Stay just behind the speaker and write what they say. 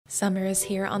Summer is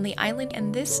here on the island,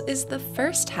 and this is the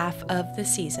first half of the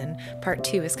season. Part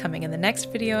 2 is coming in the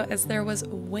next video, as there was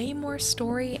way more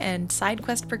story and side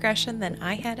quest progression than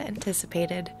I had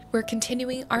anticipated. We're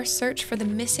continuing our search for the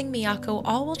missing Miyako,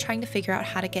 all while trying to figure out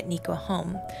how to get Nikko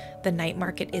home. The night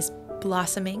market is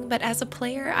blossoming, but as a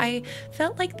player, I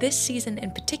felt like this season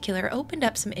in particular opened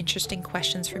up some interesting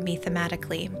questions for me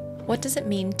thematically. What does it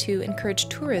mean to encourage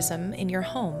tourism in your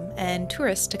home and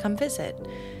tourists to come visit?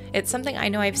 It's something I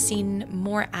know I've seen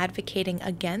more advocating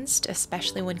against,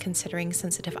 especially when considering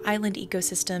sensitive island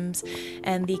ecosystems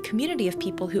and the community of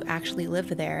people who actually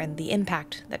live there and the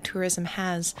impact that tourism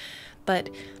has. But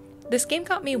this game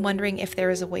got me wondering if there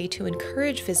is a way to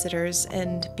encourage visitors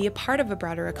and be a part of a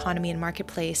broader economy and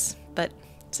marketplace, but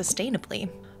sustainably.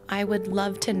 I would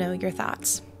love to know your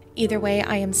thoughts. Either way,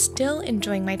 I am still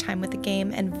enjoying my time with the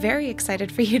game and very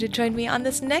excited for you to join me on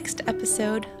this next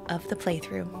episode of the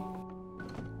playthrough.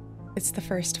 It's the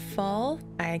first fall.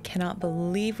 I cannot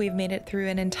believe we've made it through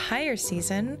an entire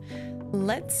season.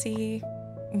 Let's see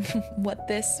what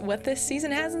this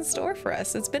season has in store for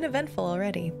us. It's been eventful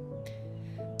already.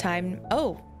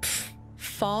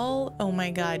 Fall. Oh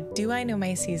my god, do I know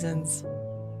my seasons?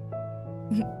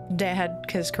 Dad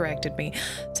has corrected me.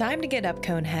 Time to get up,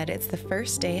 Conehead. It's the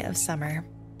first day of summer.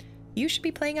 You should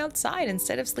be playing outside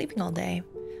instead of sleeping all day.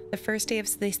 The first day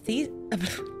of the season.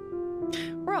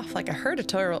 We're off like a herd of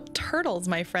turtles,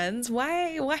 my friends.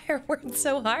 Why are words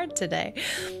so hard today?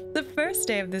 The first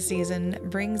day of the season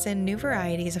brings in new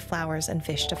varieties of flowers and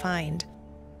fish to find.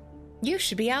 You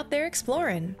should be out there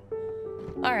exploring.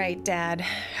 All right, Dad.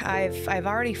 I've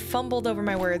already fumbled over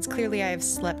my words. Clearly, I have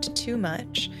slept too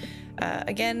much.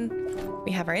 Again,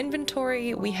 we have our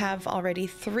inventory. We have already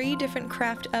 3 different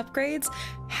craft upgrades.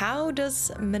 How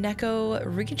does Mineko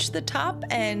reach the top?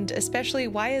 And especially,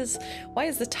 why is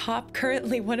the top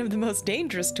currently one of the most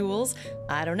dangerous tools?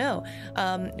 I don't know.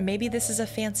 Maybe this is a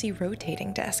fancy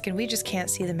rotating desk and we just can't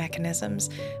see the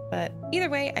mechanisms. But either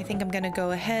way, I think I'm gonna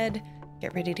go ahead,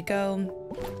 get ready to go.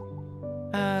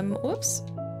 Whoops.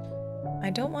 I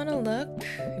don't want to look.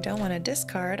 I don't want to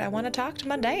discard. I want to talk to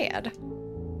my dad.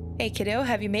 Hey kiddo,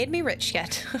 have you made me rich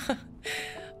yet?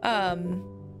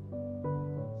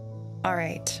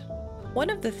 Alright. One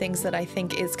of the things that I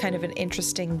think is kind of an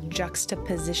interesting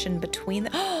juxtaposition between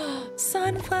the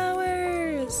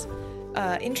sunflowers!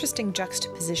 Interesting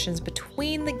juxtapositions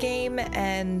between the game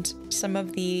and some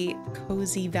of the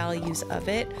cozy values of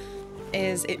it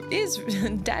is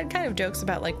Dad kind of jokes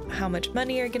about like how much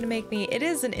money you're gonna make me. It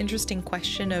is an interesting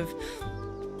question of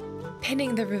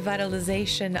pinning the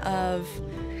revitalization of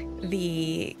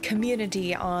the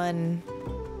community on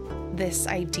this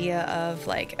idea of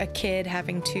like a kid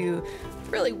having to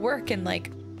really work and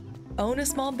like own a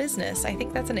small business. I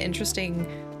think that's an interesting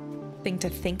thing to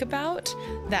think about.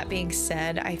 That being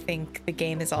said, I think the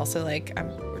game is also like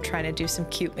we're trying to do some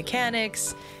cute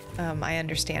mechanics. I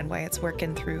understand why it's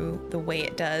working through the way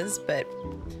it does, but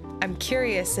I'm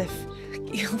curious if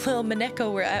little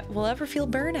Mineko will ever feel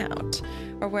burnout,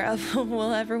 or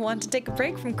will ever want to take a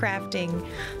break from crafting.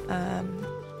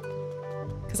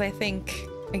 Because I think,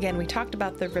 again, we talked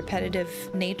about the repetitive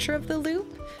nature of the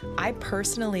loop. I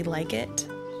personally like it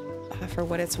for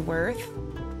what it's worth,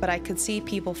 but I could see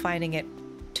people finding it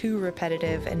too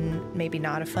repetitive and maybe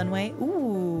not a fun way.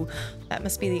 Ooh, that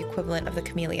must be the equivalent of the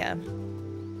camellia.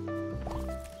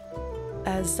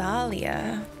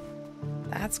 Azalea.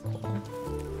 That's cool.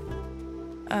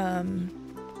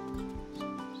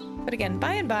 But again,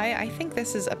 by and by, I think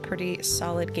this is a pretty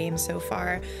solid game so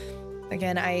far.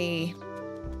 Again, I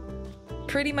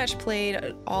pretty much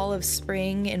played all of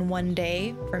spring in one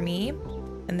day for me,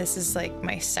 and this is like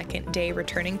my second day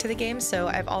returning to the game, so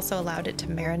I've also allowed it to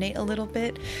marinate a little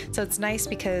bit. So it's nice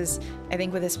because I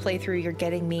think with this playthrough, you're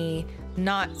getting me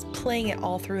not playing it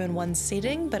all through in one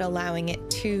sitting, but allowing it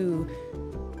to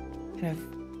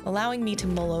allowing me to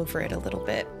mull over it a little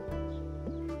bit.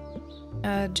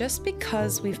 Just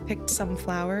because we've picked some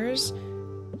flowers.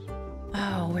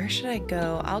 Oh, where should I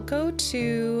go? I'll go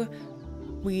to...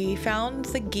 We found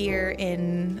the gear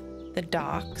in the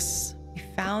docks. We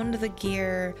found the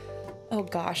gear... Oh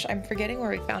gosh, I'm forgetting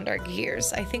where we found our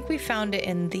gears. I think we found it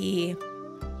in the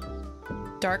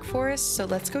dark forest, so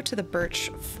let's go to the birch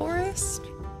forest.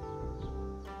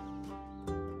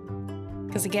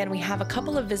 Because again, we have a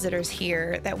couple of visitors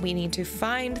here that we need to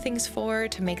find things for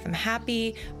to make them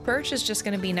happy. Birch is just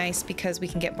going to be nice because we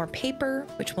can get more paper,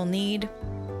 which we'll need.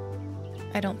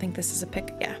 I don't think this is a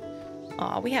pick. Yeah.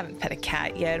 Aw, we haven't pet a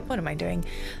cat yet. What am I doing?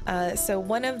 So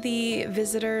one of the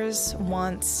visitors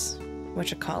wants,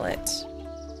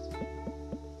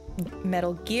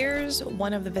 metal gears.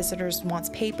 One of the visitors wants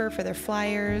paper for their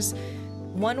flyers.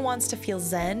 One wants to feel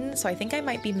zen, so I think I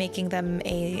might be making them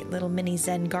a little mini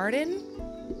zen garden.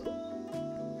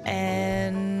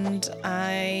 And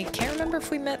I can't remember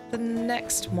if we met the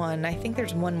next one. I think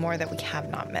there's one more that we have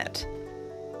not met.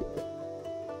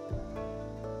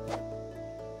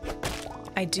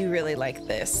 I do really like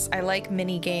this. I like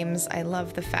mini games. I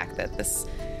love the fact that this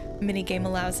mini game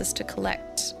allows us to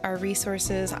collect our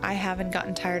resources. I haven't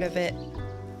gotten tired of it.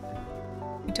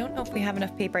 I don't know if we have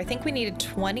enough paper. I think we needed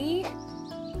 20. I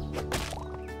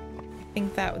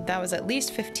think that was at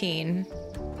least 15.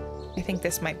 I think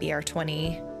this might be our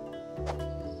 20.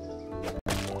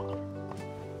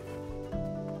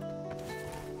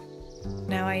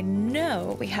 Now I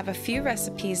know we have a few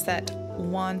recipes that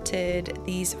wanted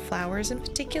these flowers in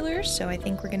particular, so I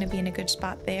think we're gonna be in a good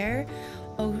spot there.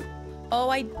 Oh,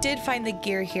 I did find the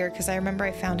gear here because I remember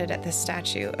I found it at this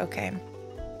statue. Okay.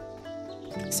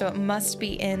 So it must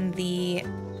be in the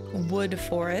wood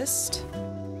forest,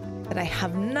 but I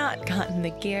have not gotten the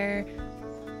gear.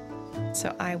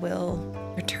 So I will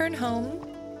return home.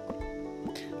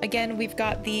 Again, we've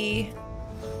got the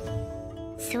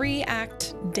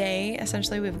 3-act day.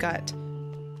 Essentially, we've got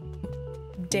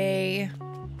day,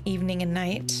 evening, and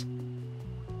night.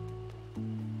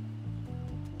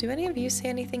 Do any of you say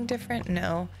anything different?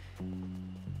 No.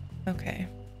 Okay.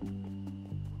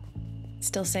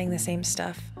 Still saying the same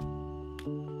stuff.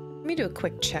 Let me do a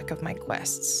quick check of my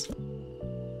quests.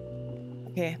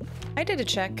 Okay, I did a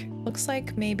check. Looks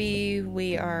like maybe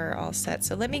we are all set.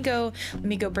 So let me go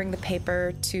bring the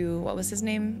paper to, what was his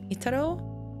name? Itaro,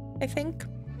 I think.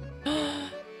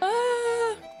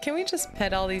 Can we just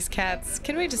pet all these cats?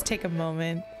 Can we just take a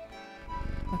moment?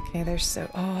 Okay, they're so,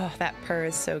 oh, that purr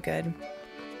is so good.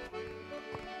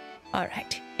 All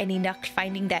right, any luck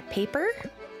finding that paper?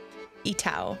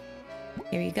 Itao,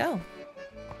 here you go.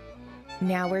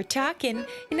 Now we're talking.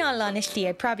 In all honesty,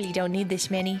 I probably don't need this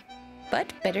many,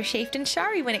 but better safe than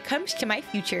sorry when it comes to my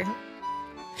future.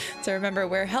 So remember,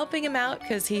 we're helping him out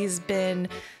because he's been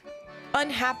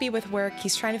unhappy with work.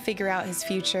 He's trying to figure out his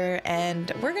future,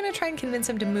 and we're gonna try and convince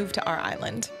him to move to our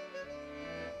island.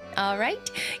 All right,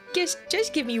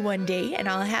 just give me one day and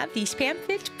I'll have these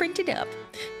pamphlets printed up.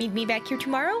 Meet me back here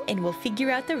tomorrow and we'll figure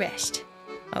out the rest.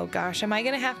 Oh gosh, am I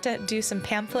gonna have to do some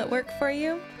pamphlet work for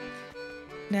you?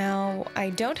 Now,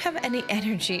 I don't have any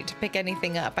energy to pick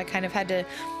anything up. I kind of had to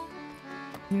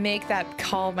make that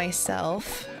call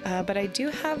myself, but I do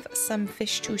have some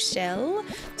fish to sell,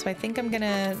 so I think I'm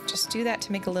gonna just do that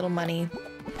to make a little money.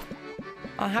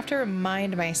 I'll have to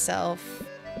remind myself.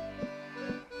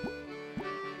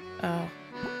 Oh,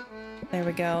 there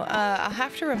we go. I'll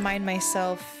have to remind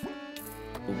myself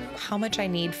how much I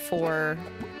need for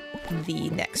the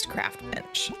next craft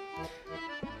bench.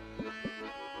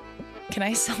 Can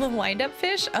I sell a wind-up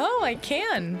fish? Oh, I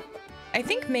can. I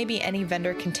think maybe any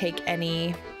vendor can take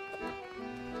any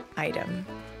item.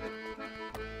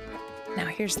 Now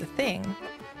here's the thing.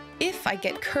 If I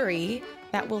get curry,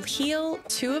 that will heal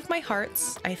 2 of my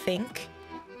hearts, I think.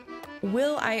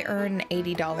 Will I earn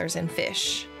 $80 in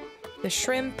fish? The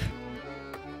shrimp,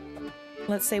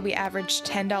 let's say we average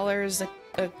 $10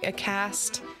 a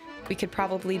cast. We could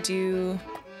probably do,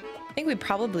 I think we'd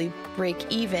probably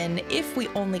break even if we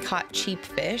only caught cheap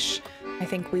fish. I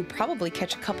think we'd probably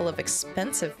catch a couple of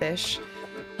expensive fish.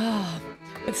 Oh,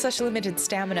 with such limited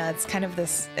stamina, it's kind of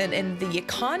this, and the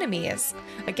economy is,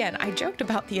 again, I joked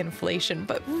about the inflation,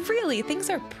 but really things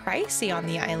are pricey on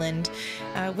the island,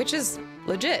 which is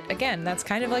legit. Again, that's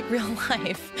kind of like real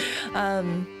life.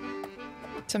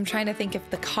 So I'm trying to think if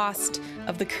the cost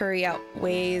of the curry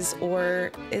outweighs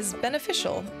or is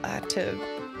beneficial to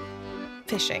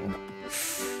fishing.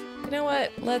 You know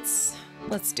what? Let's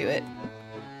do it.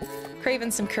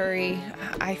 Craving some curry.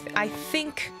 I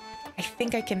think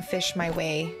I can fish my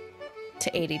way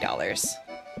to $80.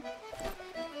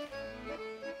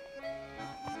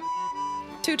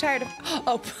 Too tired of,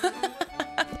 oh,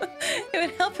 it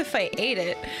would help if I ate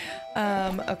it.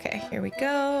 Okay, here we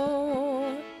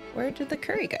go. Where did the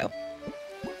curry go?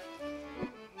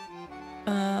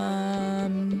 Are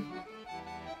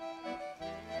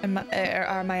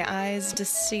my eyes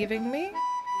deceiving me?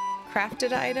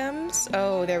 Crafted items?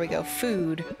 Oh, there we go.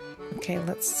 Food. Okay,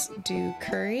 let's do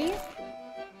curry.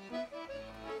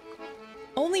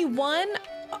 Only one?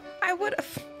 I would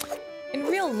have... In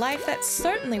real life, that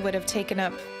certainly would have taken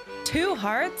up 2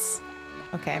 hearts.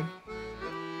 Okay.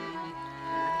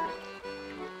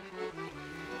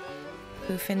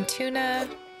 Bluefin tuna.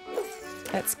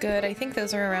 That's good. I think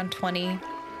those are around 20.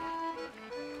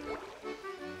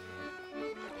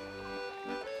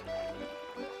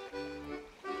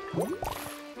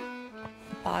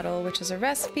 Bottle, which is a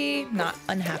recipe. Not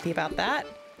unhappy about that.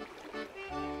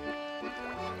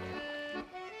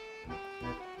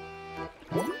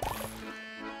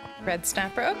 Red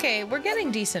snapper. Okay, we're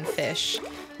getting decent fish.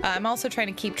 I'm also trying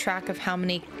to keep track of how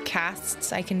many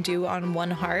casts I can do on one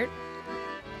heart.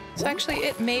 So actually,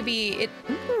 it may be...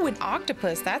 Ooh, an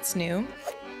octopus. That's new.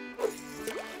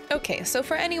 Okay, so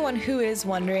for anyone who is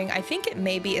wondering, I think it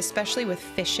may be, especially with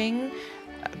fishing,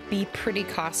 be pretty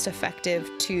cost effective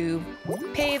to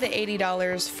pay the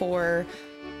 $80 for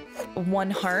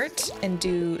one heart and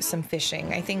do some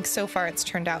fishing. I think so far it's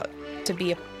turned out to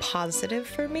be a positive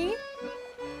for me.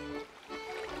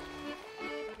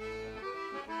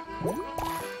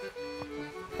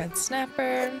 Red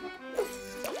snapper.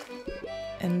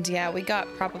 And yeah, we got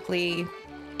probably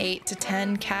 8 to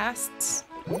 10 casts.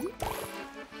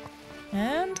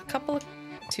 And a couple of...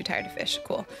 Too tired to fish.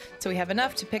 Cool. So we have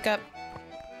enough to pick up...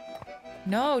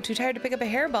 No, too tired to pick up a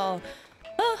hairball.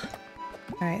 Oh.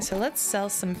 Alright, so let's sell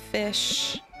some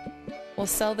fish. We'll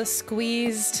sell the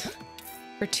squeezed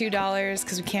for $2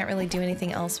 because we can't really do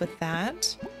anything else with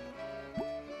that.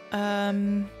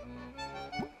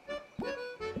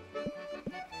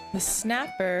 The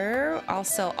snapper, I'll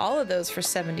sell all of those for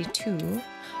 72.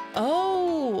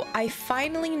 Oh, I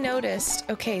finally noticed.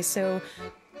 Okay, so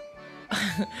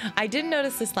I didn't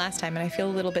notice this last time and I feel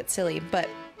a little bit silly, but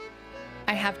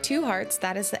I have 2 hearts.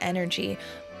 That is the energy.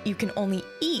 You can only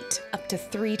eat up to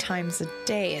 3 times a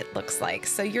day, it looks like.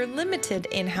 So you're limited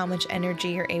in how much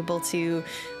energy you're able to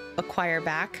acquire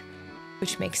back,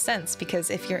 which makes sense because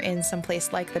if you're in some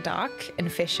place like the dock and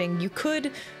fishing, you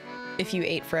could, if you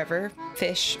ate forever,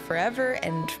 fish forever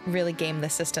and really game the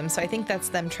system. So I think that's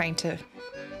them trying to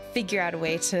figure out a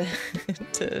way to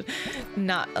to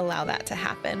not allow that to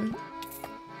happen.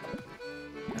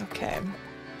 Okay.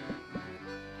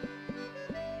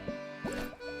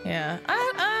 Yeah.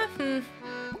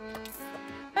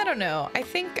 I don't know. I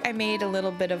think I made a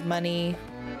little bit of money.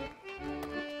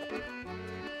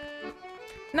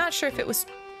 Not sure if it was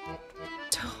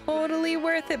totally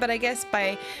worth it, but I guess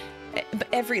by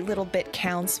every little bit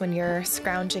counts when you're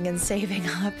scrounging and saving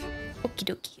up. Okie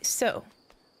dokie. So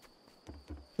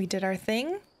we did our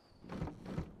thing.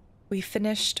 We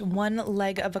finished one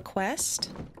leg of a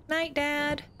quest. Night,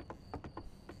 Dad.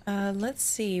 Let's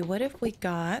see. What have we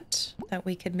got that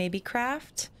we could maybe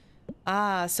craft?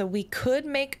 Ah, so we could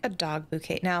make a dog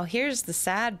bouquet. Now, here's the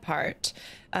sad part.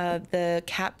 The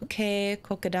cat bouquet,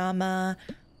 kokedama,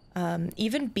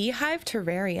 even beehive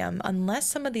terrarium, unless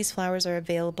some of these flowers are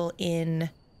available in...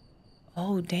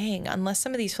 Oh, dang. Unless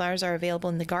some of these flowers are available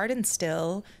in the garden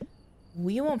still,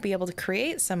 we won't be able to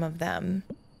create some of them.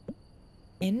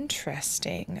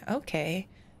 Interesting. Okay.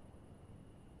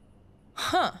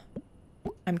 Huh.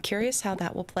 I'm curious how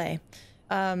that will play.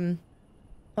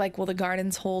 Like, will the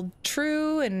gardens hold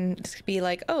true and be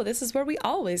like, oh, this is where we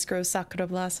always grow sakura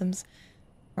blossoms,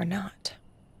 or not?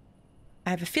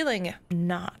 I have a feeling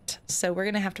not. So we're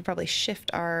gonna have to probably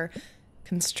shift our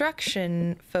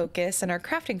construction focus and our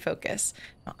crafting focus.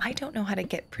 Now, I don't know how to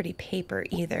get pretty paper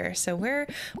either, so we're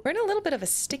in a little bit of a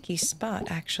sticky spot,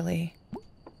 actually.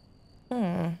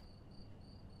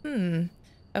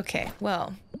 Okay,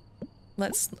 well,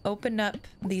 let's open up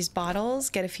these bottles,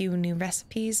 get a few new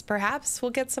recipes. Perhaps we'll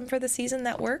get some for the season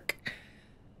that work.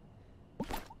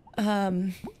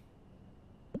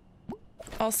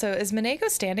 Also, is Mineko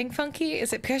standing funky?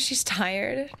 Is it because she's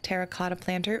tired? Terracotta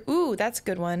planter. Ooh, that's a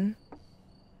good one.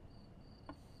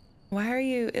 Why are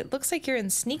you... It looks like you're in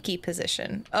sneaky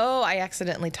position. Oh, I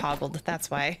accidentally toggled.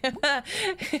 That's why. I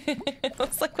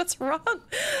was like, what's wrong?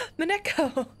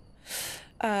 Mineko.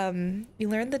 You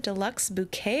learned the deluxe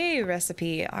bouquet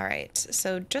recipe. All right,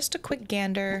 so just a quick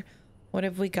gander. What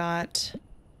have we got?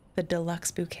 The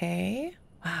deluxe bouquet.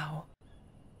 Wow.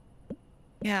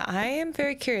 Yeah, I am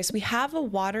very curious. We have a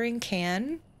watering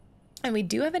can and we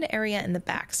do have an area in the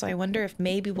back. So I wonder if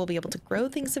maybe we'll be able to grow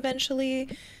things eventually.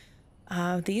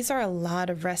 These are a lot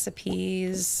of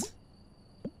recipes.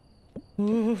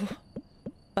 Ooh.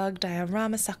 Bug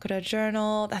diorama, sakura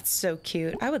journal. That's so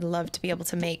cute. I would love to be able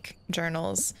to make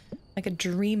journals. Like, a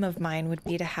dream of mine would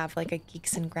be to have like a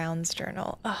Geeks and Grounds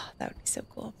journal. Oh, that would be so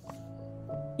cool.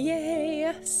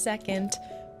 Yay! Second.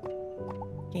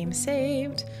 Game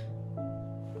saved.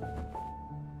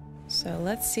 So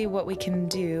let's see what we can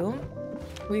do.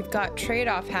 We've got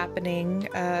trade-off happening.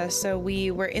 So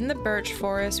we were in the birch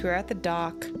forest. We were at the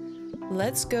dock.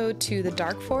 Let's go to the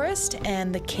dark forest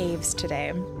and the caves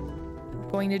today.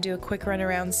 Going to do a quick run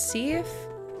around, see if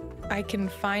I can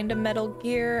find a metal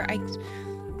gear.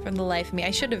 From the life of me,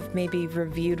 I should have maybe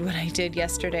reviewed what I did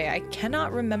yesterday. I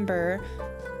cannot remember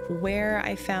where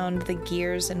I found the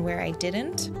gears and where I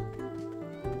didn't.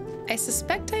 I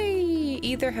suspect I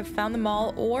either have found them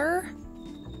all or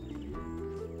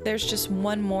there's just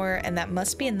one more, and that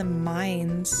must be in the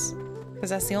mines. because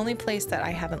that's the only place that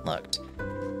I haven't looked.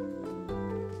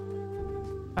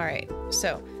 All right,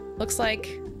 so looks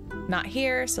like not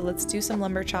here, so let's do some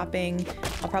lumber chopping.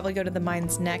 I'll probably go to the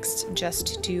mines next just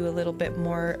to do a little bit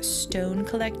more stone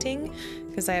collecting,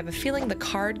 because I have a feeling the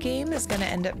card game is going to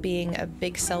end up being a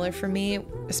big seller for me,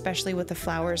 especially with the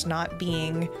flowers not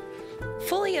being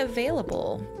fully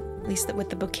available, at least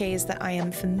with the bouquets that I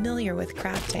am familiar with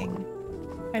crafting.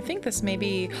 I think this may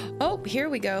be... Oh, here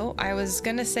we go. I was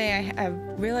gonna say I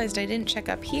realized I didn't check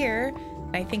up here.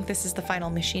 I think this is the final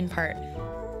machine part.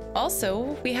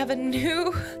 Also, we have a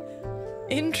new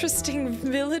interesting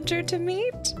villager to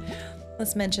meet.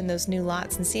 Let's mention those new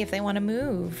lots and see if they want to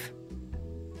move.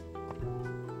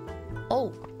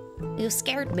 Oh, you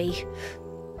scared me.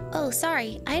 Oh,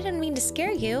 sorry. I didn't mean to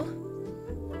scare you.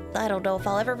 I don't know if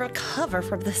I'll ever recover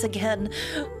from this again.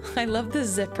 I love the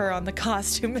zipper on the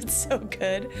costume. It's so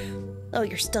good. Oh,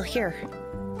 you're still here.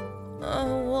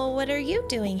 Oh, well, what are you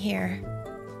doing here?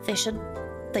 Fishing.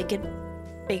 Thinking.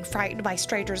 Being frightened by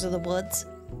strangers in the woods.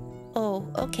 Oh,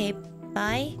 okay.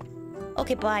 Bye.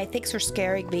 Okay, bye. Thanks for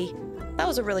scaring me. That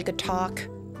was a really good talk.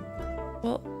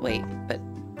 Well, wait, but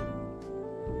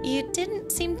you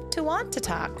didn't seem to want to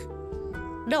talk.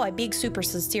 No, I'm being super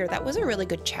sincere. That was a really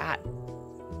good chat.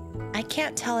 I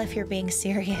can't tell if you're being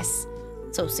serious.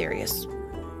 So serious.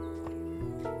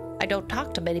 I don't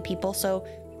talk to many people, so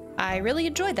I really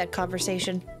enjoyed that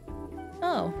conversation.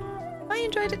 Oh, I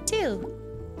enjoyed it too.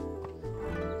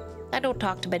 I don't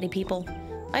talk to many people.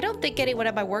 I don't think anyone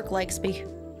at my work likes me.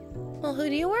 Well, who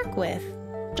do you work with?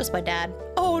 Just my dad.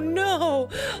 Oh no!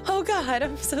 Oh God,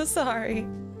 I'm so sorry.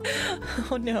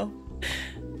 Oh no.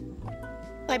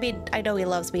 I mean, I know he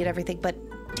loves me and everything, but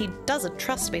he doesn't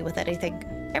trust me with anything.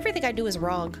 Everything I do is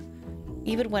wrong.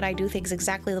 Even when I do things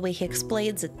exactly the way he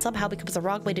explains, it somehow becomes the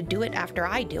wrong way to do it after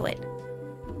I do it.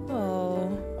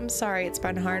 Oh, I'm sorry it's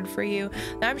been hard for you.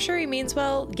 Now, I'm sure he means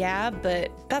well, yeah,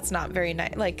 but that's not very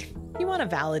nice. Like, you want to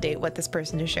validate what this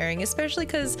person is sharing, especially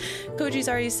because Koji's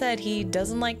already said he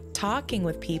doesn't like talking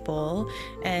with people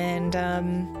and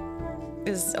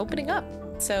is opening up.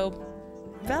 So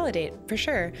validate for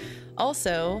sure.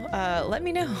 Also, let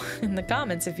me know in the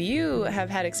comments if you have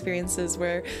had experiences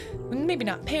where maybe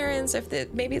not parents,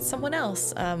 maybe it's someone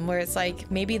else, where it's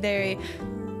like maybe they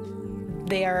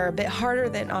are a bit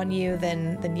harder on you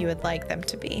than you would like them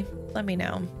to be. Let me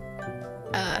know.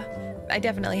 I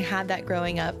definitely had that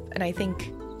growing up, and I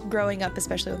think growing up,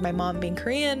 especially with my mom being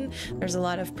Korean, there's a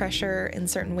lot of pressure in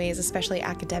certain ways, especially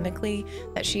academically,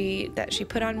 that she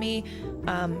put on me.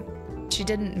 She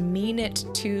didn't mean it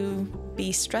to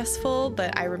be stressful,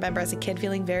 but I remember as a kid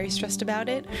feeling very stressed about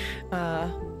it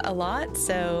a lot.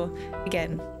 So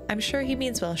again, I'm sure he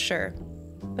means well, sure.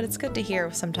 But it's good to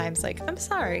hear sometimes like, I'm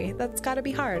sorry, that's gotta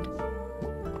be hard.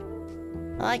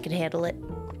 Well, I can handle it.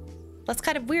 That's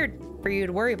kind of weird for you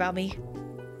to worry about me.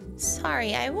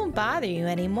 Sorry, I won't bother you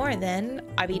anymore then.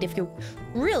 I mean, if you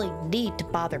really need to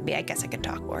bother me, I guess I can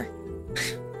talk more.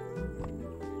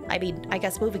 I mean, I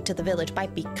guess moving to the village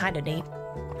might be kind of neat.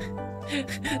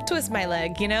 Twist my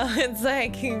leg, you know? It's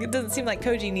like, it doesn't seem like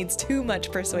Koji needs too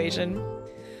much persuasion.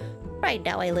 Right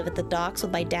now I live at the docks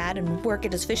with my dad and work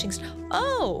at his fishing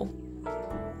Oh!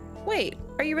 Wait,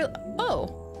 are you really?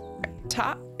 Oh.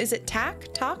 Is it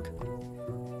Talk?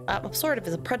 I'm sort of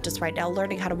his apprentice right now,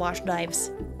 learning how to wash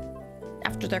knives.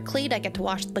 After they're clean, I get to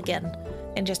wash them again.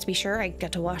 And just to be sure, I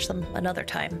get to wash them another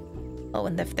time. Oh,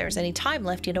 and if there's any time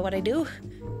left, you know what I do?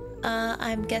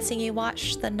 I'm guessing you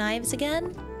wash the knives again?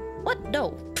 What?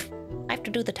 No. I have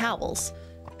to do the towels.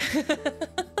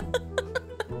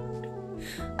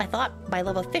 I thought my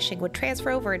love of fishing would transfer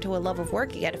over into a love of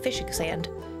working at a fishing stand.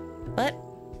 But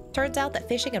turns out that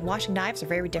fishing and washing knives are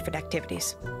very different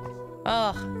activities.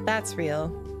 Oh, that's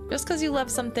real. Just because you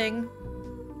love something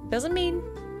doesn't mean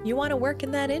you want to work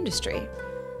in that industry.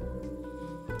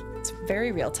 It's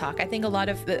very real talk. I think a lot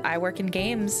of I work in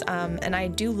games, and I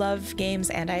do love games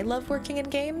and I love working in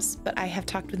games, but I have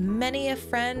talked with many a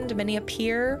friend, many a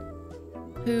peer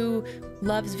who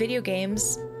loves video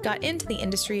games, got into the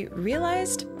industry,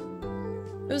 realized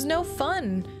it was no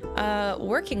fun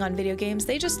working on video games.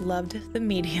 They just loved the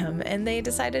medium and they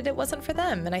decided it wasn't for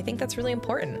them. And I think that's really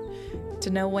important to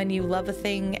know when you love a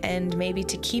thing and maybe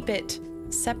to keep it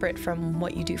separate from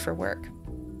what you do for work.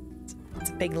 It's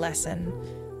a big lesson.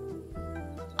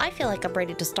 I feel like I'm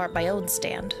ready to start my own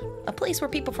stand. A place where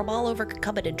people from all over can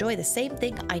come and enjoy the same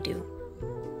thing I do.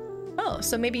 Oh,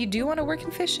 so maybe you do want to work in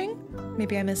fishing?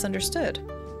 Maybe I misunderstood.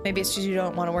 Maybe it's just you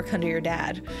don't want to work under your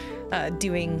dad,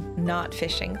 doing not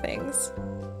fishing things.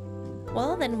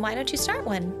 Well, then why don't you start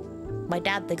one? My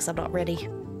dad thinks I'm not ready.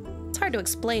 It's hard to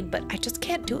explain, but I just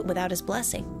can't do it without his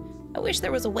blessing. I wish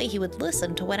there was a way he would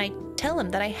listen to when I tell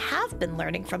him that I have been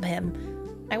learning from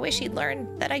him. I wish he'd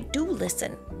learn that I do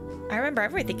listen. I remember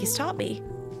everything he's taught me.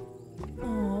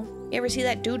 Oh, you ever see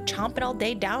that dude chomping all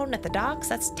day down at the docks?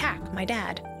 That's Tack, my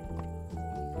dad.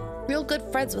 Real good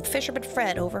friends with Fisherman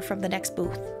Fred over from the next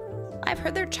booth. I've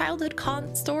heard their childhood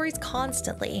stories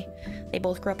constantly. They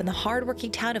both grew up in the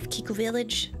hard-working town of Kiku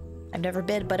Village. I've never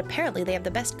been, but apparently they have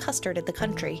the best custard in the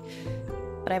country.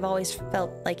 But I've always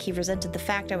felt like he resented the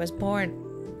fact I was born.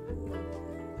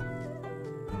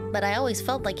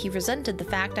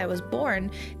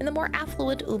 In the more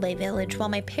affluent Ube village while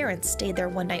my parents stayed there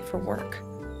one night for work.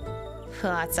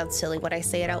 It sounds silly when I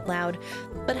say it out loud,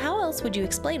 but how else would you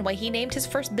explain why he named his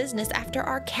first business after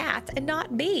our cat and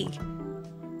not me?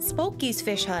 Smokey's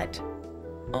Fish Hut.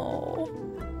 Oh.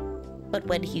 But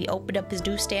when he opened up his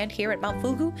newsstand here at Mount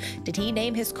Fugu, did he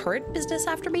name his current business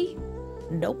after me?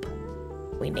 Nope.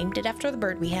 We named it after the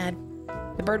bird we had.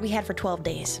 The bird we had for 12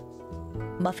 days.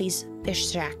 Muffy's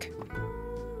Fish Shack.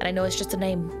 And I know it's just a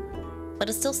name, but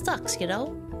it still sucks, you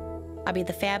know? I mean,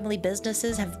 the family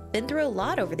businesses have been through a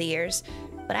lot over the years,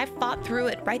 but I've fought through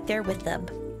it right there with them.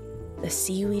 The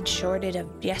seaweed shortage of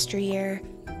yesteryear,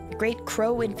 the great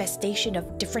crow infestation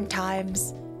of different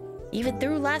times, even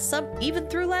through last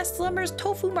summer's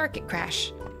tofu market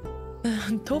crash.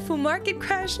 Tofu market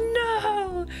crash?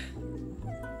 No!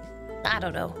 I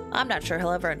don't know. I'm not sure he'll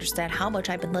ever understand how much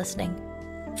I've been listening.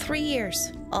 3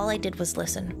 years, all I did was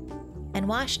listen. And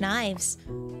wash knives.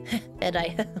 And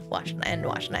I wash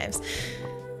knives.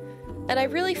 And I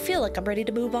really feel like I'm ready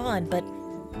to move on, but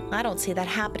I don't see that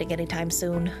happening anytime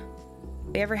soon.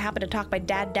 If you ever happen to talk my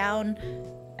dad down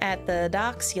at the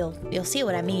docks, you'll see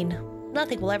what I mean.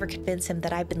 Nothing will ever convince him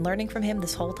that I've been learning from him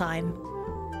this whole time.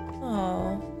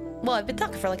 Oh. Well, I've been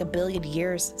talking for like 1 billion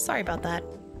years. Sorry about that.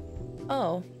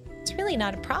 Oh. It's really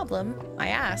not a problem. I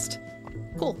asked.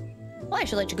 Cool. Well, I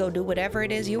should let you go do whatever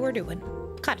it is you were doing.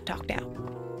 Gotta talk now.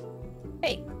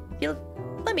 Hey,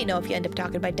 let me know if you end up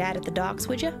talking to my dad at the docks,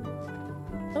 would you?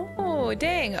 Oh,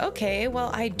 dang. Okay,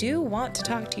 well, I do want to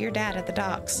talk to your dad at the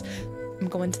docks. I'm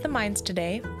going to the mines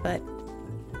today, but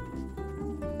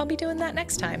I'll be doing that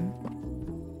next time.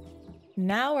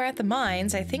 Now we're at the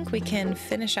mines. I think we can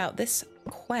finish out this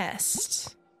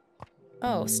quest.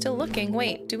 Oh, still looking.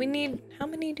 Wait, do we need... How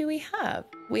many do we have?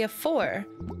 We have 4.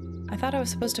 I thought I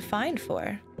was supposed to find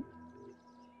 4.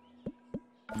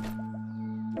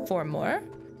 4 more?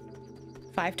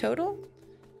 5 total?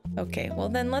 Okay, well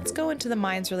then let's go into the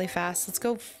mines really fast. Let's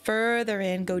go further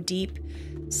in, go deep.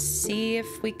 See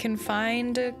if we can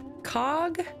find a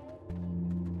cog?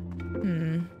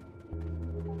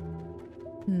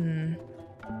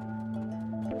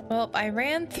 Well, I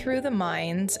ran through the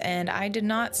mines and I did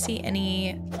not see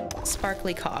any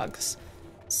sparkly cogs.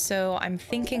 So I'm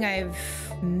thinking I've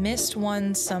missed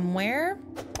one somewhere.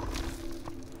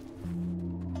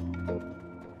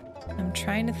 I'm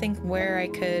trying to think where I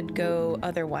could go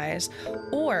otherwise.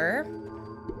 Or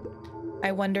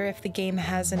I wonder if the game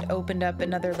hasn't opened up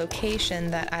another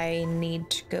location that I need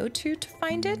to go to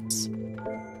find it.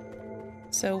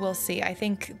 So we'll see. I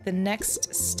think the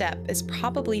next step is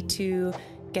probably to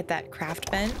get that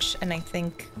craft bench, and I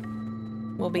think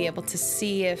we'll be able to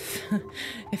see if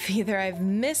either I've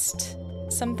missed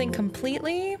something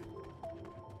completely.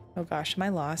 Oh gosh, am I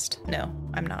lost? No,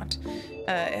 I'm not.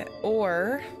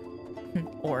 Or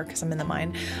because I'm in the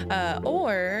mine.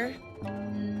 Or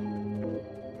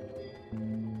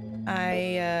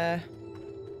I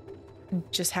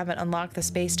just haven't unlocked the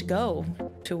space to go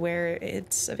to where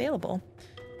it's available.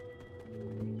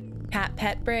 Cat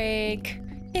pet break.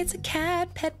 It's a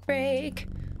cat pet break.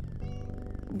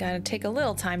 Gotta take a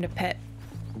little time to pet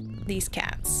these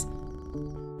cats.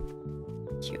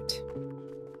 Cute.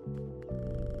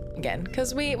 Again,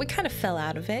 because we kind of fell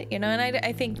out of it, you know, and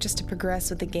I think just to progress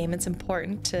with the game, it's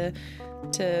important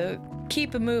to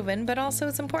keep it moving, but also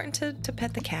it's important to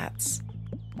pet the cats.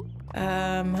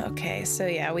 Okay, so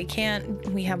yeah, we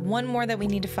have one more that we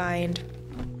need to find.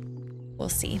 We'll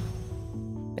see.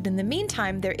 But in the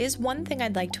meantime, there is one thing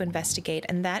I'd like to investigate,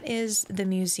 and that is the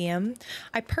museum.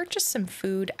 I purchased some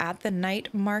food at the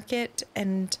night market,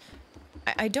 and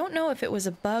I don't know if it was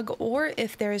a bug or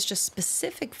if there is just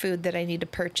specific food that I need to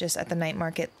purchase at the night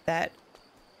market that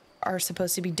are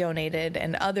supposed to be donated,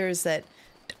 and others that,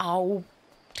 oh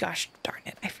gosh darn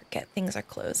it, I forget things are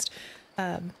closed.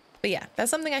 But yeah,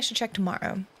 that's something I should check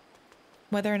tomorrow.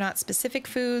 Whether or not specific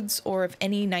foods or if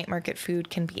any night market food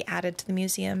can be added to the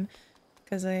museum.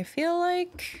 Because I feel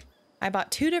like I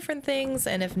bought 2 different things,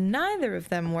 and if neither of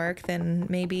them work, then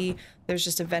maybe there's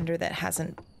just a vendor that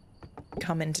hasn't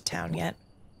come into town yet.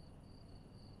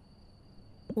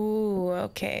 Ooh,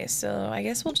 okay, so I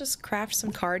guess we'll just craft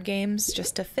some card games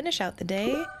just to finish out the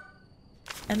day.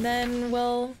 And then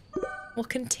we'll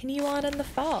continue on in the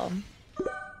fall.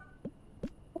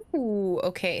 Ooh,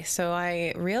 okay, so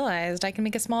I realized I can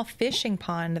make a small fishing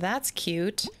pond. That's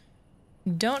cute.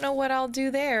 Don't know what I'll do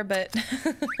there, but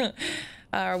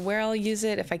or where I'll use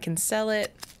it, if I can sell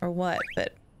it or what,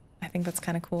 but I think that's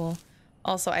kind of cool.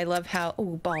 Also, I love how,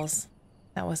 ooh, balls.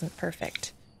 That wasn't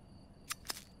perfect.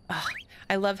 Oh,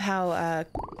 I love how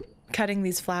cutting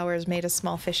these flowers made a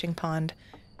small fishing pond.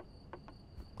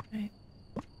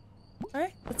 All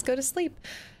right, let's go to sleep.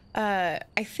 I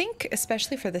think,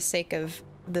 especially for the sake of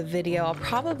the video, I'll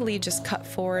probably just cut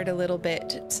forward a little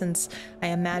bit, since I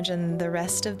imagine the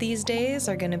rest of these days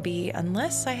are gonna be,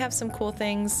 unless I have some cool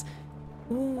things.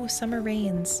 Ooh, summer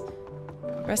rains.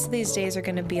 The rest of these days are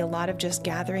gonna be a lot of just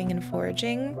gathering and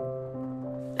foraging.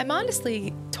 I'm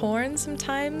honestly torn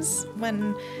sometimes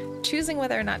when choosing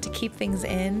whether or not to keep things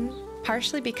in,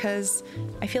 partially because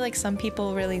I feel like some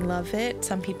people really love it.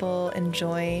 Some people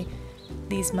enjoy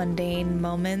these mundane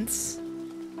moments.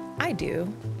 I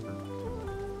do.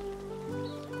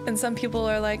 And some people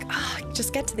are like, ah, oh,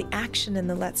 just get to the action in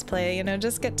the Let's Play, you know,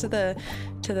 just get to the,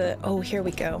 oh, here we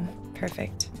go.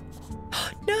 Perfect.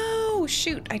 No,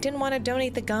 shoot, I didn't want to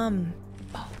donate the gum.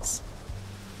 Balls.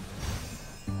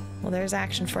 Well, there's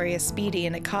action for you, Speedy,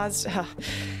 and it caused, I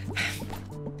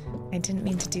didn't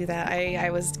mean to do that.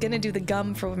 I was gonna do the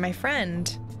gum for my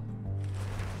friend.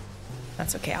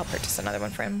 That's okay, I'll purchase another one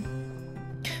for him.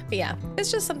 But yeah, it's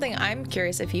just something I'm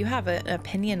curious if you have an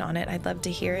opinion on it. I'd love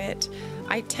to hear it.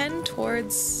 I tend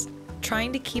towards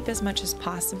trying to keep as much as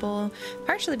possible,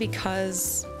 partially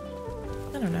because,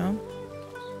 I don't know.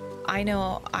 I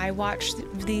know I watch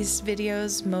these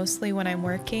videos mostly when I'm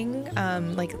working,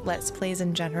 like Let's Plays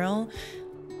in general,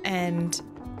 and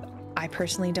I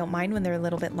personally don't mind when they're a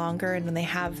little bit longer and when they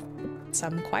have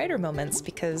some quieter moments,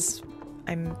 because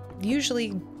I'm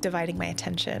usually dividing my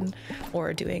attention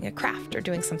or doing a craft or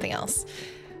doing something else.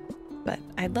 But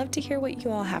I'd love to hear what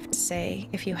you all have to say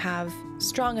if you have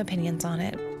strong opinions on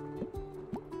it.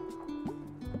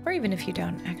 Or even if you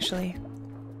don't, actually.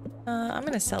 I'm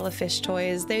gonna sell the fish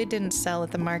toys. They didn't sell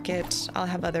at the market. I'll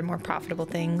have other more profitable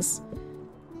things.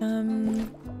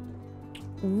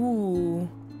 Ooh.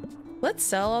 Let's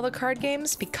sell all the card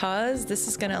games because this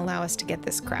is gonna allow us to get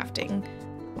this crafting.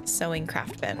 Sewing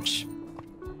craft bench.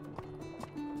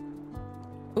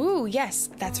 Ooh, yes,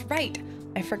 that's right.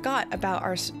 I forgot about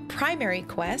our primary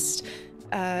quest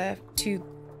to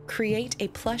create a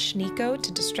plush Nikko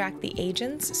to distract the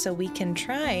agents so we can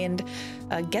try and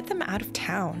get them out of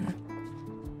town.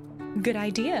 Good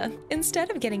idea.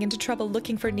 Instead of getting into trouble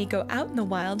looking for Nikko out in the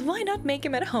wild, why not make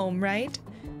him at home, right?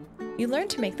 You learn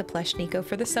to make the plush Nikko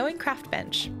for the sewing craft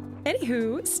bench.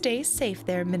 Anywho, stay safe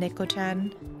there,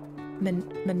 Mineko-chan.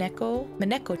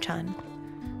 Mineko-chan.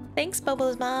 Thanks,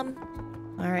 Bobo's mom.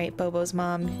 All right, Bobo's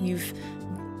mom, you've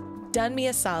done me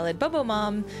a solid.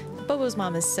 Bobo's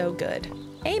mom is so good.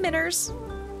 Hey, Minners.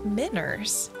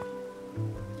 Minners?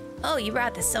 Oh, you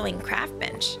brought the sewing craft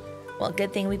bench. Well,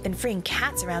 good thing we've been freeing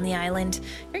cats around the island.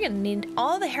 You're gonna need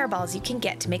all the hairballs you can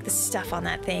get to make the stuff on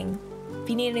that thing. If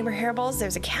you need any more hairballs,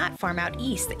 there's a cat farm out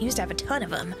east that used to have a ton of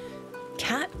them.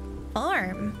 Cat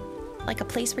farm? Like a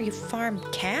place where you farm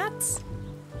cats?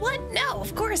 What? No,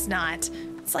 of course not.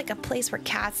 It's like a place where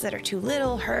cats that are too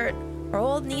little, hurt, or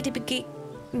old need to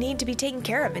be taken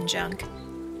care of and junk.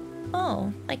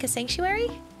 Oh, like a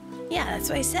sanctuary? Yeah, that's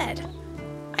what I said.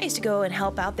 I used to go and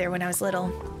help out there when I was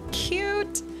little.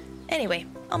 Cute. Anyway,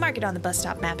 I'll mark it on the bus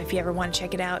stop map if you ever want to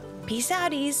check it out. Peace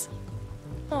outies.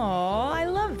 Aw, I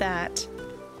love that.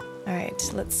 All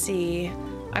right, let's see.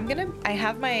 I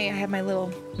have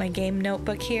my game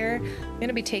notebook here. I'm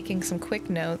gonna be taking some quick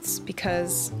notes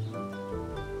because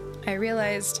I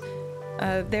realized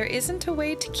there isn't a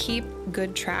way to keep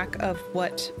good track of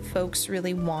what folks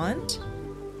really want.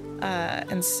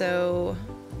 And so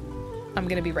I'm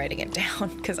gonna be writing it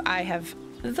down because I have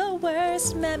the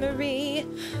worst memory.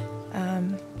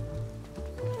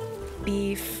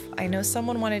 Beef. I know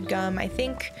someone wanted gum. I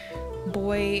think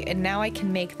boy, and now I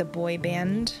can make the boy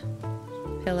band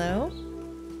pillow.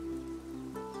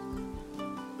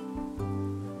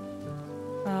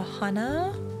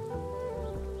 Hana.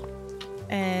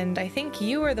 And I think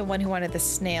you are the one who wanted the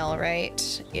snail,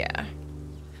 right? Yeah.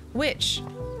 Which,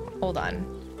 hold on.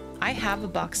 I have a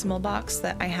Boxmal box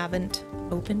that I haven't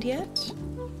opened yet.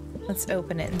 Let's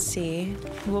open it and see.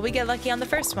 Will we get lucky on the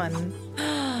first one?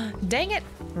 Dang it!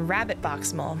 Rabbit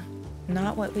Boxmal.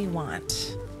 Not what we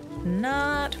want.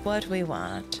 Not what we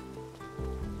want.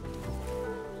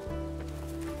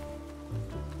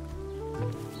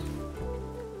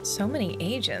 So many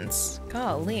agents.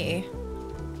 Golly.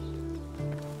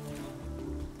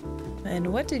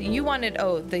 And what did you wanted?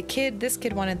 Oh, this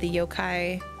kid wanted the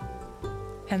yokai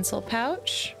pencil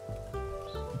pouch.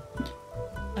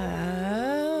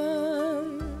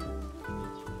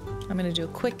 I'm gonna do a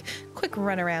quick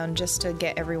run around just to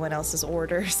get everyone else's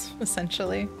orders,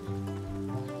 essentially.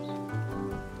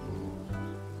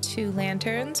 2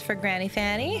 lanterns for Granny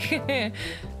Fanny.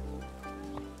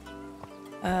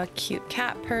 A cute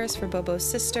cat purse for Bobo's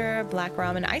sister. Black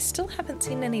ramen. I still haven't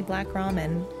seen any black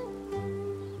ramen.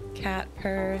 Cat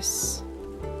purse.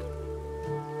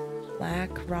 Black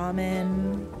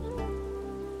ramen.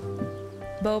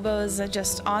 Bobo's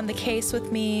just on the case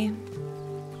with me.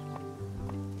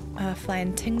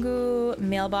 Flying Tengu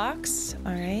mailbox.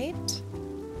 All right.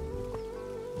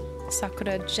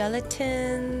 Sakura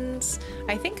gelatins.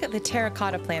 I think the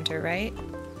terracotta planter, right?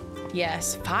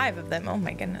 Yes, 5 of them. Oh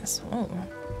my goodness. Oh,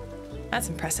 that's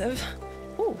impressive.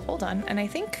 Oh, hold on. And I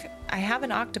think I have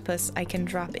an octopus I can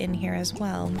drop in here as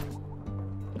well.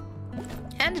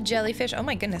 And a jellyfish. Oh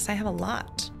my goodness, I have a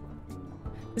lot.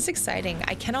 This is exciting.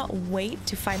 I cannot wait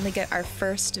to finally get our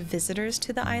first visitors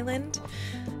to the island.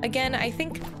 Again, I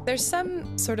think there's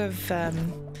some sort of,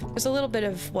 there's a little bit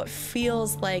of what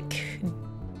feels like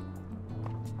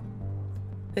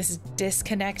this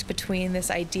disconnect between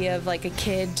this idea of like a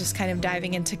kid just kind of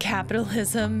diving into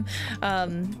capitalism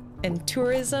and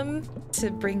tourism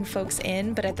to bring folks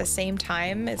in, but at the same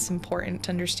time, it's important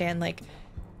to understand like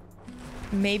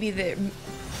maybe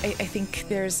I think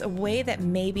there's a way that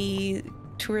maybe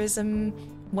tourism,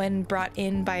 when brought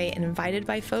in by and invited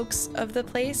by folks of the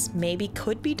place, maybe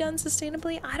could be done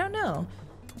sustainably. I don't know.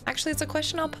 Actually, it's a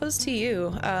question I'll pose to you,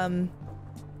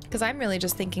 because I'm really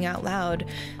just thinking out loud.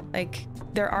 Like,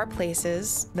 there are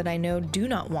places that I know do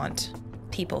not want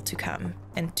people to come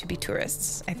and to be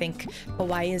tourists. I think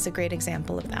Hawaii is a great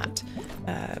example of that,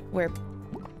 where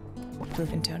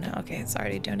Bluefin Tuna, okay, it's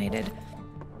already donated.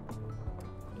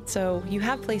 So you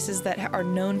have places that are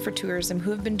known for tourism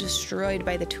who have been destroyed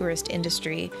by the tourist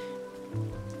industry.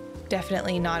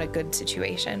 Definitely not a good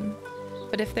situation.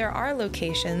 But if there are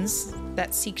locations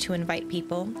that seek to invite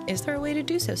people, is there a way to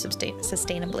do so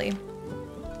sustainably?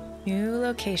 New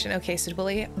location. Okay, so will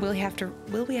we have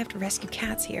to rescue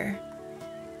cats here?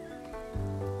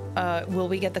 Will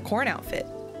we get the corn outfit?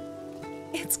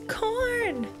 It's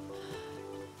corn!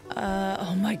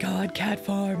 Oh my god, cat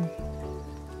farm.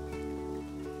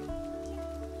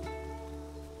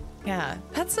 Yeah,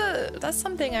 that's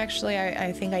something actually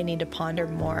I think I need to ponder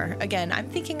more. Again, I'm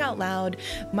thinking out loud.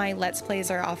 My Let's Plays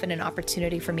are often an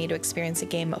opportunity for me to experience a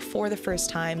game for the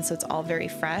first time, so it's all very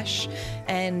fresh.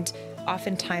 And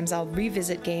oftentimes I'll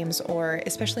revisit games, or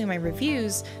especially in my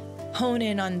reviews, hone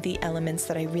in on the elements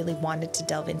that I really wanted to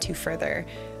delve into further.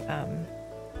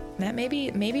 That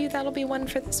maybe that'll be one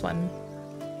for this one.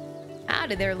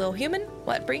 Howdy there, little human.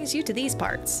 What brings you to these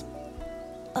parts?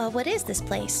 What is this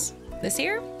place? This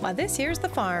here? Why, this here's the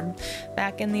farm.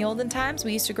 Back in the olden times,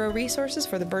 we used to grow resources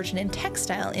for the burgeoning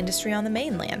textile industry on the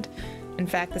mainland. In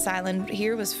fact, this island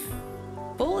here was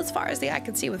full as far as the eye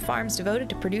could see, with farms devoted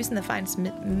to producing the finest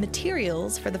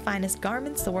materials for the finest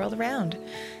garments the world around.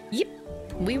 Yep,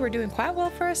 we were doing quite well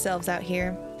for ourselves out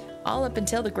here. All up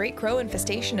until the Great Crow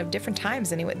infestation of different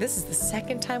times anyway. This is the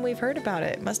second time we've heard about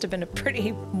it. Must have been a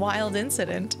pretty wild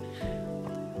incident.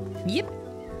 Yep.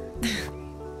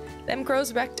 Them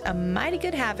crows wreaked a mighty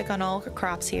good havoc on all the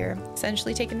crops here,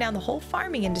 essentially taking down the whole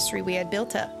farming industry we had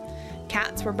built up.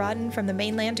 Cats were brought in from the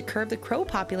mainland to curb the crow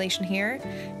population here,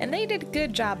 and they did a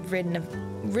good job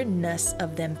ridding us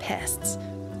of them pests.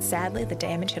 Sadly, the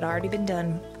damage had already been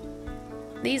done.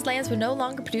 These lands would no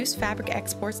longer produce fabric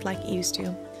exports like it used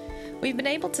to. We've been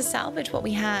able to salvage what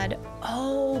we had.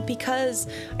 Oh, because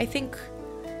I think,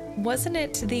 wasn't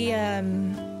it the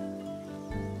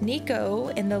Nikko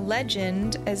in the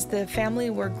legend, as the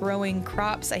family were growing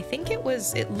crops, I think it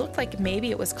looked like maybe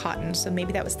it was cotton, so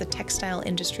maybe that was the textile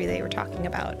industry they were talking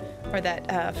about, or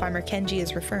that Farmer Kenji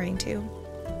is referring to.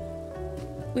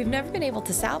 We've never been able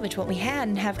to salvage what we had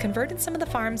and have converted some of the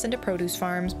farms into produce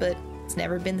farms, but it's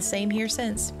never been the same here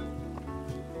since.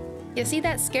 You see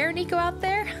that scare Nikko out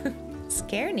there?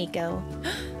 Scare Nikko?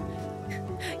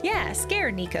 Yeah,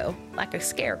 scare Nikko, like a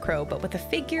scarecrow, but with a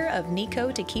figure of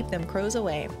Nikko to keep them crows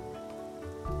away.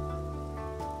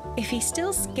 If he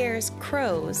still scares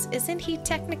crows, isn't he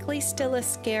technically still a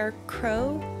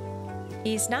scarecrow?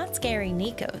 He's not scaring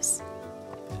Nikkos.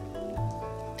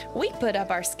 We put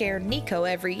up our scared Nikko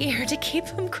every year to keep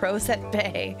them crows at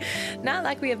bay. Not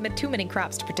like we have too many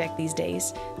crops to protect these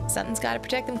days. Something's got to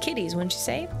protect them kitties, wouldn't you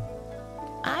say?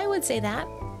 I would say that.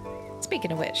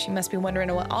 Speaking of which, you must be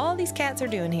wondering what all these cats are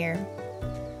doing here.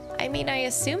 I mean, I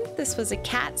assumed this was a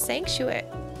cat sanctuary.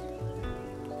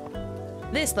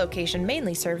 This location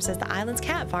mainly serves as the island's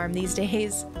cat farm these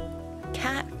days.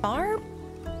 Cat farm?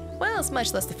 Well, it's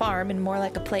much less the farm and more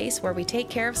like a place where we take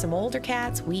care of some older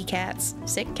cats, wee cats,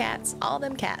 sick cats, all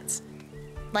them cats.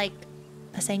 Like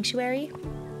a sanctuary?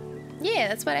 Yeah,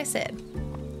 that's what I said.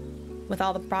 With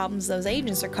all the problems those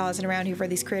agents are causing around here for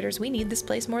these critters, we need this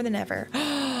place more than ever.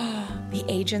 The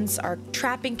agents are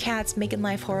trapping cats, making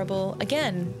life horrible.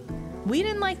 Again, we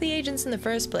didn't like the agents in the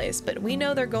first place, but we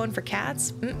know they're going for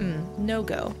cats. No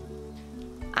go.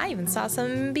 I even saw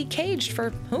some be caged for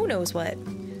who knows what.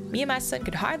 Me and my son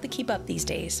could hardly keep up these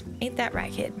days. Ain't that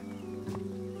right, kid?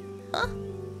 Huh?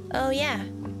 Oh, yeah.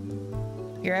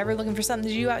 If you're ever looking for something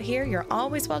to do out here, you're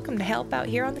always welcome to help out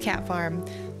here on the cat farm.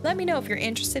 Let me know if you're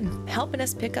interested in helping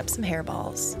us pick up some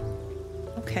hairballs.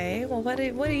 Okay, well, what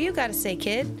do you got to say,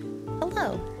 kid?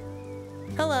 Hello.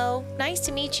 Hello. Nice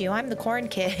to meet you. I'm the Corn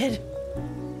Kid.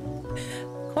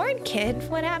 Corn Kid?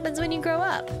 What happens when you grow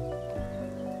up?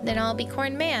 Then I'll be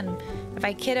Corn Man. If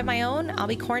I kid of my own, I'll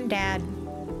be Corn Dad.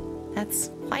 That's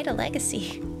quite a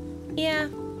legacy. Yeah.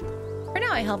 For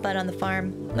now, I help out on the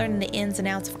farm, learning the ins and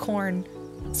outs of corn,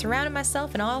 surrounding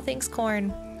myself in all things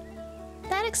corn.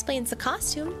 That explains the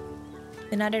costume.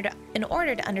 In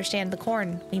order to understand the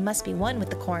corn, we must be one with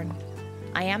the corn.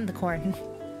 I am the corn.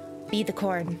 Be the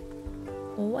corn.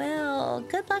 Well,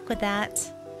 good luck with that.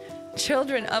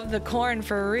 Children of the corn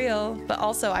for real, but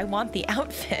also I want the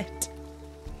outfit.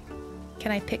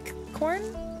 Can I pick corn?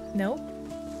 Nope.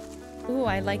 Ooh,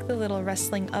 I like the little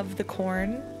rustling of the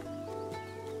corn.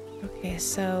 Okay,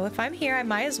 so if I'm here, I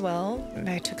might as well.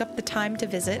 I took up the time to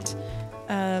visit.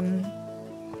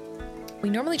 We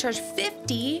normally charge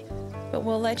 $50, but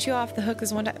we'll let you off the hook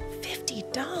as one time.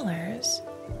 $50?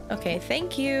 Okay,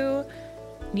 thank you.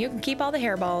 You can keep all the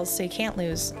hairballs, so you can't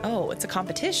lose. Oh, it's a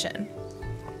competition.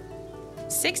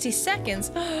 60 seconds?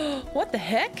 What the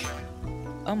heck?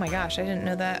 Oh my gosh, I didn't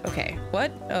know that. Okay, what?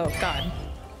 Oh, God.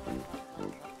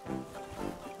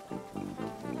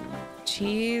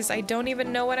 Jeez, I don't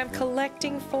even know what I'm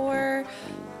collecting for.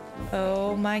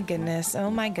 Oh my goodness, oh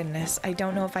my goodness. I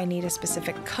don't know if I need a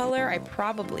specific color. I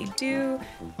probably do.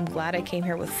 I'm glad I came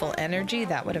here with full energy.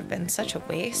 That would have been such a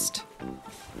waste.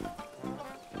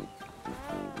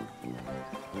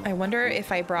 I wonder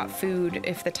if I brought food,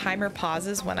 if the timer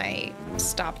pauses when I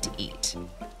stop to eat.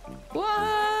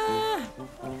 Whoa!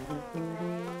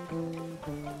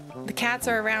 The cats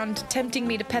are around tempting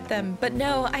me to pet them, but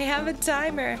no, I have a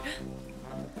timer.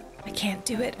 I can't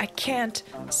do it. I can't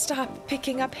stop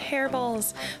picking up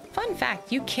hairballs. Fun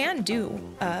fact, you can do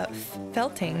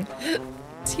felting,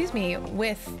 excuse me,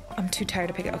 with, I'm too tired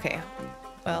to pick it. Okay,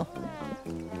 well,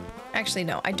 actually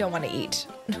no, I don't want to eat.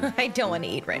 I don't want to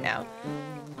eat right now.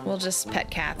 We'll just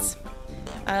pet cats.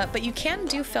 But you can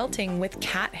do felting with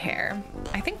cat hair.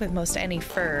 I think with most any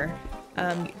fur.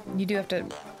 You do have to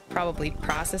probably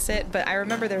process it, but I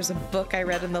remember there was a book I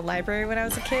read in the library when I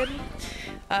was a kid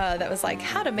that was like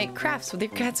how to make crafts with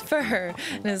your cat's fur.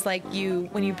 And it's like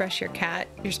when you brush your cat,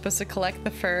 you're supposed to collect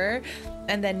the fur.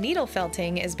 And then needle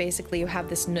felting is basically you have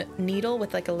this needle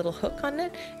with like a little hook on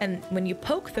it, and when you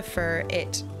poke the fur,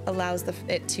 it allows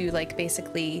it to like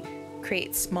basically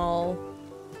create small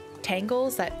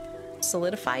tangles that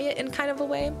solidify it in kind of a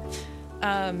way.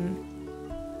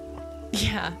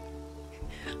 Yeah.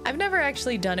 I've never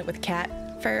actually done it with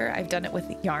cat fur. I've done it with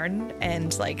yarn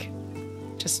and like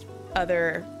just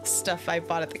other stuff I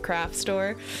bought at the craft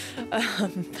store.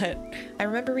 But I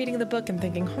remember reading the book and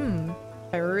thinking,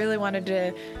 if I really wanted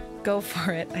to go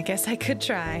for it, I guess I could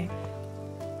try.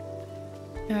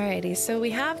 Alrighty, so we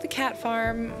have the cat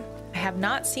farm. I have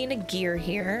not seen a gear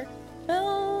here.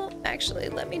 Well, actually,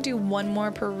 let me do one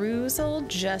more perusal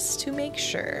just to make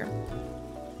sure.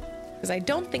 Because I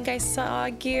don't think I saw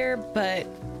a gear, but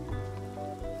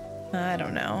I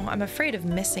don't know. I'm afraid of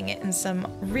missing it in some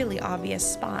really obvious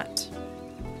spot.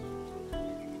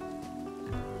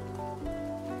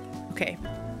 Okay,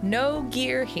 no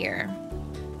gear here.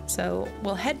 So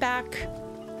we'll head back.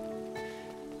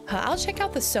 I'll check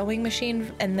out the sewing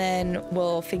machine and then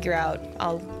I'll figure out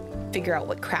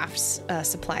what crafts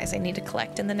supplies I need to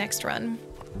collect in the next run.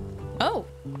 Oh.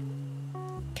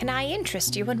 Can I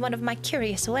interest you in one of my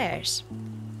curious wares?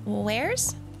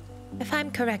 Wares? If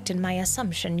I'm correct in my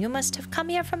assumption, you must have come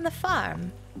here from the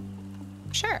farm.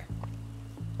 Sure.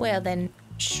 Well then,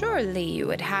 surely you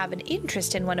would have an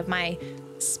interest in one of my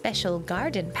special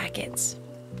garden packets.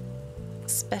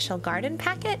 Special garden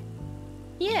packet?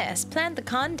 Yes, plant the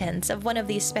contents of one of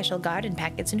these special garden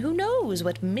packets and who knows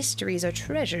what mysteries or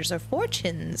treasures or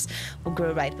fortunes will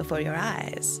grow right before your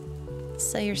eyes.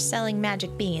 So you're selling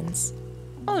magic beans?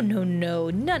 Oh, no, no,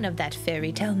 none of that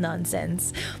fairy tale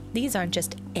nonsense. These aren't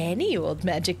just any old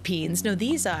magic beans. No,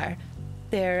 these are...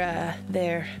 They're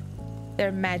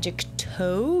magic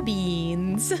toe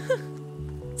beans.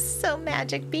 So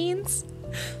magic beans.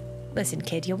 Listen,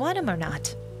 kid, you want them or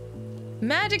not?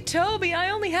 Magic Toby,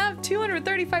 I only have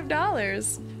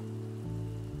 $235.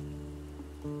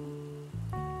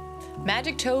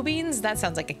 Magic toe beans? That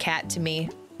sounds like a cat to me.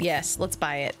 Yes, let's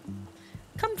buy it.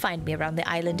 Come find me around the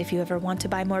island if you ever want to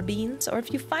buy more beans, or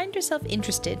if you find yourself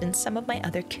interested in some of my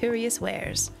other curious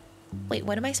wares. Wait,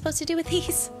 what am I supposed to do with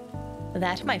these?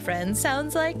 That, my friend,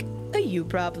 sounds like a you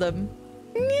problem.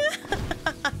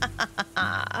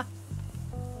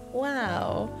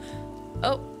 Wow.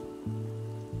 Oh.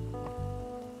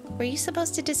 Were you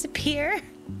supposed to disappear?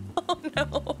 Oh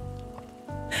no.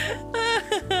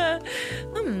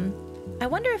 I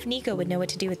wonder if Nikko would know what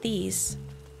to do with these.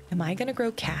 Am I gonna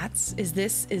grow cats? Is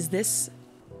this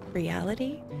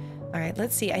reality? All right,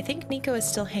 let's see. I think Nikko is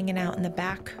still hanging out in the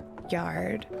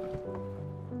backyard.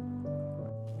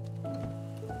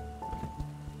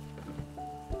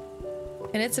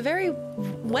 And it's a very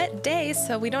wet day,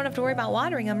 so we don't have to worry about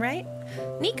watering them, right?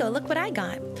 Nikko, look what I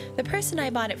got. The person I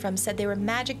bought it from said they were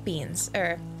magic beans,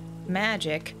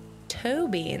 magic toe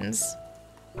beans.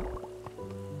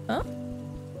 Huh?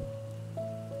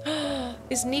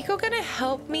 Is Nikko gonna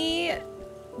help me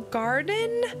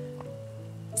garden?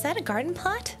 Is that a garden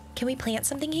plot? Can we plant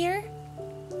something here?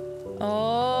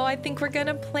 Oh, I think we're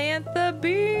gonna plant the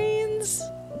beans.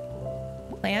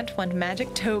 Plant one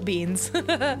magic toe beans.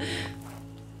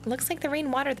 Looks like the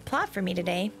rain watered the plot for me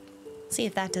today. See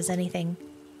if that does anything.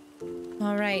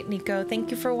 All right, Nikko, thank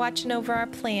you for watching over our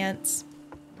plants.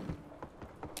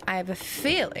 I have a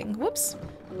feeling, whoops,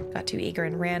 got too eager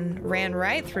and ran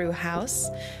right through house.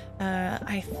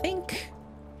 I think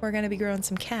we're gonna be growing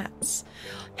some cats.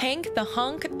 Hank the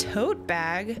Hunk tote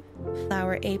bag,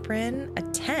 flower apron, a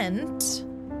tent.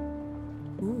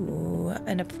 Ooh,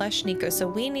 and a plush Nikko. So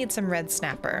we need some red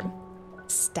snapper.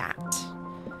 Stat.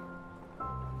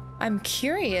 I'm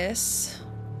curious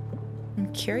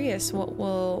what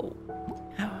we'll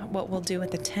do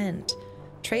with the tent.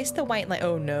 Trace the white line.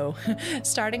 Oh no.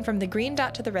 Starting from the green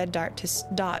dot to the red dot to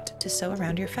sew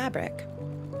around your fabric.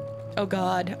 Oh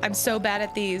god, I'm so bad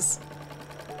at these.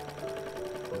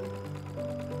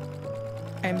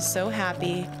 I'm so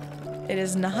happy. It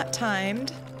is not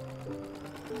timed.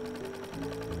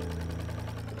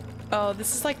 Oh,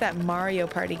 this is like that Mario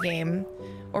Party game.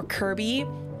 Or Kirby.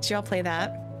 Did y'all play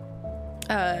that?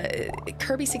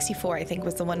 Kirby 64, I think,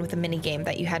 was the one with the mini game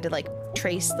that you had to like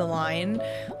trace the line.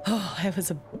 Oh, I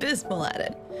was abysmal at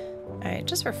it. All right,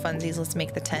 just for funsies, let's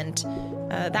make the tent.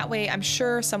 That way, I'm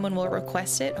sure someone will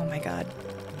request it. Oh my god.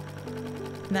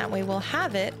 And that way we'll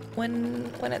have it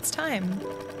when it's time.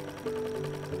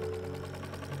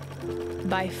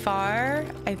 By far,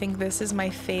 I think this is my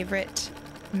favorite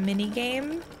mini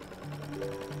game.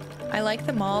 I like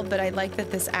them all, but I like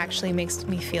that this actually makes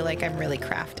me feel like I'm really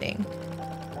crafting.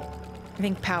 I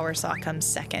think Power Saw comes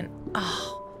second.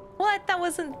 Oh, what? That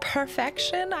wasn't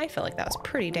perfection? I feel like that was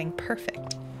pretty dang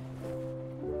perfect.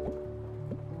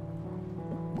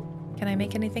 Can I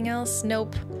make anything else?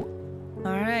 Nope.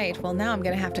 All right, well now I'm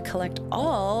gonna have to collect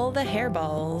all the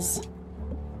hairballs.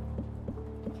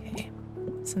 Okay,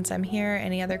 since I'm here,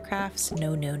 any other crafts?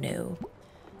 No, no, no.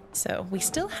 So we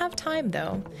still have time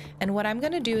though. And what I'm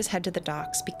gonna do is head to the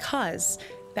docks because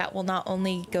that will not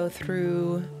only go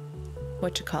through,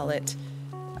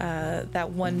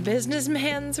 that one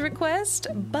businessman's request,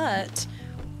 but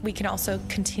we can also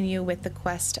continue with the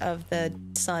quest of the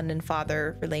son and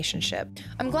father relationship.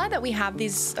 I'm glad that we have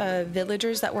these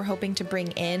villagers that we're hoping to bring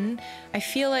in. I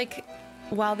feel like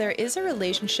while there is a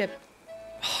relationship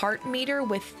heart meter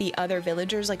with the other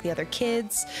villagers, like the other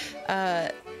kids,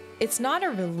 it's not a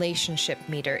relationship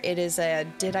meter. It is a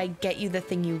did I get you the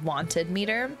thing you wanted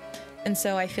meter. And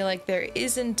so I feel like there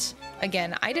isn't,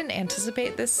 again, I didn't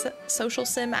anticipate this social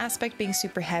sim aspect being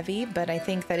super heavy, but I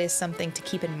think that is something to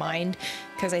keep in mind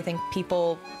because I think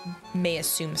people may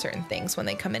assume certain things when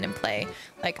they come in and play.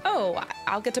 Like, oh,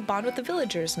 I'll get to bond with the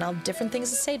villagers and I'll have different things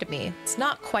to say to me. It's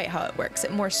not quite how it works.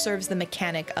 It more serves the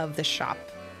mechanic of the shop,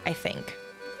 I think.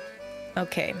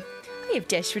 Okay. I have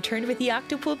just returned with the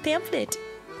Octopole pamphlet.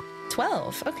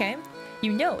 12, okay.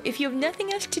 You know, if you have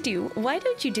nothing else to do, why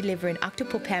don't you deliver an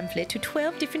Octopole pamphlet to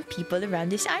 12 different people around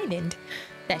this island?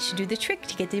 That should do the trick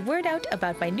to get the word out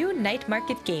about my new night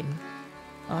market game.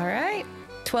 All right,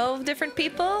 12 different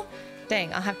people?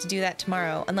 Dang, I'll have to do that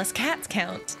tomorrow, unless cats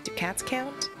count. Do cats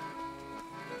count?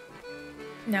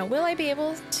 Now, will I be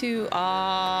able to...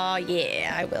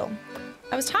 yeah, I will.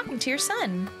 I was talking to your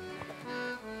son.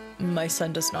 My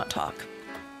son does not talk.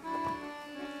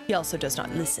 He also does not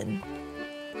listen.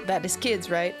 That is kids,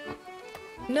 right?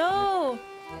 No!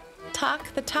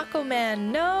 The taco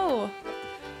man, no!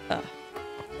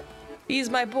 He's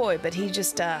my boy, but he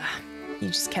just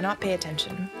cannot pay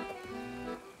attention.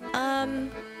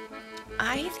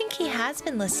 I think he has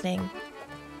been listening.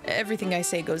 Everything I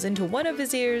say goes into one of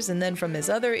his ears, and then from his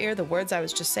other ear, the words I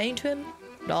was just saying to him,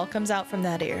 it all comes out from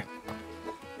that ear.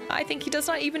 I think he does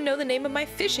not even know the name of my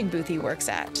fishing booth he works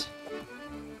at.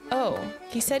 Oh,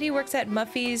 he said he works at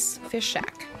Muffy's Fish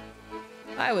Shack.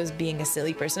 I was being a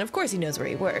silly person. Of course he knows where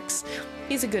he works.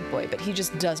 He's a good boy, but he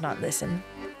just does not listen.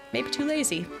 Maybe too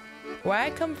lazy. Where I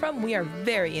come from, we are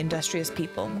very industrious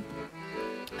people.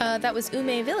 That was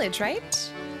Ume Village,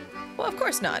 right? Well, of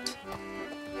course not.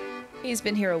 He's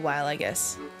been here a while, I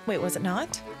guess. Wait, was it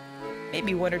not?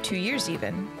 Maybe 1 or 2 years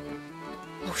even.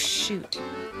 Oh, shoot.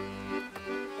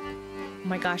 Oh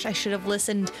my gosh, I should have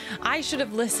listened. I should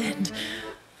have listened.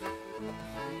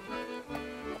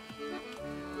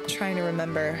 I'm trying to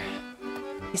remember.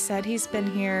 He said he's been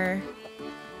here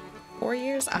 4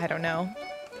 years? I don't know.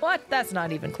 What? That's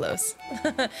not even close.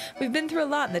 We've been through a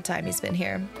lot in the time he's been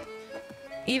here.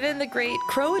 Even the great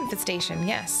crow infestation,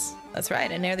 yes. That's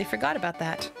right, I nearly forgot about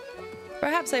that.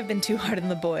 Perhaps I've been too hard on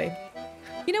the boy.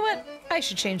 You know what? I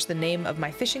should change the name of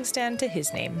my fishing stand to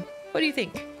his name. What do you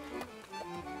think?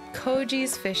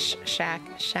 Koji's Fish Shack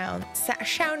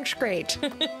sounds great.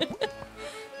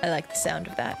 I like the sound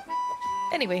of that.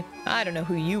 Anyway, I don't know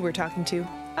who you were talking to.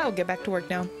 I'll get back to work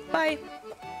now. Bye.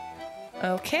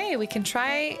 Okay, we can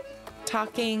try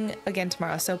talking again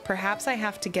tomorrow. So perhaps I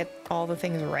have to get all the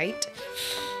things right.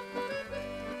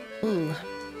 Ooh.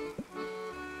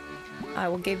 I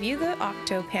will give you the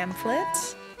Octo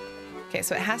pamphlet. Okay,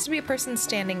 so it has to be a person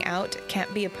standing out. It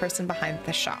can't be a person behind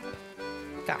the shop.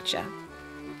 Gotcha.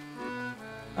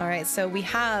 All right, so we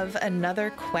have another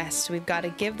quest. We've got to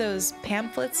give those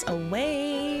pamphlets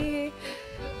away.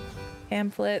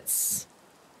 Pamphlets,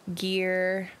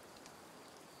 gear,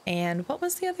 and what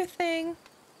was the other thing?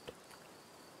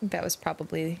 That was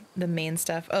probably the main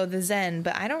stuff. Oh, the Zen,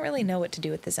 but I don't really know what to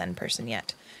do with the Zen person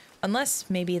yet. Unless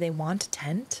maybe they want a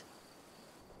tent?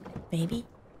 Maybe.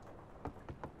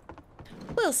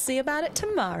 We'll see about it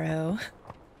tomorrow.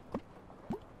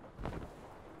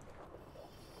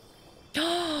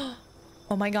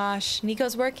 Oh my gosh,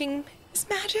 Nico's working his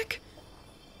magic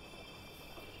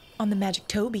on the magic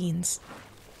toe beans.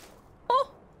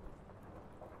 Oh!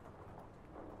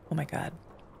 Oh my god.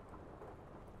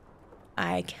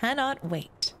 I cannot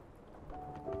wait.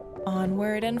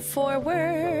 Onward and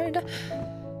forward.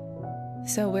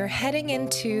 So we're heading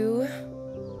into,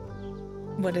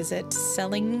 what is it,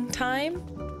 selling time?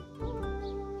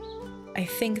 I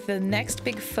think the next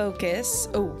big focus,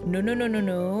 oh, no.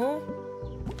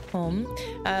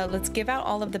 Let's give out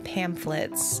all of the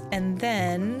pamphlets, and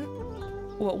then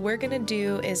what we're gonna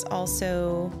do is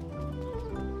also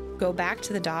go back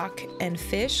to the dock and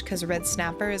fish, because red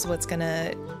snapper is what's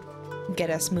gonna get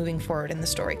us moving forward in the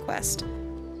story quest.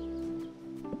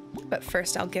 But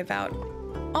first I'll give out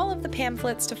all of the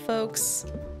pamphlets to folks,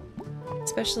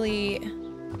 especially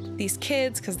these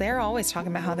kids, because they're always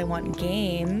talking about how they want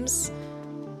games.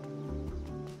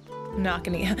 Not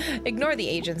gonna ignore the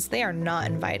agents. They are not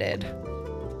invited.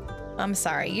 I'm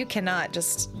sorry, you cannot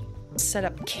just set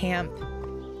up camp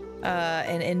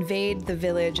and invade the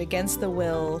village against the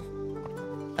will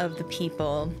of the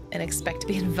people and expect to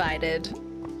be invited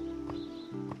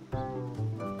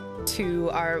to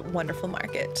our wonderful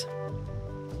market.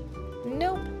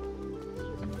 Nope.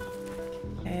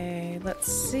 Okay, let's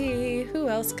see. Who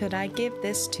else could I give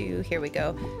this to? Here we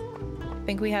go. I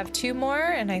think we have 2 more,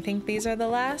 and I think these are the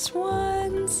last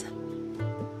ones.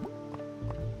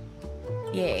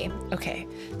 Yay. Okay,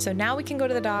 so now we can go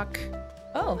to the dock.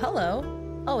 Oh, hello.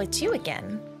 Oh, it's you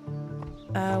again.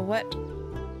 What?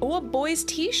 Oh, a boy's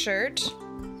t-shirt.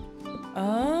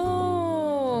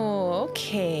 Oh,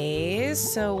 okay.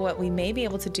 So what we may be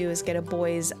able to do is get a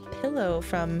boy's pillow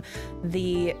from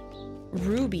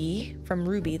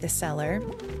Ruby the seller.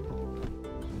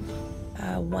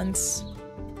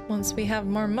 Once we have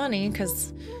more money,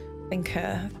 because I think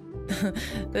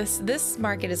this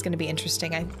market is going to be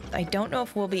interesting. I don't know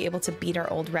if we'll be able to beat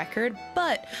our old record,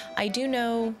 but I do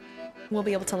know we'll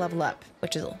be able to level up,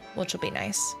 which will be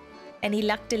nice. Any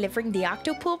luck delivering the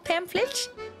Octopool pamphlets?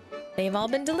 They've all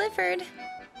been delivered.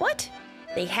 What?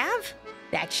 They have?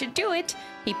 That should do it.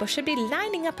 People should be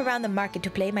lining up around the market to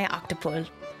play my Octopool.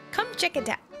 Come check it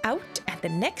out at the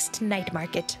next night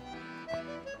market.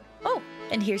 Oh,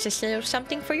 and here's a little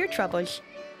something for your troubles.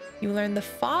 You learn the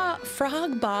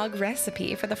frog bog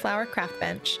recipe for the flower craft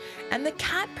bench and the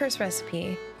cat purse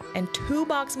recipe. and 2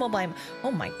 box mobile.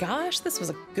 Oh my gosh, this was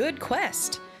a good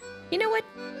quest. You know what?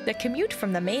 The commute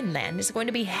from the mainland is going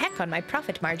to be heck on my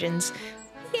profit margins.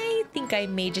 I think I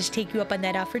may just take you up on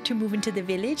that offer to move into the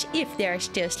village if there are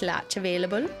still slots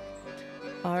available.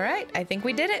 All right, I think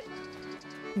we did it.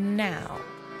 Now,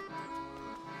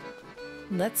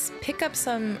 let's pick up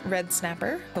some red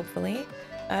snapper, hopefully,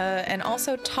 and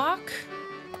also talk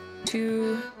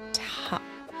to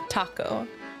Taco.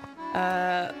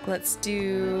 Let's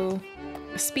do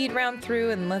a speed round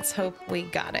through and let's hope we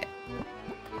got it.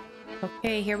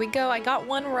 Okay, here we go. I got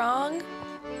one wrong.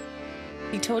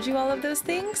 He told you all of those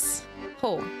things?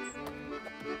 Oh.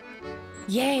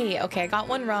 Yay! Okay, I got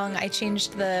one wrong. I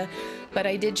changed but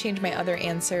I did change my other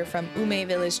answer from Ume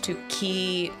Village to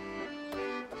Kiko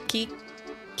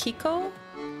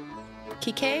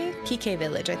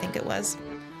Village, I think it was.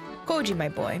 Koji, my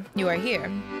boy, you are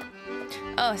here.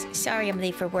 Oh, sorry I'm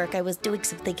late for work. I was doing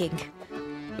some thinking.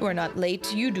 You are not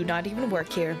late. You do not even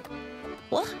work here.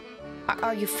 What?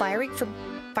 Are you firing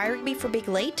me for being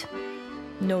late?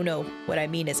 No. What I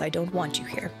mean is I don't want you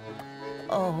here.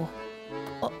 Oh.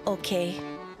 Okay.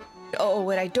 Oh,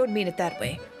 I don't mean it that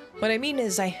way. What I mean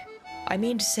is I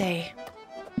mean to say...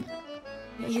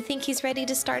 You think he's ready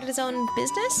to start his own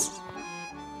business?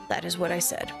 That is what I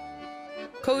said.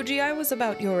 Koji, I was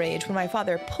about your age when my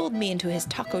father pulled me into his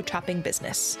taco chopping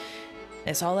business.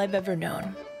 It's all I've ever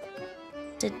known.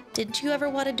 Did you ever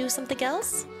want to do something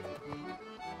else?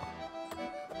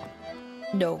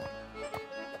 No.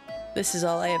 This is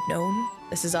all I have known.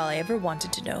 This is all I ever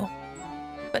wanted to know.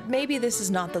 But maybe this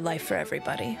is not the life for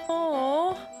everybody.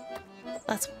 Aww.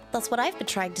 That's what I've been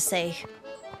trying to say.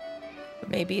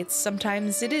 Maybe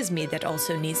sometimes it is me that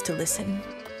also needs to listen.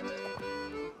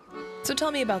 So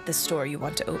tell me about this store you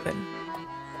want to open.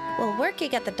 Well,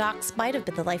 working at the docks might have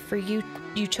been the life for you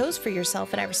chose for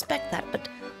yourself, and I respect that, but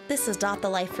this is not the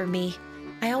life for me.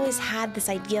 I always had this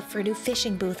idea for a new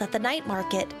fishing booth at the night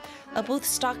market. A booth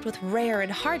stocked with rare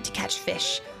and hard-to-catch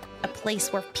fish. A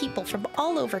place where people from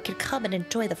all over could come and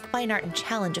enjoy the fine art and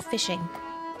challenge of fishing.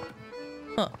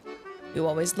 Huh. You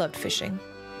always loved fishing.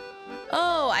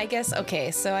 Oh, I guess,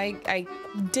 okay, so I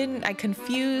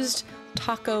confused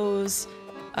Taco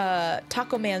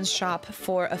Man's shop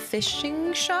for a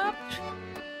fishing shop?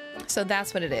 So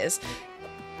that's what it is.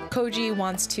 Koji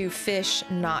wants to fish,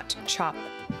 not chop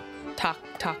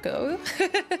taco.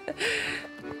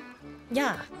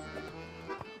 Yeah.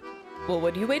 Well,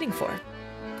 what are you waiting for?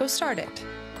 Go start it.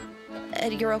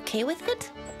 And you're okay with it?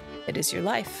 It is your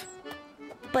life.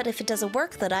 But if it doesn't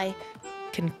work, then I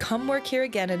can come work here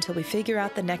again until we figure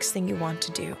out the next thing you want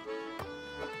to do.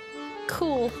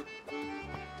 Cool.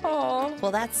 Oh,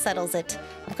 well, that settles it.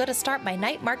 I'm going to start my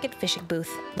night market fishing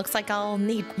booth. Looks like I'll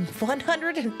need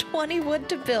 120 wood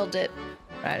to build it.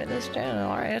 Right in this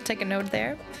channel. All right, I'll take a note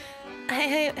there.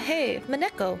 Hey,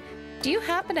 Mineko, do you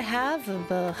happen to have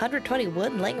 120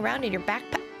 wood laying around in your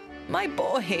backpack? My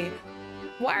boy,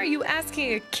 why are you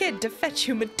asking a kid to fetch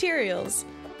you materials?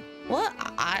 Well,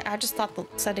 I just thought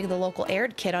sending the local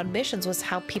Arid kid on missions was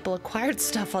how people acquired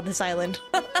stuff on this island.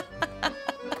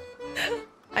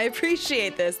 I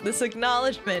appreciate this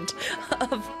acknowledgement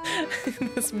of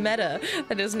this meta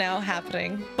that is now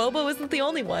happening. Bobo isn't the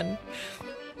only one.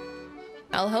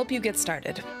 I'll help you get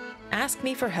started. Ask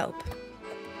me for help.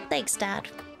 Thanks, Dad.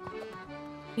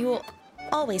 You will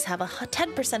always have a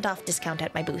 10% off discount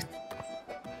at my booth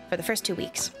for the first 2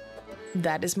 weeks.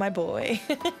 That is my boy.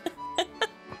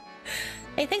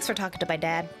 Hey, thanks for talking to my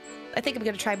dad. I think I'm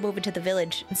gonna try moving to the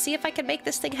village and see if I can make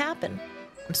this thing happen.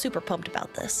 I'm super pumped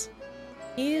about this.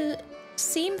 You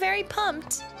seem very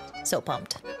pumped. So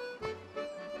pumped.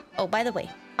 Oh, by the way,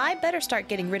 I better start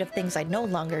getting rid of things I no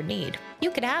longer need.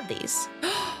 You can have these.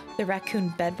 The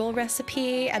raccoon bedbowl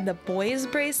recipe and the boys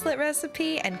bracelet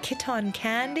recipe and Kiton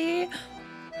candy.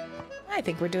 I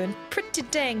think we're doing pretty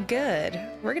dang good.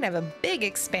 We're gonna have a big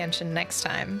expansion next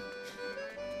time.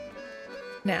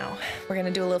 Now, we're gonna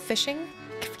do a little fishing.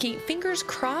 Keep fingers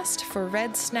crossed for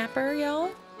red snapper, y'all.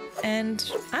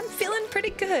 And I'm feeling pretty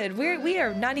good. We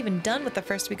are not even done with the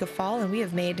first week of fall, and we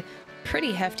have made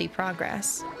pretty hefty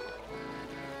progress.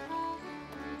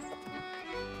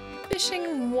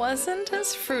 Fishing wasn't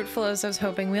as fruitful as I was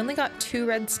hoping. We only got 2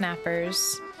 red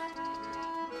snappers,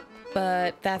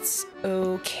 but that's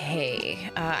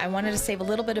okay. I wanted to save a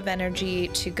little bit of energy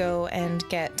to go and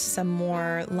get some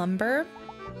more lumber.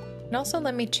 And also,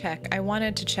 let me check. I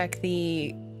wanted to check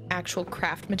the actual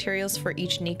craft materials for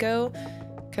each Nikko,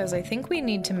 because I think we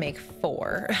need to make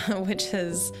 4, which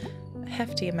is a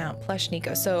hefty amount, plush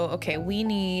Nikko. So, okay, we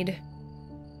need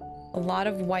a lot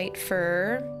of white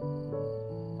fur,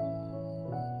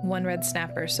 1 red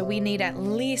snapper. So we need at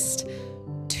least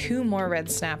 2 more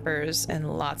red snappers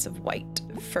and lots of white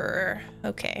fur.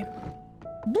 Okay.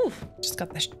 Woo! Just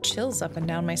got the chills up and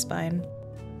down my spine.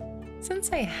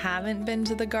 Since I haven't been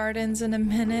to the gardens in a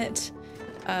minute,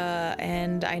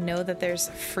 and I know that there's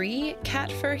free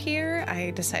cat fur here, I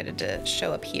decided to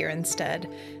show up here instead.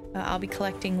 I'll be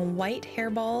collecting white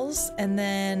hairballs and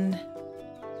then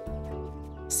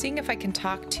seeing if I can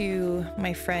talk to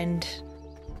my friend,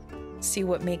 see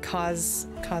what may cause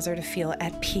her to feel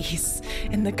at peace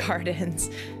in the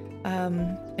gardens.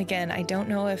 Again, I don't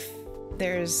know if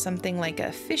there's something like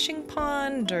a fishing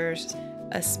pond or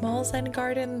a small Zen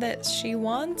garden that she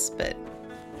wants, but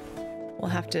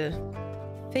we'll have to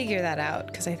figure that out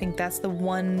because I think that's the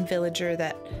one villager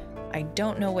that I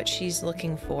don't know what she's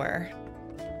looking for.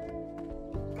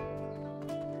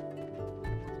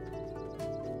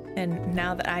 And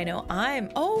now that I know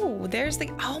there's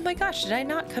oh my gosh, did I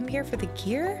not come here for the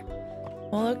gear?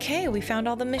 Well, okay, we found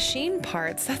all the machine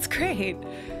parts. That's great.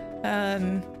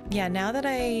 Yeah, now that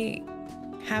I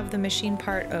have the machine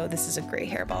part, oh, this is a gray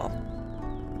hairball.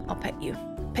 I'll pet you,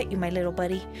 my little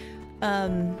buddy.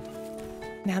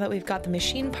 Now that we've got the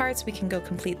machine parts, we can go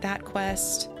complete that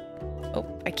quest.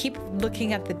 Oh, I keep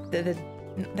looking at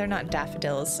they're not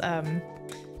daffodils.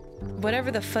 Whatever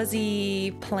the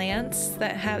fuzzy plants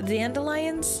that have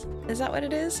dandelions, is that what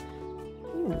it is?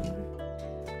 Ooh.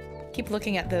 Keep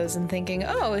looking at those and thinking,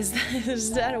 oh, is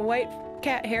that a white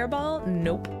cat hairball?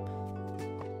 Nope.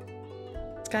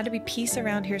 It's got to be peace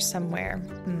around here somewhere.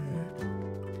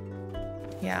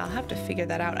 Yeah, I'll have to figure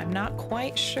that out. I'm not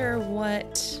quite sure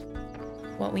what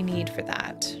we need for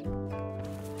that.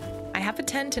 I have a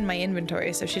tent in my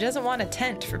inventory, so she doesn't want a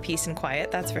tent for peace and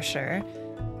quiet, that's for sure.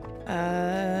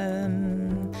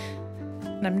 And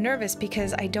I'm nervous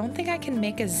because I don't think I can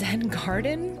make a Zen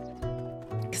garden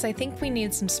because I think we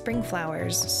need some spring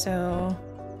flowers, so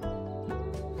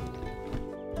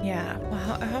yeah,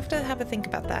 well, I'll have to have a think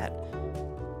about that.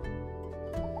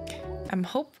 I'm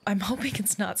hoping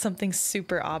it's not something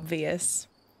super obvious.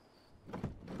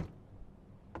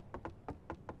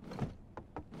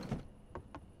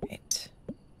 Right.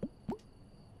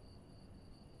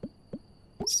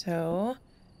 So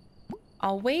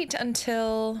I'll wait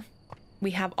until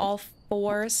we have all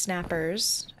 4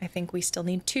 snappers. I think we still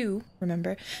need 2,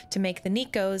 remember, to make the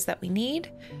Nikkos that we need.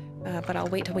 But I'll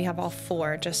wait till we have all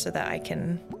 4 just so that I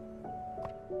can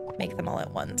make them all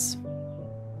at once.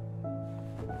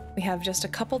 We have just a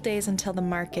couple days until the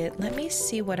market. Let me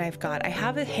see what I've got. I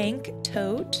have a Hank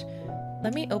tote.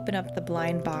 Let me open up the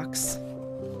blind box.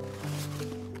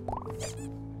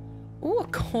 Ooh, a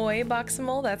koi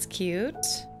boxamole. That's cute.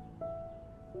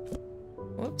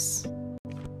 Whoops.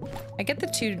 I get the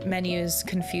 2 menus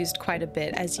confused quite a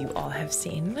bit, as you all have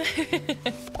seen.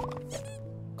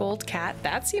 Gold cat.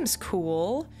 That seems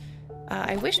cool.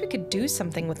 I wish we could do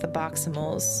something with the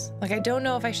boximals. Like, I don't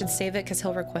know if I should save it because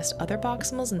he'll request other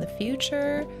boximals in the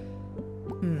future.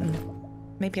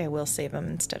 Maybe I will save them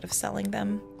instead of selling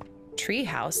them.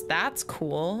 Treehouse, that's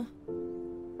cool.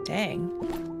 Dang.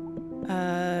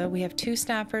 We have 2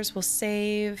 snappers. We'll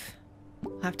save.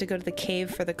 We'll have to go to the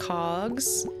cave for the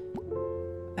cogs.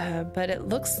 But it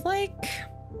looks like...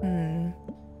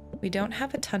 we don't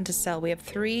have a ton to sell. We have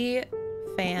 3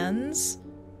 fans.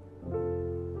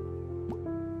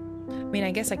 I mean,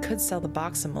 I guess I could sell the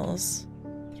boximals.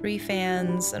 3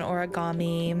 fans, an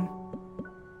origami,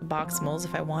 boximals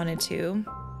if I wanted to.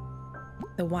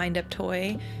 The wind-up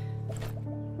toy.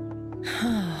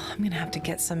 I'm gonna have to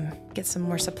get some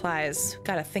more supplies.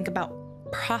 Gotta think about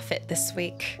profit this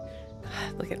week.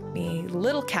 Look at me,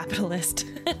 little capitalist.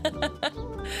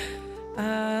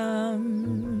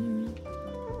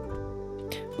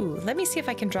 Ooh, let me see if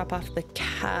I can drop off the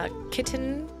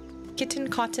kitten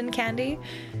cotton candy.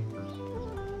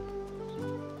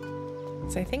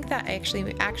 So I think that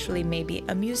actually may be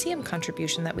a museum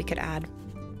contribution that we could add.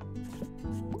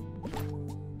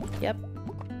 Yep.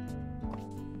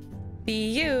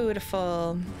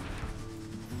 Beautiful.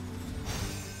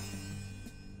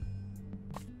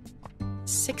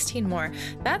 16 more.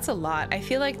 That's a lot. I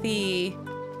feel like the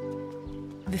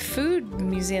food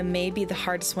museum may be the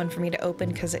hardest one for me to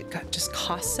open because it just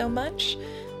costs so much.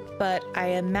 But I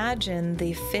imagine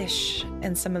the fish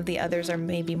and some of the others are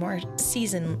maybe more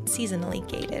seasonally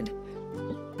gated.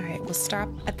 All right, we'll stop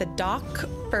at the dock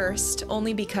first,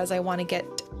 only because I want to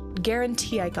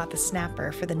guarantee I got the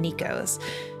snapper for the Nikkos.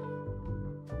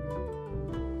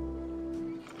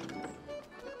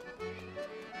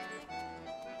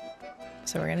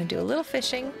 So we're gonna do a little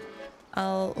fishing.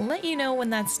 I'll let you know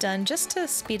when that's done, just to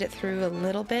speed it through a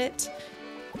little bit.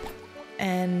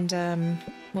 And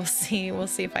we'll see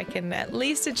if I can at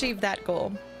least achieve that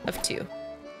goal of 2.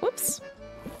 Whoops.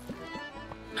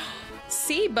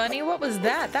 sea bunny. What was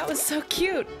that? That was so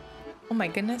cute. Oh my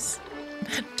goodness.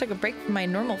 Took a break from my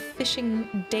normal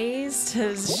fishing days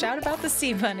to shout about the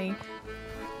sea bunny.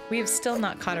 We have still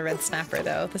not caught a red snapper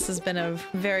though. This has been a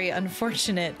very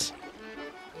unfortunate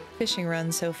fishing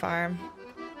run so far.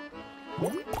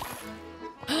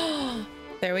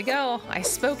 There we go. I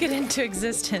spoke it into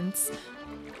existence.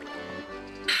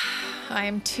 I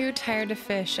am too tired to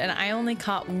fish, and I only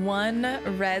caught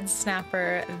one red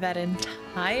snapper that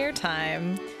entire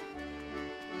time.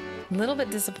 A little bit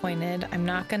disappointed. I'm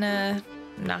not gonna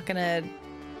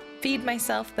feed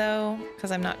myself though,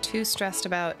 because I'm not too stressed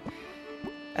about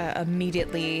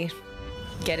immediately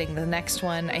getting the next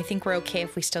one. I think we're okay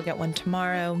if we still get one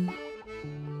tomorrow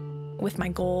with my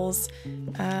goals.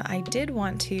 I did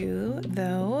want to,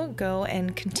 though, go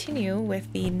and continue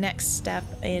with the next step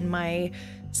in my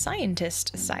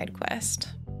scientist side quest.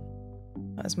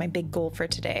 That was my big goal for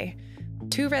today.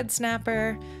 2 red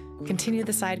snapper, continue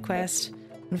the side quest.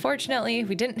 Unfortunately,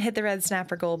 we didn't hit the red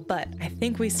snapper goal, but I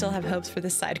think we still have hopes for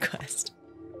this side quest.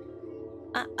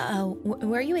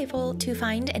 Were you able to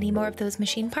find any more of those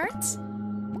machine parts?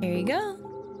 Here you go.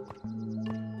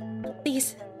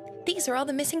 These are all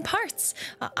the missing parts.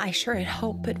 I sure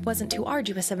hope it wasn't too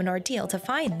arduous of an ordeal to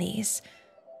find these.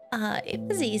 It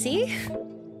was easy.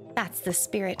 That's the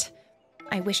spirit.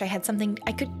 I wish I had something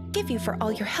I could give you for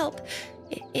all your help.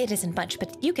 It isn't much,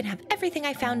 but you can have everything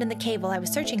I found in the cave while I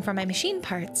was searching for my machine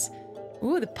parts.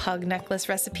 Ooh, the pug necklace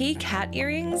recipe, cat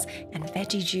earrings, and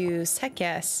veggie juice. Heck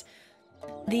yes.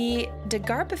 The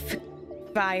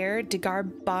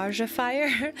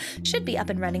degarbagifier should be up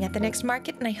and running at the next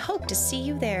market, and I hope to see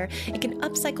you there. It can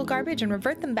upcycle garbage and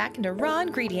revert them back into raw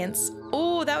ingredients.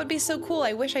 Oh, that would be so cool.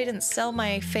 I wish I didn't sell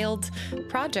my failed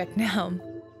project now.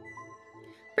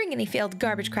 Bring any failed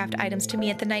garbage craft items to me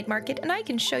at the night market, and I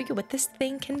can show you what this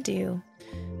thing can do.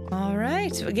 All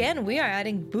right, again, we are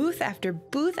adding booth after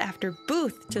booth after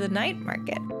booth to the night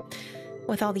market.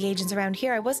 With all the agents around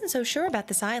here, I wasn't so sure about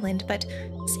this island, but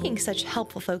seeing such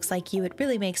helpful folks like you, it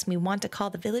really makes me want to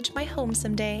call the village my home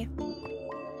someday.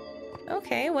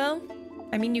 Okay, well,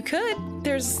 I mean, you could.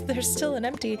 There's still an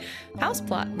empty house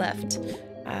plot left.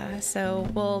 So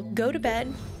we'll go to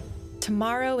bed.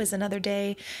 Tomorrow is another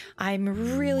day.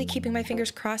 I'm really keeping my fingers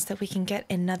crossed that we can get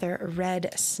another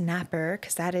red snapper,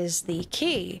 because that is the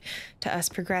key to us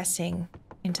progressing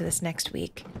into this next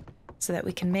week, so that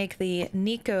we can make the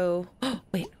Nikko. Oh,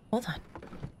 wait, hold on.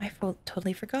 I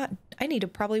totally forgot. I need to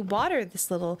probably water this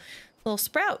little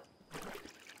sprout.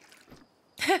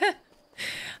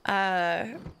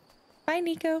 Bye,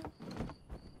 Nikko.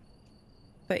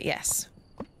 But yes.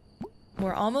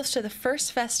 We're almost to the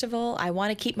first festival. I want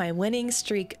to keep my winning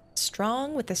streak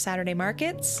strong with the Saturday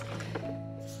markets.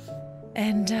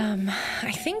 And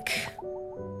I think,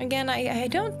 again, I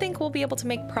don't think we'll be able to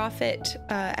make profit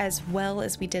as well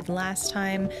as we did last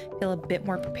time. Feel a bit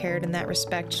more prepared in that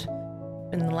respect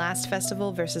in the last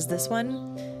festival versus this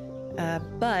one.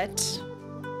 But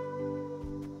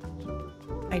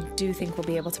I do think we'll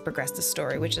be able to progress the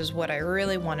story, which is what I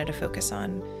really wanted to focus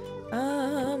on.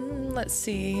 Let's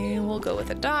see. We'll go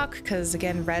with a dock, because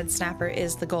again, red snapper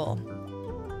is the goal.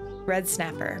 Red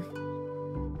snapper.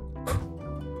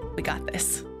 We got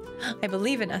this. I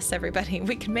believe in us, everybody.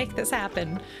 We can make this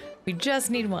happen. We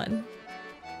just need one.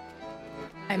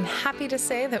 I'm happy to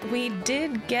say that we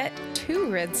did get 2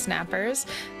 red snappers.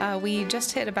 We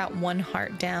just hit about 1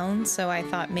 heart down, so I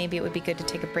thought maybe it would be good to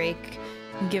take a break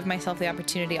and give myself the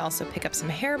opportunity to also pick up some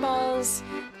hairballs,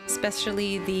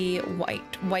 especially the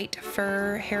white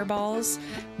fur hairballs,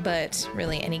 but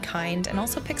really any kind, and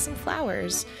also pick some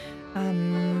flowers.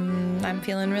 I'm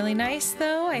feeling really nice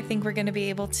though. I think we're gonna be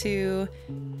able to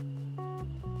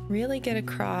really get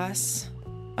across.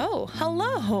 Oh,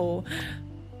 hello!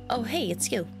 Oh, hey,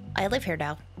 it's you. I live here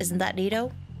now. Isn't that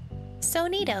neato? So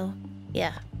neato.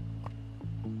 Yeah.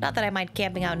 Not that I mind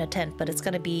camping out in a tent, but it's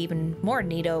gonna be even more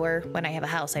neato-er when I have a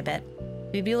house, I bet.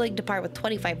 If you'd be willing to part with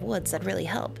 25 woods, that'd really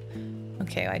help.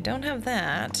 Okay, I don't have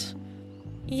that.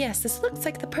 Yes, this looks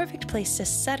like the perfect place to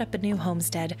set up a new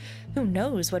homestead. Who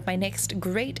knows what my next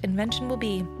great invention will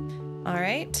be. All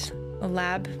right, a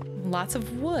lab, lots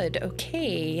of wood.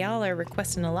 Okay, y'all are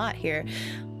requesting a lot here.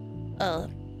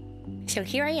 So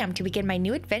here I am to begin my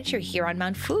new adventure here on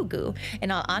Mount Fugu.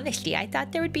 In all honesty, I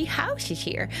thought there would be houses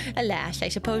here. Alas, I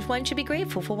suppose one should be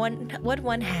grateful for what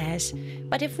one has.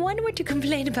 But if one were to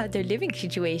complain about their living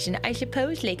situation, I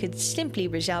suppose they could simply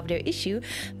resolve their issue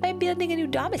by building a new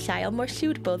domicile more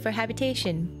suitable for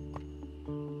habitation.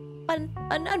 On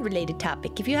an unrelated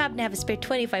topic, if you happen to have a spare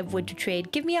 25 wood to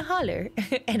trade, give me a holler,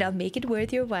 and I'll make it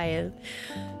worth your while.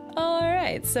 All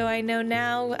right, so I know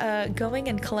now going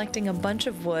and collecting a bunch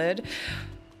of wood.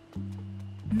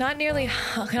 Not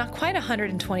quite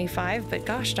 125, but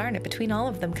gosh darn it, between all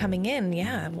of them coming in,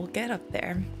 yeah, we'll get up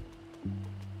there.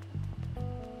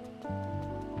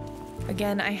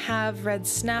 Again, I have red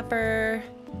snapper,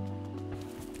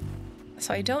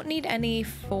 so I don't need any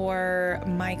for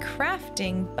my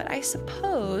crafting, but I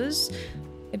suppose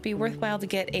it'd be worthwhile to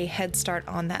get a head start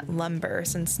on that lumber,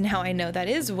 since now I know that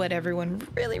is what everyone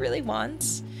really, really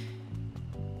wants.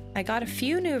 I got a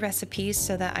few new recipes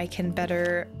so that I can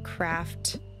better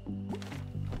craft.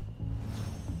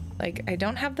 Like, I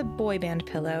don't have the boy band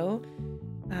pillow.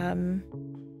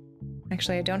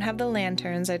 Actually, I don't have the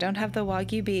lanterns. I don't have the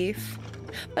Wagyu beef.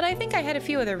 But I think I had a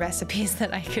few other recipes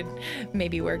that I could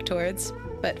maybe work towards.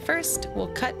 But first,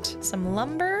 we'll cut some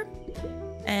lumber.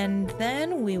 And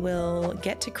then we will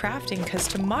get to crafting, because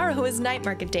tomorrow is night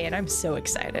market day and I'm so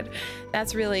excited.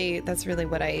 That's really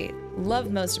what I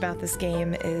love most about this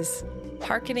game, is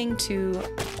hearkening to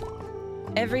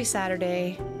every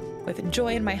Saturday with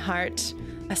joy in my heart,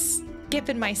 a skip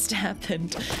in my step,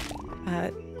 and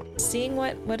seeing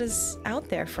what is out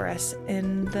there for us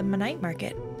in the night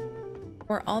market.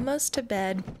 We're almost to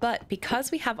bed, but because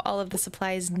we have all of the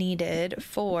supplies needed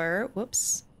for,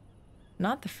 whoops,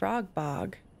 not the frog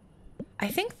bog. I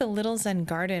think the Little Zen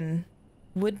Garden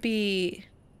would be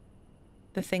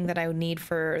the thing that I would need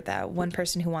for that one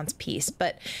person who wants peace,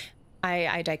 but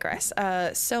I digress.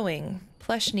 Sewing,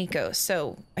 plush Nikko.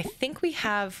 So I think we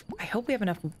have, I hope we have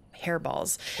enough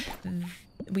hairballs.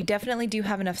 We definitely do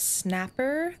have enough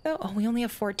snapper though. Oh, we only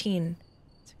have 14.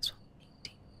 6,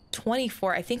 18,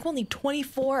 24. I think we'll need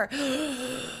 24.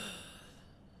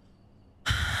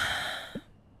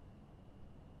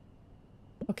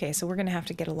 Okay, so we're gonna have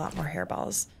to get a lot more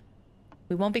hairballs.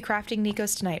 We won't be crafting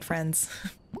Nikos tonight, friends.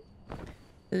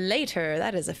 Later,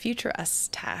 that is a future us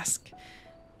task.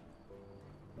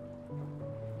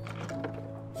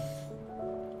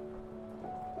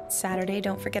 Saturday,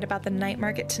 don't forget about the night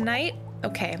market tonight.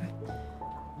 Okay.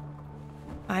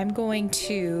 I'm going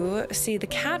to see the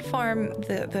cat farm,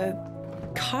 the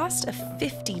cost of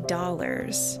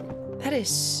 $50. That is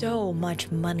so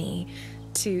much money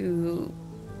to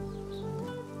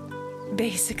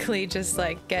basically just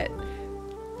like get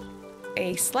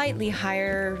a slightly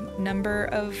higher number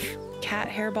of cat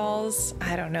hairballs.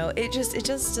 I don't know. It just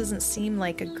doesn't seem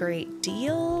like a great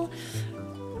deal.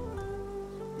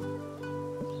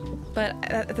 But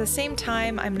at the same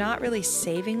time, I'm not really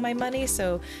saving my money,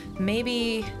 so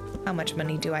maybe... How much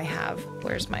money do I have?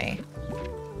 Where's my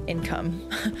income?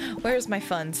 Where's my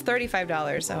funds?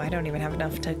 $35. Oh, I don't even have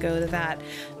enough to go to that.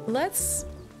 Let's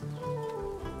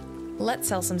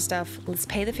sell some stuff. Let's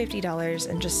pay the $50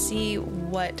 and just see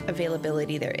what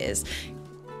availability there is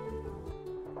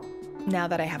now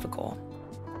that I have a goal.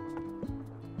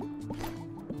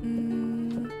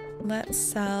 Let's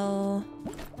sell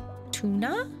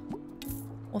tuna.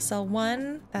 We'll sell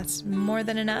one. That's more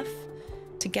than enough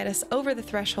to get us over the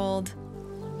threshold.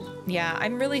 Yeah,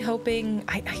 I'm really hoping...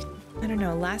 I don't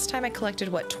know. Last time I collected,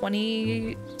 what,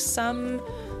 20-some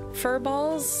fur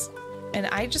balls? And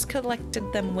I just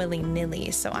collected them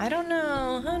willy-nilly, so I don't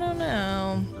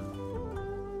know.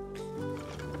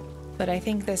 But I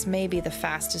think this may be the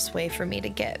fastest way for me to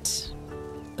get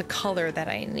the color that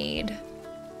I need.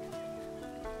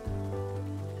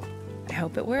 I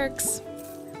hope it works.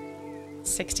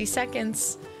 60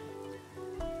 seconds.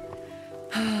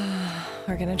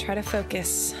 We're gonna try to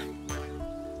focus.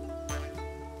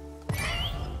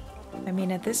 I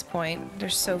mean, at this point,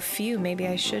 there's so few, maybe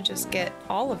I should just get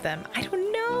all of them. I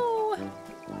don't know.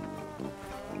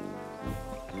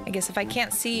 I guess if I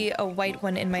can't see a white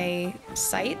one in my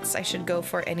sights, I should go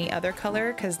for any other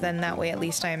color, because then that way at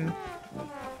least I'm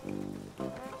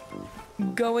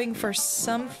going for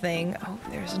something. Oh,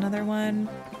 there's another one.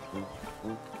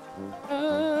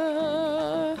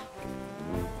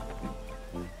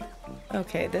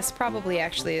 Okay, this probably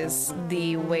actually is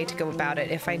the way to go about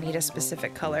it if I need a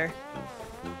specific color.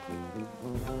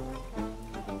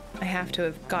 I have to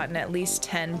have gotten at least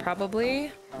 10,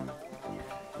 probably.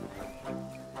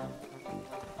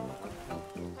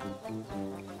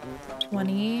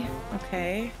 $20,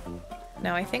 okay.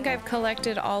 Now I think I've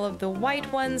collected all of the white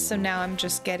ones, so now I'm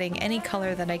just getting any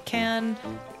color that I can.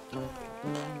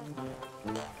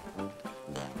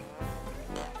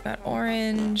 Got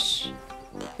orange.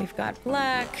 We've got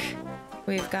black,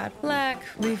 we've got black,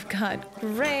 we've got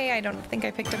gray. I don't think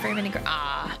I picked up very many gray.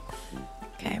 Ah,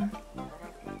 okay.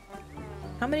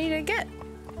 How many did I get?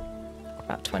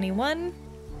 About 21.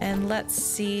 And let's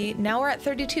see, now we're at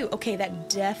 32. Okay, that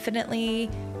definitely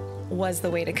was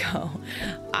the way to go.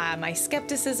 My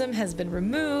skepticism has been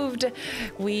removed.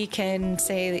 We can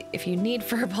say if you need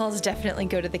fur balls, definitely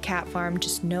go to the cat farm.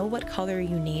 Just know what color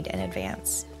you need in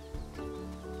advance.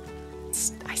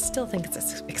 I still think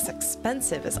it's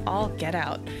expensive as all get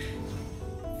out.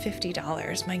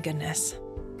 $50, my goodness.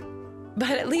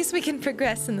 But at least we can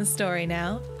progress in the story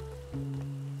now.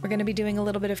 We're going to be doing a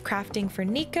little bit of crafting for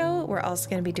Nikko. We're also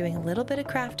going to be doing a little bit of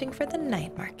crafting for the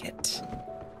night market.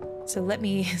 So let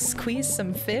me squeeze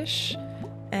some fish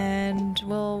and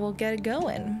we'll get it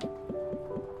going.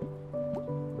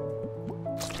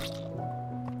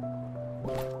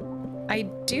 I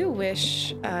do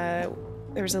wish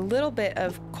there was a little bit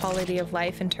of quality of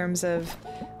life in terms of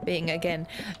being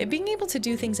able to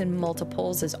do things in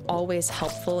multiples is always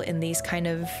helpful in these kind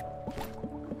of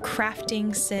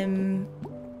crafting sim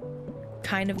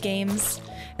kind of games.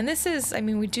 And this is, I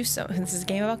mean, this is a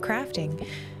game about crafting.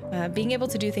 Being able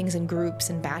to do things in groups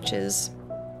and batches,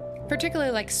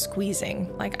 particularly like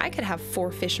squeezing. Like I could have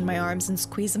 4 fish in my arms and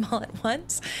squeeze them all at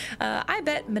once. I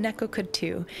bet Mineko could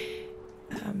too.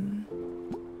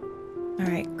 All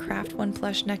right, craft 1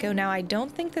 plush Neko. Now I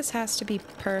don't think this has to be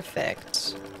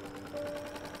perfect.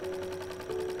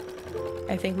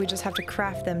 I think we just have to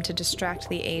craft them to distract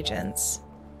the agents.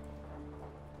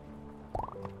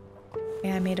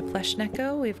 Yeah, I made a plush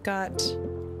Neko. We've got,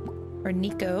 or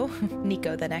Nikko,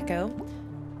 Nikko the Neko.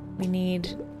 We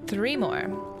need 3 more.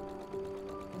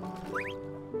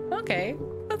 Okay,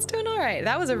 that's doing all right.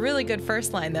 That was a really good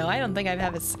first line though. I don't think I've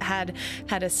had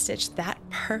a stitch that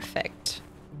perfect.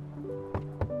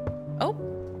 Oh,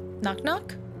 knock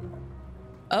knock.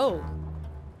 Oh,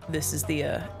 this is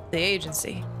the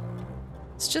agency.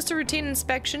 It's just a routine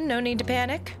inspection, no need to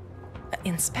panic.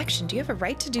 Inspection? Do you have a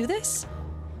right to do this?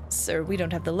 Sir, we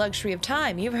don't have the luxury of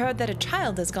time. You've heard that a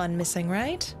child has gone missing,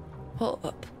 right? Hold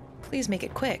up. Please make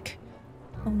it quick.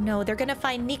 Oh no, they're gonna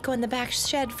find Nikko in the back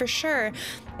shed for sure.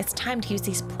 It's time to use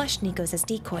these plush Nikkos as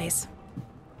decoys.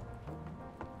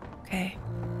 Okay.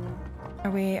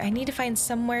 I need to find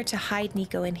somewhere to hide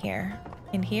Nikko in here.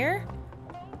 In here?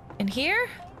 In here?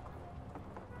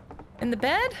 In the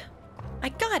bed? I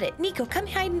got it. Nikko, come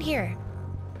hide in here.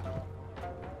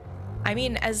 I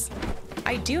mean, as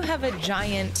I do have a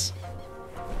giant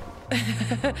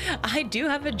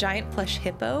plush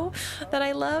hippo that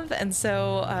I love, and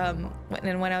so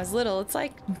when I was little, it's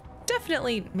like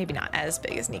definitely maybe not as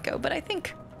big as Nikko, but I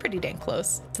think pretty dang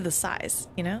close to the size,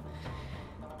 you know?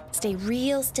 Stay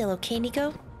real still, okay,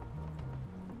 Nikko?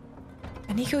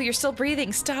 Nikko, you're still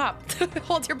breathing. Stop.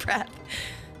 Hold your breath.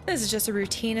 This is just a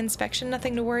routine inspection,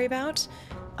 nothing to worry about.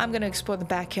 I'm gonna explore the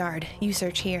backyard. You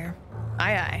search here.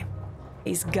 Aye, aye.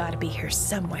 He's gotta be here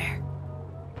somewhere.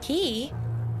 He?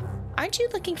 Aren't you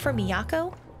looking for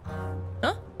Miyako?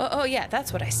 Huh? Oh, yeah,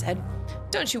 that's what I said.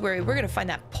 Don't you worry, we're gonna find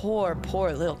that poor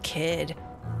little kid.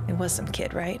 It was some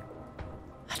kid, right?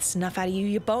 That's enough out of you,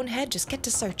 you bonehead. Just get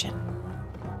to searching.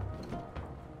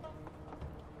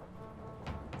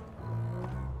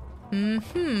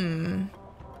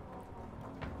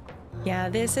 Yeah,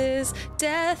 this is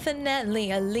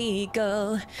definitely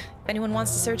illegal. If anyone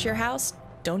wants to search your house,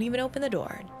 don't even open the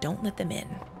door. Don't let them in.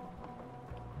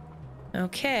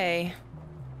 Okay.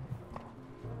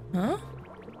 Huh?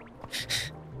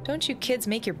 Don't you kids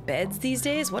make your beds these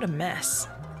days? What a mess.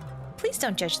 Please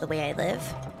don't judge the way I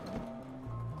live.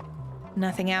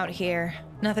 Nothing out here.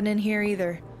 Nothing in here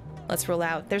either. Let's roll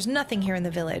out. There's nothing here in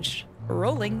the village.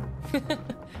 Rolling.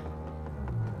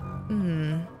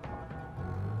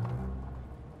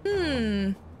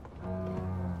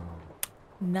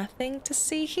 Nothing to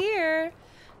see here.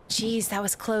 Jeez, that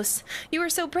was close. You were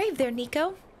so brave there,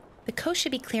 Nikko. The coast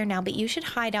should be clear now, but you should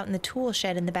hide out in the tool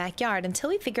shed in the backyard until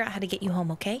we figure out how to get you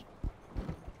home, okay?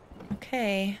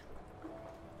 Okay.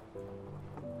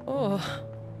 Oh,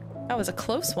 that was a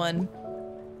close one.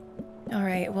 All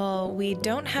right, well, we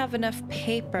don't have enough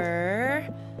paper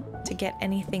to get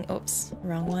anything. Oops,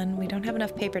 wrong one. We don't have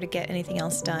enough paper to get anything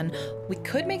else done. We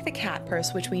could make the cat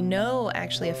purse, which we know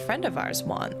actually a friend of ours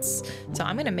wants. So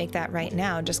I'm gonna make that right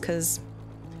now just because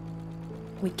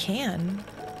we can.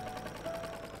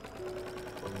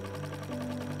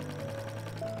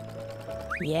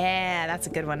 Yeah, that's a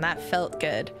good one. That felt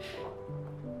good.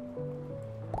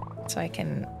 So I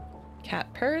can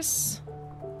cat purse.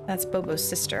 That's Bobo's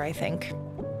sister, I think.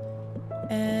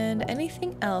 And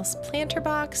anything else? Planter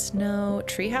box? No.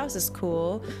 Treehouse is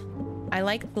cool. I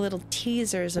like the little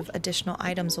teasers of additional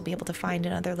items we'll be able to find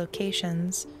in other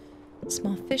locations.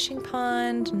 Small fishing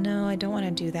pond? No, I don't want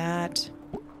to do that.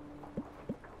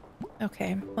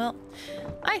 Okay, well,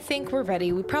 I think we're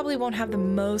ready. We probably won't have the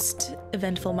most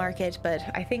eventful market, but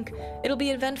I think it'll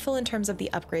be eventful in terms of the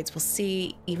upgrades we'll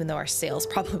see, even though our sales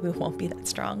probably won't be that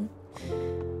strong.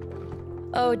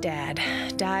 Oh, Dad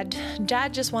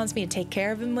just wants me to take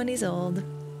care of him when he's old.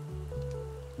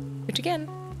 Which again,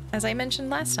 as I mentioned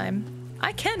last time,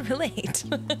 I can relate.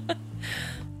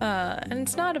 And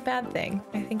it's not a bad thing.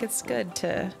 I think it's good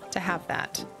to have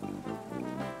that.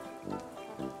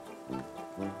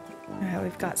 Alright,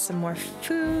 we've got some more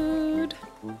food.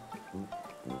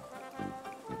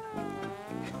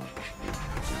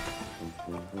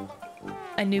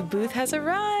 A new booth has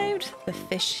arrived. The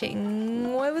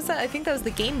fishing... What was that? I think that was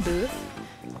the game booth.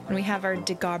 And we have our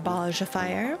degarbage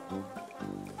fire.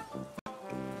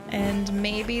 And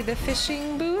maybe the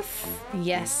fishing booth?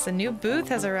 Yes, a new booth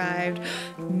has arrived.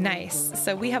 Nice.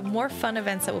 So we have more fun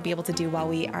events that we'll be able to do while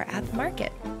we are at the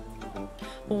market.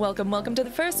 Welcome to the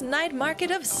first night market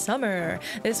of summer.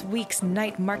 This week's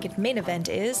night market main event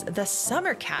is the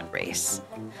Summer Cat Race.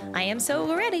 I am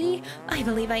so ready. I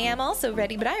believe I am also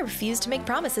ready, but I refuse to make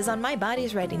promises on my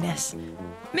body's readiness.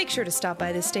 Make sure to stop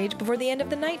by this stage before the end of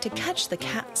the night to catch the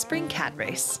Spring Cat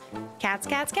Race. Cats,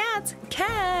 cats, cats,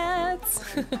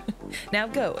 cats! Now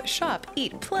go, shop,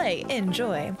 eat, play,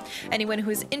 enjoy. Anyone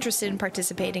who is interested in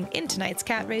participating in tonight's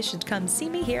cat race should come see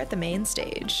me here at the main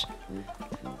stage.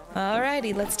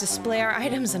 Alrighty, let's display our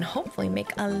items and hopefully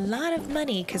make a lot of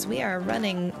money because we are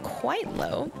running quite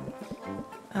low.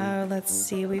 Let's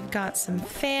see, we've got some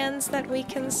fans that we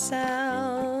can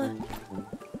sell.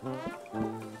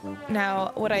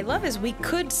 Now, what I love is we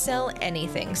could sell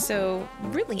anything, so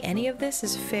really any of this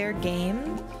is fair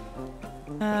game.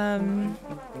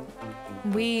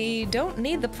 We don't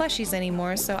need the plushies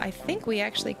anymore, so I think we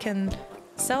actually can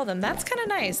sell them. That's kind of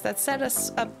nice. That set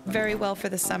us up very well for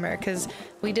the summer because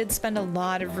we did spend a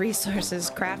lot of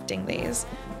resources crafting these.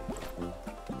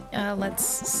 Let's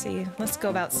see. Let's go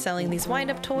about selling these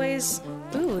wind-up toys.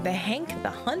 Ooh, the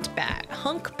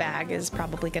hunk bag is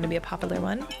probably going to be a popular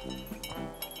one.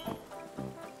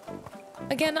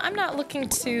 Again, I'm not looking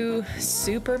to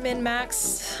super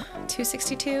min-max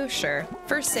 262. Sure.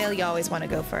 First sale, you always want to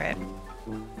go for it.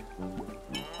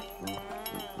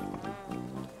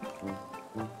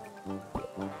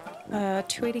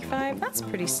 $285, that's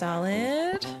pretty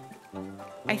solid.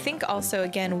 I think also,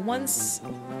 again, once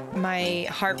my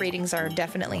heart ratings are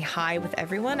definitely high with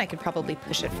everyone, I could probably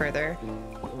push it further.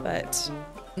 But,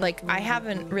 like, I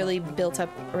haven't really built up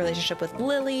a relationship with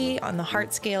Lily on the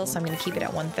heart scale, so I'm going to keep it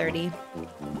at 130.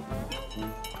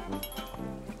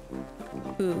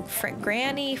 Ooh,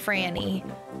 Granny Franny.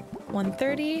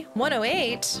 130?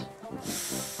 108?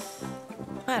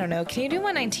 I don't know. Can you do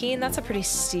 119? That's a pretty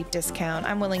steep discount.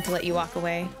 I'm willing to let you walk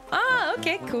away. Ah,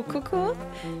 okay. Cool, cool, cool.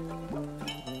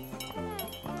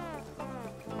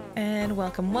 And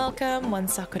welcome. One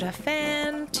Sakura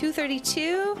fan.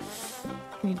 232.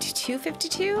 Can you do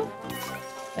 252?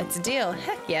 That's a deal.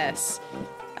 Heck yes.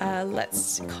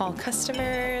 Let's call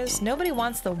customers. Nobody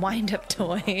wants the wind-up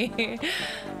toy.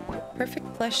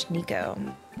 Perfect plush Nikko.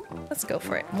 Let's go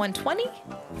for it. 120?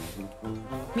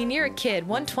 I mean, you're a kid.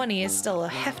 120 is still a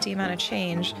hefty amount of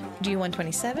change. Do you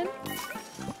 127?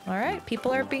 All right,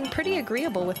 people are being pretty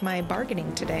agreeable with my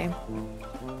bargaining today.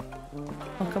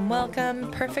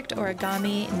 Welcome. Perfect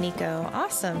origami Nikko.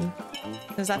 Awesome.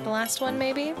 Is that the last one,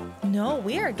 maybe? No,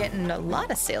 we are getting a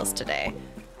lot of sales today.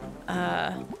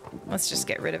 Let's just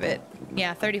get rid of it.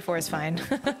 Yeah, 34 is fine.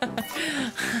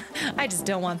 I just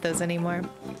don't want those anymore.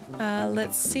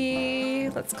 Let's see.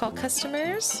 Let's call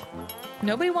customers.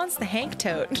 Nobody wants the Hank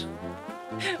tote.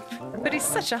 But he's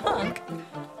such a hunk.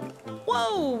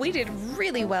 Whoa, we did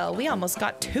really well. We almost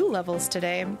got 2 levels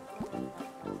today.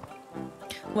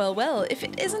 Well, if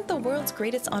it isn't the world's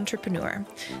greatest entrepreneur.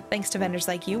 Thanks to vendors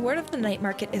like you, word of the night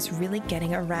market is really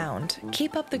getting around.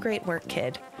 Keep up the great work,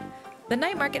 kid. The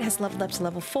night market has leveled up to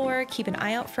level 4. Keep an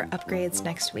eye out for upgrades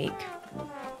next week.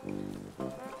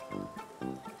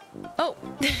 Oh,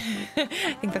 I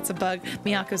think that's a bug.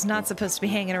 Miyako's not supposed to be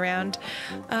hanging around.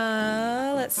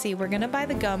 Let's see. We're gonna buy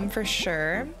the gum for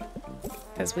sure,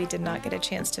 because we did not get a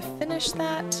chance to finish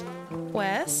that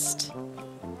quest.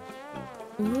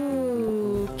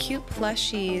 Ooh, cute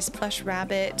plushies. Plush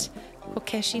rabbit.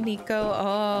 Kokeshi Nikko.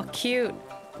 Oh, cute.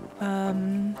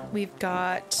 We've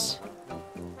got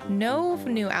no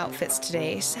new outfits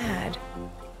today. Sad.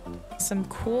 Some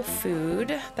cool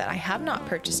food that I have not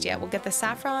purchased yet. We'll get the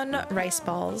saffron rice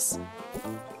balls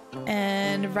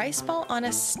and rice ball on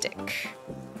a stick.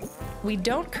 We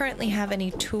don't currently have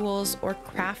any tools or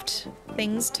craft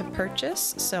things to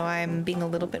purchase, so I'm being a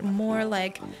little bit more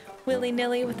like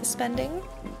willy-nilly with the spending.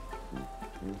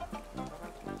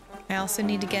 I also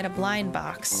need to get a blind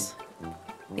box.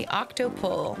 The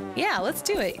octopole. Yeah, let's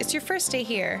do it. It's your first day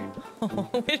here.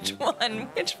 Which one?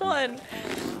 Which one?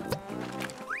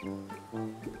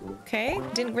 Okay,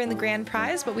 didn't win the grand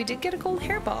prize, but we did get a gold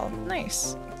hairball.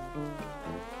 Nice.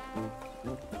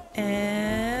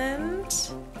 And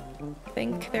I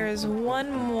think there's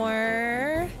one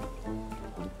more.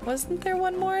 Wasn't there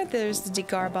one more? There's the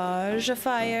garbage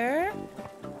fire.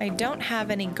 I don't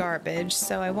have any garbage,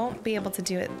 so I won't be able to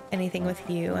do anything with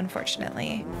you,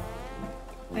 unfortunately.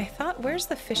 I thought, where's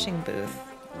the fishing booth?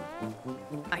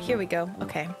 Ah, here we go.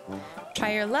 Okay.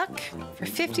 Try your luck for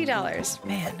 $50.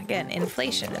 Man, again,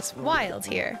 inflation is wild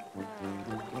here.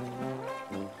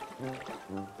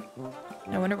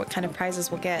 I wonder what kind of prizes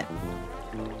we'll get.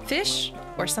 Fish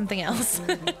or something else?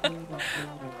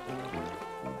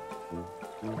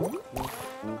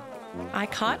 I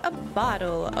caught a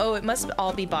bottle. Oh, it must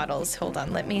all be bottles. Hold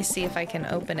on, let me see if I can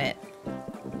open it.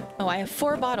 Oh, I have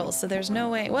 4 bottles, so there's no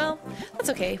way. Well, that's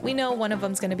okay. We know one of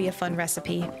them's gonna be a fun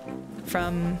recipe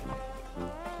from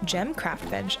Gem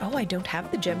Craft Bench. Oh, I don't have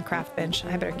the Gem Craft Bench.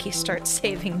 I better start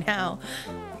saving now.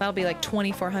 That'll be like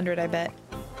 2,400, I bet.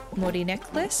 Mori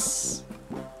necklace.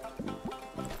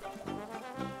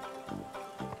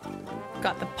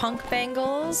 Got the punk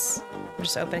bangles. I'm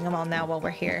just opening them all now while we're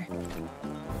here.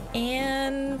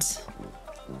 And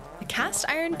the cast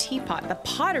iron teapot, the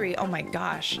pottery. Oh my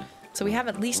gosh. So we have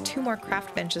at least 2 more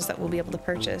craft benches that we'll be able to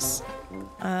purchase.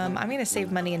 I'm gonna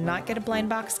save money and not get a blind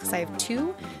box because I have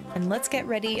 2. And let's get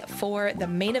ready for the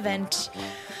main event.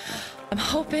 I'm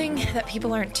hoping that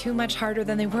people aren't too much harder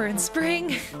than they were in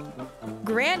spring.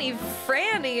 Granny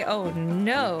Franny. Oh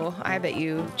no. I bet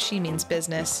you she means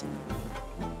business.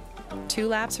 2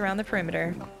 laps around the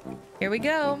perimeter. Here we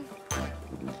go.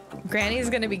 Granny's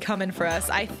gonna be coming for us.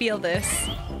 I feel this.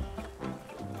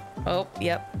 Oh,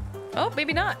 yep. Oh,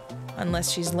 maybe not.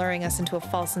 Unless she's luring us into a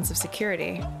false sense of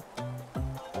security.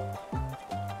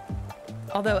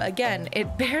 Although, again,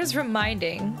 it bears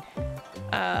reminding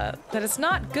that it's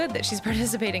not good that she's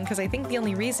participating, because I think the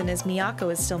only reason is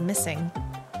Miyako is still missing.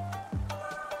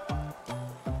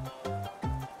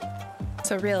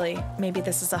 So really, maybe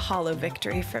this is a hollow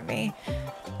victory for me.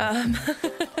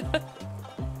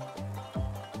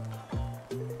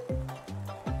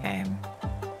 Okay.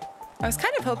 I was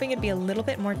kind of hoping it'd be a little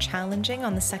bit more challenging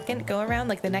on the second go-around,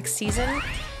 like the next season,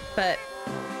 but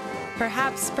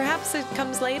perhaps it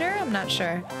comes later? I'm not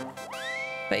sure.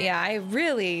 But yeah, I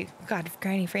really... God,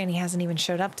 Granny Franny hasn't even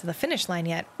showed up to the finish line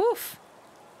yet. Woof!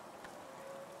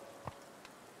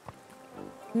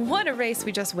 What a race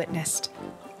we just witnessed.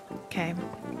 Okay.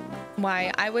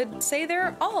 Why, I would say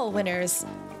they're all winners.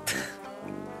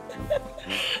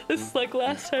 This is like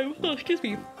last time. Oh, excuse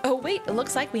me. Oh, wait, it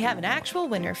looks like we have an actual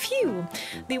winner. Phew!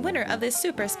 The winner of this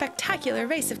super spectacular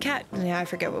race of cat... Yeah, I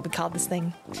forget what we called this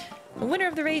thing. The winner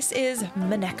of the race is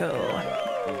Mineko.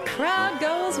 Crowd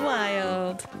goes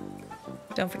wild.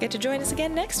 Don't forget to join us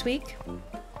again next week.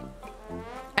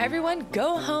 Everyone,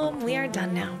 go home. We are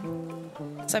done now.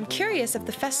 So I'm curious if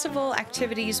the festival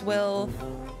activities will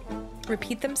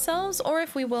repeat themselves or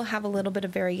if we will have a little bit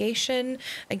of variation.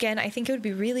 Again, I think it would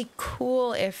be really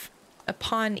cool if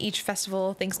upon each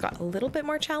festival things got a little bit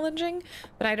more challenging,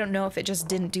 but I don't know if it just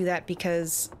didn't do that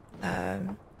because,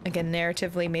 again,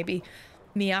 narratively, maybe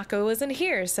Miyako wasn't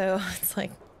here, so it's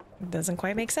like, it doesn't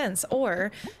quite make sense.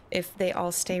 Or if they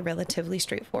all stay relatively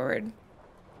straightforward.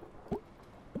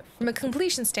 From a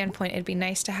completion standpoint, it'd be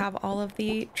nice to have all of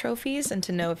the trophies and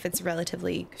to know if it's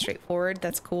relatively straightforward.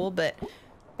 That's cool, but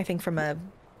I think from a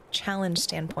challenge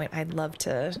standpoint, I'd love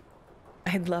to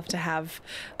have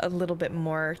a little bit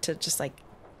more to just like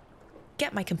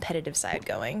get my competitive side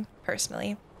going,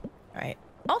 personally. All right.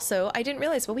 Also, I didn't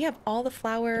realize, but we have all the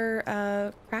flower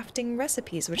crafting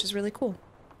recipes, which is really cool.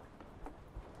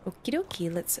 Okie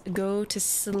dokie, let's go to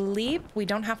sleep. We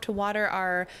don't have to water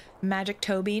our magic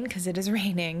toe bean because it is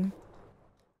raining.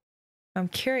 I'm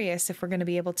curious if we're going to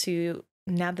be able to,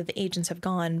 now that the agents have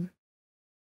gone,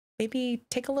 maybe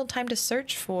take a little time to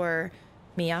search for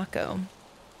Miyako.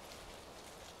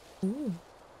 Ooh.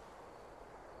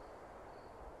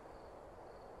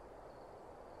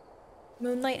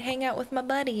 Moonlight hangout with my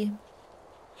buddy.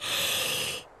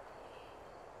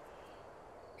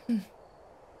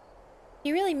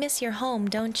 You really miss your home,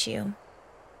 don't you?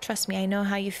 Trust me, I know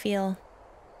how you feel.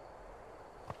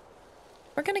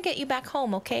 We're gonna get you back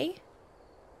home, okay?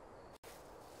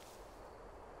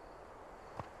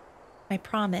 I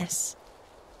promise.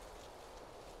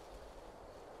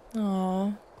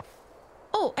 Aww.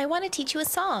 Oh, I want to teach you a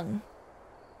song.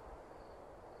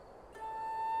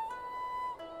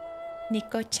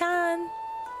 Nikko-chan.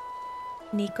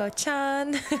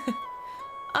 Nikko-chan.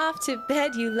 Off to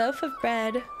bed, you loaf of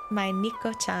bread, my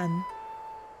Nikko-chan.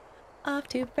 Off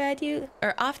to bed, you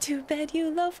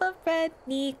loaf of bread,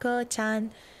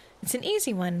 Nikko-chan. It's an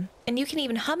easy one, and you can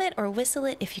even hum it or whistle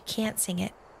it if you can't sing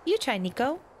it. You try,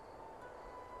 Nikko.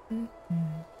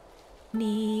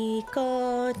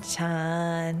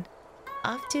 Nikko-chan.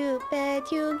 Off to bed,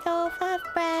 you loaf of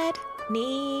bread,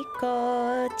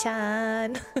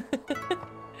 Nikko-chan.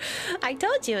 I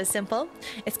told you it was simple.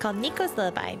 It's called Nikko's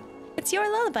Lullaby. It's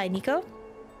your lullaby, Nikko.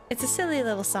 It's a silly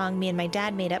little song me and my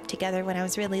dad made up together when I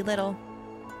was really little.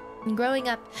 And growing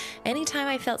up, anytime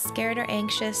I felt scared or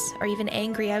anxious or even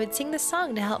angry, I would sing this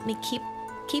song to help me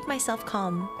keep myself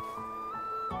calm.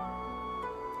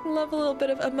 Love a little bit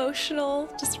of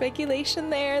emotional just regulation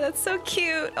there. That's so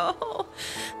cute. Oh,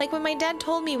 like when my dad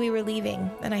told me we were leaving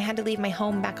and I had to leave my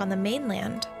home back on the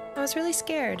mainland. I was really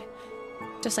scared,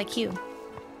 just like you.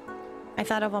 I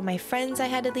thought of all my friends I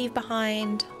had to leave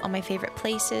behind, all my favorite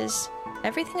places,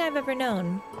 everything I've ever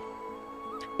known.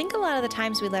 I think a lot of the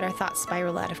times we let our thoughts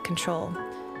spiral out of control.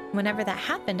 Whenever that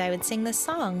happened, I would sing this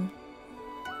song.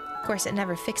 Of course, it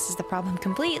never fixes the problem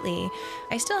completely.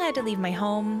 I still had to leave my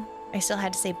home. I still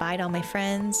had to say bye to all my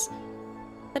friends.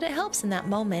 But it helps in that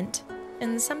moment,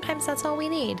 and sometimes that's all we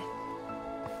need.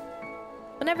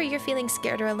 Whenever you're feeling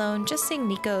scared or alone, just sing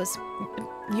Nikko's,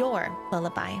 your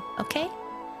lullaby, okay?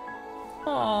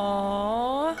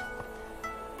 Aww.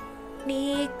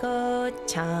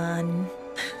 Nikko-chan.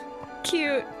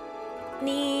 Cute.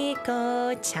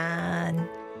 Nikko-chan.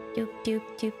 Doop, doop,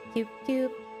 doop, doop,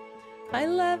 doop. I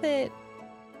love it.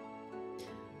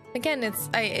 Again,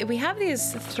 we have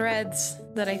these threads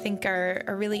that I think are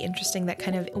really interesting that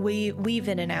kind of weave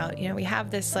in and out. You know, we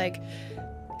have this like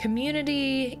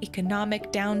community,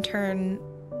 economic downturn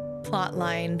plot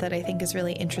line that I think is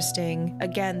really interesting.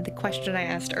 Again, the question I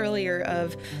asked earlier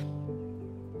of,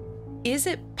 is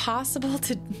it possible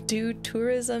to do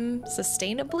tourism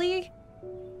sustainably?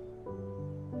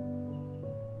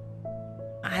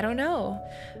 I don't know.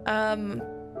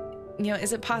 You know,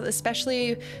 is it possible,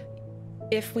 especially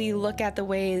if we look at the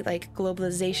way like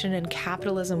globalization and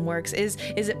capitalism works, is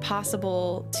it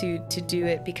possible to do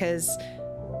it? Because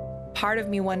part of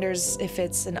me wonders if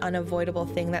it's an unavoidable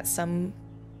thing that some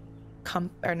some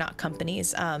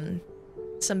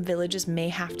villages may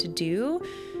have to do.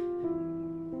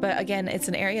 But again, it's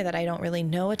an area that I don't really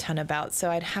know a ton about,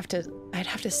 so I'd have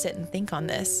to sit and think on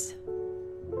this.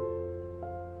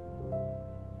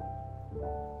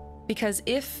 Because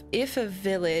if a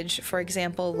village, for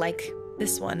example, like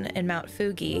this one in Mount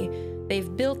Fugu,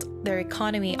 they've built their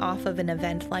economy off of an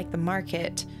event like the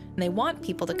market, and they want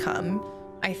people to come,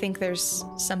 I think there's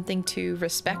something to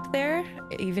respect there,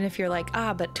 even if you're like,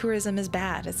 but tourism is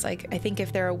bad. It's like, I think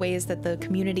if there are ways that the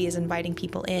community is inviting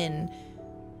people in,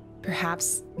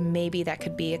 perhaps maybe that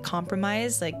could be a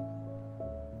compromise. Like,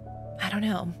 I don't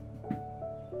know.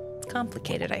 It's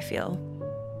complicated, I feel.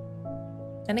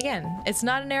 And again, it's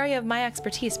not an area of my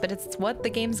expertise, but it's what the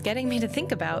game's getting me to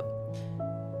think about.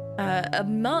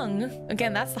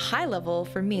 Again, that's the high level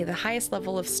for me, the highest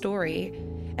level of story.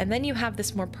 And then you have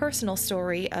this more personal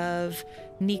story of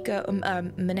Nikko,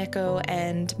 Mineko,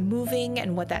 and moving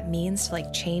and what that means to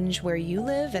like change where you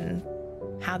live and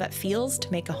how that feels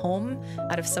to make a home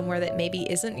out of somewhere that maybe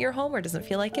isn't your home or doesn't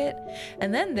feel like it.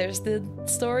 And then there's the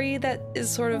story that is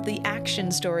sort of the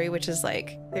action story, which is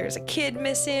like, there's a kid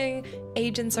missing,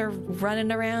 agents are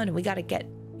running around, and we gotta get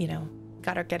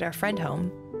our friend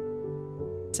home.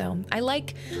 So I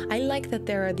like that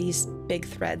there are these big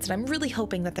threads, and I'm really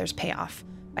hoping that there's payoff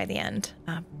by the end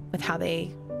with how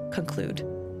they conclude.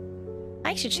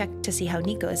 I should check to see how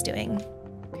Nikko is doing.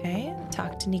 Okay,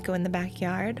 talk to Nikko in the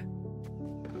backyard.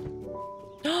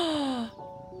 Oh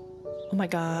my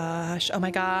gosh, oh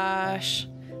my gosh.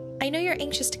 I know you're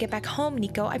anxious to get back home,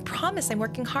 Nikko. I promise I'm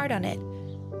working hard on it.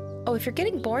 Oh, if you're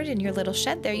getting bored in your little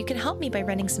shed there, you can help me by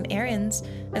running some errands.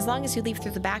 As long as you leave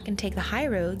through the back and take the high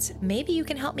roads, maybe you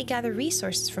can help me gather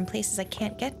resources from places I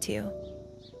can't get to.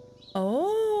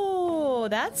 Oh,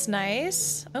 that's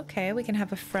nice. Okay, we can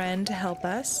have a friend to help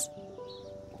us.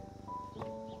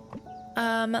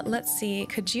 Let's see.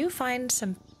 Could you find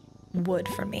some wood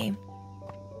for me?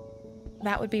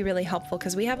 That would be really helpful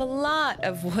because we have a lot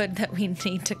of wood that we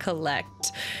need to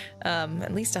collect.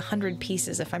 At least 100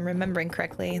 pieces if I'm remembering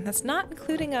correctly. That's not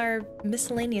including our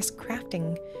miscellaneous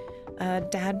crafting.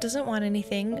 Dad doesn't want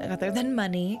anything other than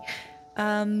money.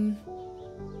 Trying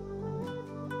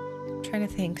to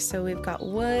think. So we've got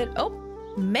wood. Oh,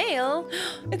 mail.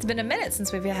 It's been a minute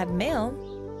since we've had mail.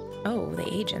 Oh, the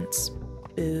agents.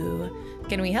 Boo.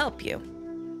 Can we help you?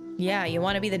 Yeah, you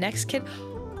want to be the next kid?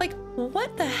 Like,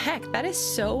 what the heck? That is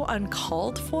so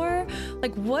uncalled for.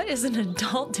 Like, what is an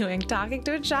adult doing talking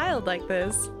to a child like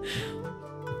this?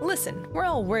 Listen, we're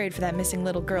all worried for that missing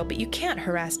little girl, but you can't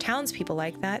harass townspeople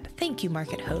like that. Thank you,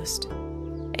 market host.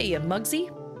 Hey, you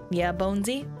Mugsy? Yeah,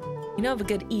 Bonesy? You know of a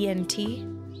good ENT?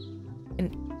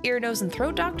 An ear, nose, and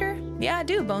throat doctor? Yeah, I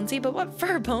do, Bonesy, but what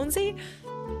for, Bonesy?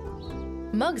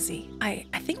 Mugsy, I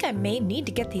think I may need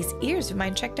to get these ears of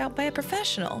mine checked out by a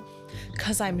professional.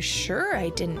 'Cause I'm sure I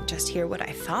didn't just hear what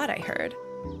I thought I heard.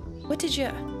 What did you...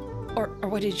 or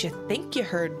what did you think you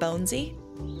heard, Bonesy?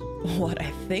 What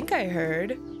I think I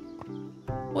heard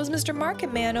was Mr.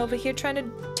 Market Man over here trying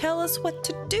to tell us what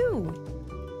to do.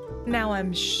 Now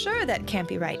I'm sure that can't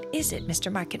be right, is it,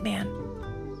 Mr. Market Man?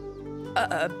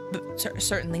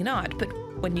 Certainly not, but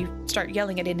when you start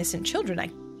yelling at innocent children, I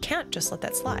can't just let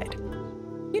that slide.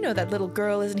 You know that little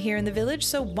girl isn't here in the village,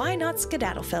 so why not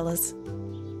skedaddle, fellas?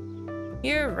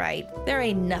 You're right, there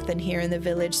ain't nothing here in the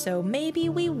village, so maybe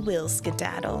we will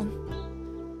skedaddle.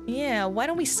 Yeah, why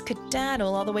don't we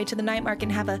skedaddle all the way to the night market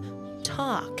and have a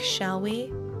talk, shall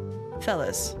we?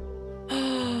 Fellas.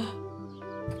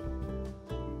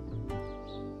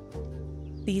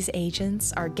 These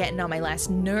agents are getting on my last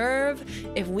nerve.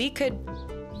 If we could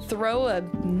throw a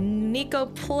Nikko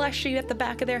plushie at the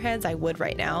back of their heads, I would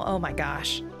right now. Oh my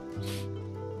gosh.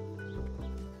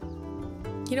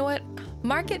 You know what?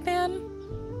 Market Man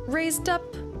raised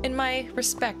up in my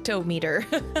respect-o-meter.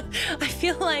 I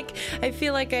feel like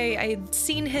I'd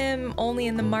seen him only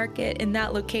in the market in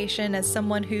that location as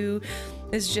someone who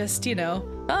is just, you know,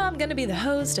 oh, I'm gonna be the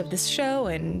host of this show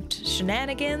and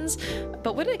shenanigans.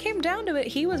 But when it came down to it,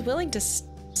 he was willing to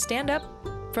stand up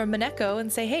for Mineko and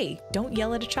say, hey, don't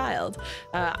yell at a child.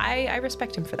 I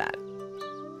respect him for that.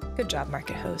 Good job,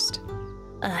 market host.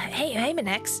 Hey,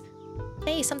 Minex.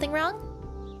 Hey, something wrong?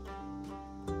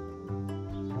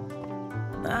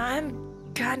 I'm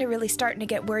kinda really starting to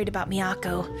get worried about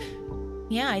Miyako.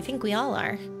 Yeah, I think we all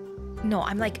are. No,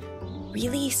 I'm like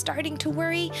really starting to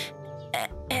worry.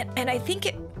 And I think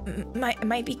it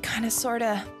might be kind of sort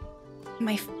of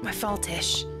my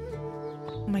fault-ish.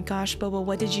 Oh my gosh, Bobo,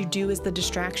 what did you do as the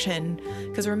distraction?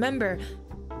 Because remember,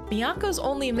 Miyako's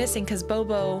only missing because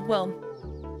Bobo, well,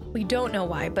 we don't know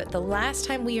why, but the last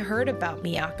time we heard about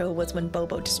Miyako was when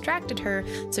Bobo distracted her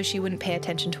so she wouldn't pay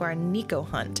attention to our Nikko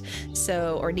hunt.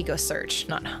 Or Nikko search,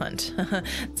 not hunt.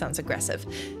 Sounds aggressive.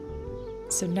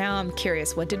 So now I'm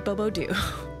curious, what did Bobo do?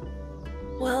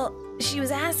 Well, she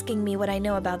was asking me what I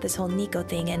know about this whole Nikko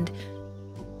thing, and...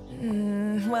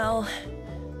 well...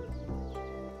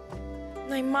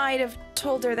 I might have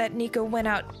told her that Nikko went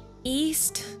out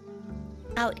east.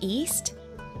 Out east?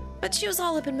 But she was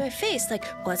all up in my face, like,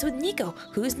 what's with Nikko?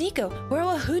 Who's Nikko?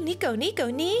 Who Nikko?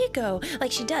 Nikko.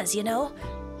 Like she does, you know?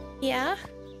 Yeah?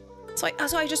 So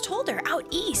I just told her, out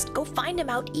east. Go find him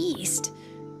out east.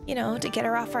 You know, to get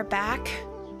her off our back.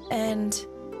 And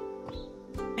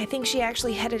I think she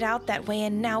actually headed out that way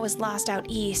and now is lost out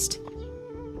east.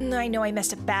 I know I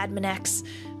messed up bad, Minex.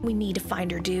 We need to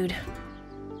find her, dude.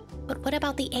 But what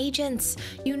about the agents?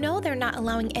 You know they're not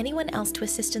allowing anyone else to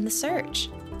assist in the search.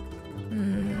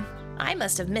 I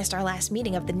must have missed our last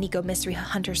meeting of the Nikko Mystery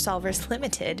Hunter Solvers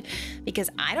Limited,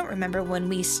 because I don't remember when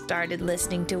we started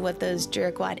listening to what those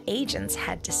jerkwad agents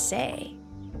had to say.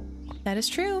 That is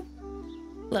true.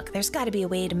 Look, there's got to be a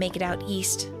way to make it out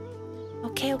east.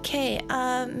 Okay,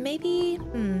 maybe,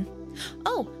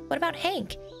 Oh, what about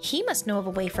Hank? He must know of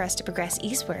a way for us to progress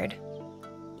eastward.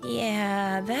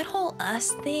 Yeah, that whole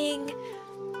us thing.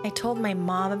 I told my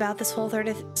mom about this whole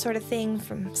sort of thing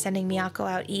from sending Miyako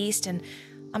out east, and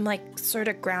I'm like sort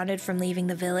of grounded from leaving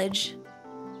the village.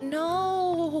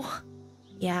 No.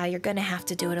 Yeah, you're gonna have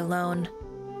to do it alone.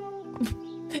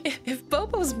 If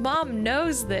Bobo's mom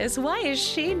knows this, why is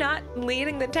she not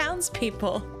leading the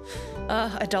townspeople?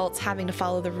 Adults having to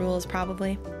follow the rules,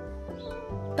 probably.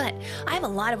 But I have a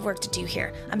lot of work to do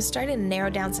here. I'm starting to narrow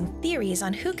down some theories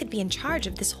on who could be in charge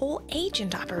of this whole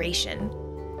agent operation.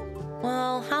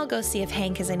 Well, I'll go see if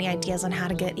Hank has any ideas on how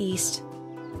to get east.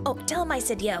 Oh, tell him I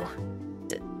said yo.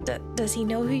 Does he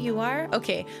know who you are?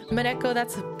 Okay, Mineko,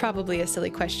 that's probably a silly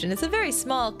question. It's a very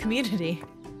small community.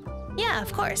 Yeah,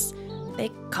 of course. They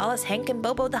call us Hank and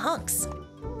Bobo the Hunks.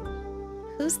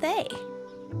 Who's they?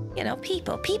 You know,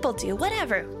 people do,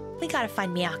 whatever. We gotta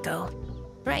find Miyako.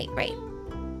 Right.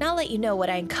 Now I'll let you know what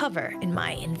I uncover in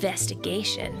my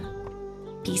investigation.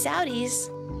 Peace outies.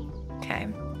 Okay.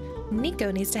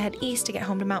 Nikko needs to head east to get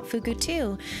home to Mount Fugu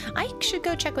too. I should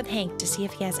go check with Hank to see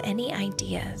if he has any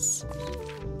ideas.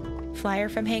 Flyer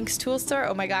from Hank's tool store.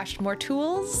 Oh my gosh, more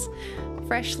tools.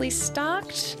 Freshly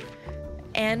stocked.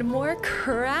 And more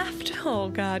craft. Oh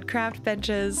god, craft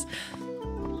benches.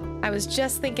 I was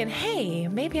just thinking, hey,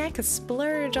 maybe I could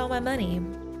splurge all my money.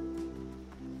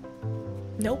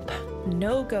 Nope,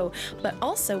 no go. But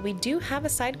also, we do have a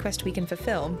side quest we can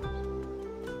fulfill.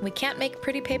 We can't make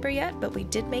pretty paper yet, but we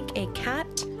did make a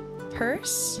cat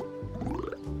purse.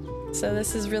 So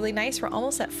this is really nice. We're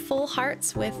almost at full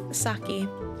hearts with Saki.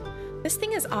 This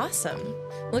thing is awesome.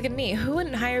 Look at me. Who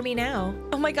wouldn't hire me now?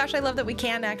 Oh my gosh, I love that we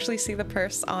can actually see the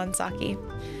purse on Saki.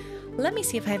 Let me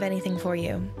see if I have anything for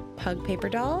you. Pug paper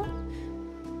doll.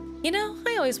 You know,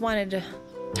 I always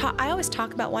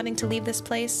talk about wanting to leave this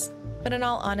place, but in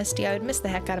all honesty, I would miss the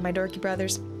heck out of my dorky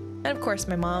brothers. And of course,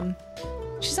 my mom.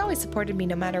 She's always supported me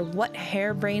no matter what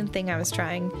harebrained thing I was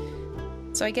trying.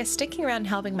 So I guess sticking around and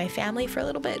helping my family for a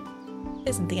little bit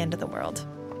isn't the end of the world.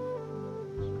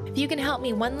 If you can help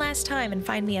me one last time and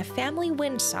find me a family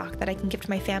windsock that I can give to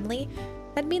my family,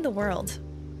 that'd mean the world.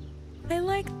 I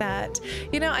like that.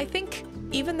 You know, I think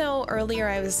even though earlier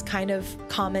I was kind of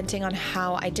commenting on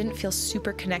how I didn't feel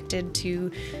super connected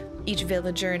to each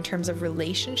villager in terms of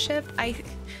relationship, I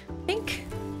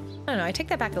don't know, I take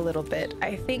that back a little bit.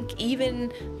 I think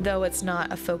even though it's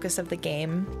not a focus of the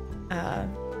game,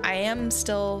 I am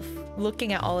still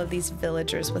looking at all of these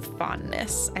villagers with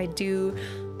fondness. I do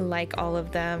like all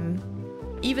of them,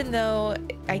 even though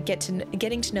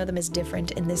getting to know them is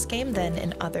different in this game than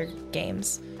in other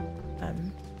games.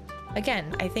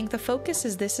 Again, I think the focus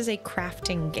is this is a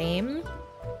crafting game,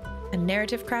 a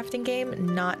narrative crafting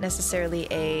game, not necessarily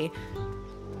a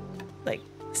like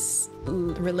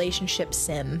relationship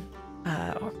sim.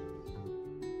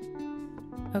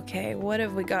 Okay, what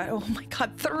have we got? Oh my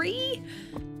god, 3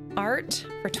 art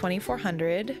for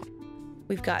 2,400.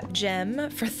 We've got gem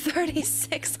for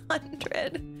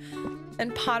 3,600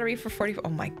 and pottery for 44. Oh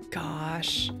my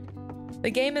gosh.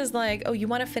 The game is like, oh, you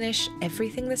want to finish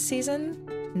everything this season?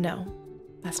 No,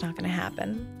 that's not gonna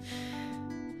happen.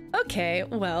 Okay,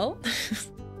 well,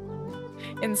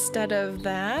 instead of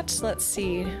that, let's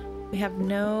see. We have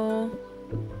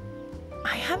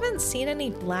I haven't seen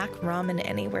any black ramen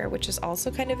anywhere, which is also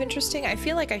kind of interesting. I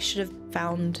feel like I should have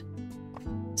found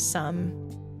some.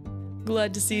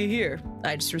 Glad to see you here.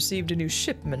 I just received a new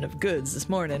shipment of goods this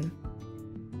morning.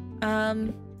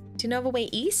 Do you know of a way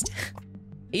east?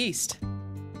 East?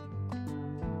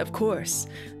 Of course.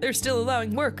 They're still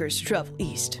allowing workers to travel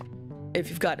east. If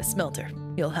you've got a smelter,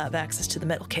 you'll have access to the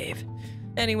metal cave.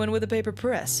 Anyone with a paper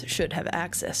press should have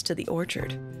access to the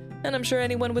orchard. And I'm sure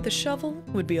anyone with a shovel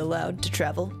would be allowed to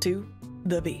travel to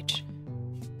the beach.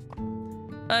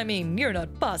 I mean, you're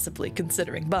not possibly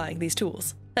considering buying these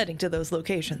tools, heading to those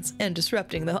locations, and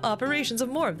disrupting the operations of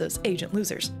more of those agent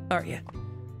losers, are you?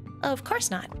 Of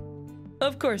course not.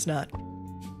 Of course not.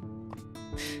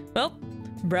 Well,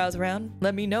 browse around,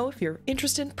 let me know if you're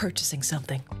interested in purchasing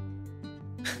something.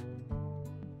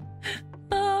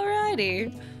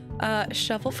 Alrighty.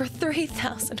 Shovel for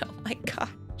 3,000. Oh my gosh.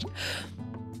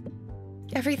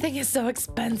 Everything is so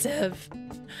expensive.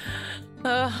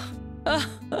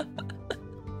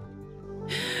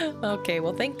 Okay,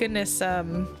 well, thank goodness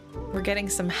we're getting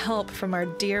some help from our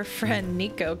dear friend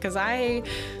Nikko, because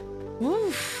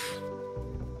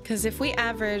because if we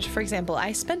average, for example,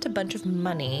 I spent a bunch of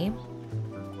money.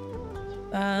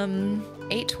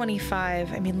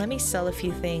 825. I mean, let me sell a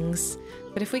few things.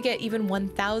 But if we get even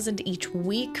 1,000 each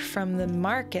week from the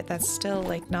market, that's still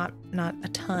like not a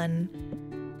ton.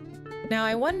 Now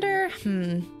I wonder,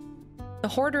 the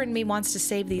hoarder in me wants to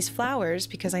save these flowers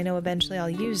because I know eventually I'll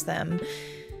use them.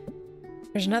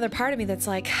 There's another part of me that's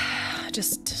like,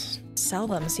 just sell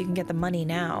them so you can get the money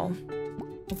now.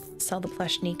 Sell the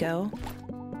plush Nikko.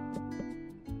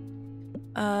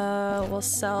 We'll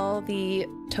sell the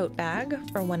tote bag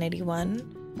for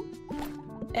 181.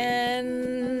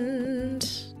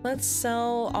 And let's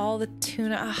sell all the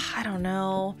tuna. I don't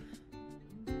know.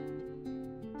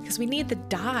 Because we need the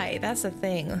dye. That's the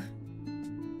thing.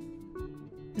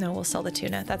 No, we'll sell the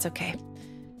tuna. That's okay.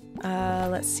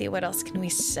 Let's see. What else can we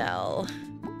sell?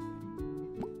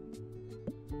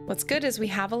 What's good is we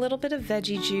have a little bit of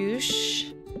veggie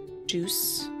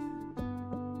juice.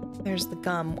 There's the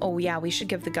gum. Oh yeah, we should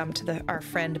give the gum to our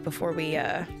friend before we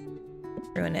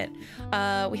ruin it.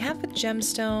 We have a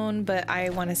gemstone, but I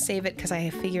want to save it because I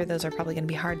figure those are probably going to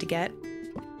be hard to get.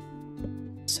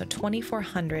 So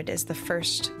 2,400 is the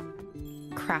first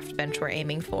craft bench we're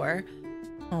aiming for.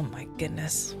 Oh my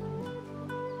goodness.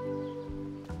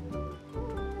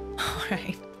 All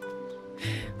right.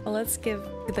 Well, let's give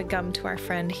the gum to our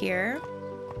friend here.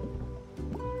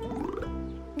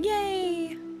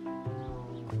 Yay!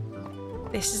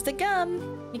 This is the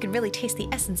gum. You can really taste the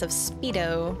essence of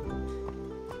Speedo.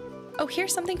 Oh,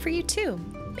 here's something for you too.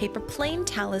 Paper plane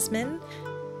talisman.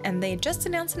 and they just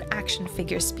announced an action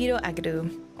figure, Speedo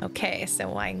Agadu. Okay,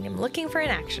 so I'm looking for an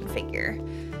action figure.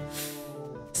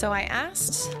 So I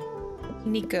asked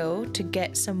Nikko to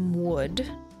get some wood.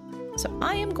 So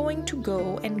I am going to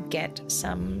go and get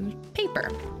some paper.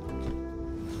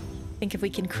 I think if we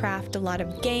can craft a lot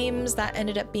of games, that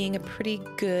ended up being a pretty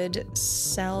good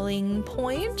selling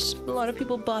point. A lot of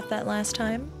people bought that last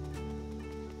time.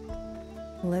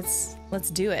 Let's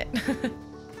do it.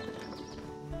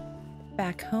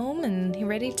 Back home and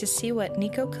ready to see what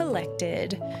Nikko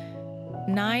collected.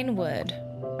 9 wood.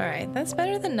 All right, that's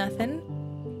better than nothing.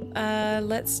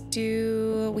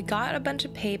 We got a bunch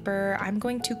of paper. I'm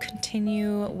going to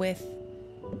continue with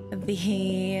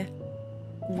the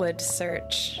wood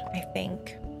search, I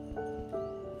think.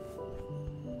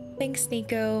 Thanks,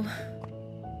 Nikko.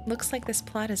 Looks like this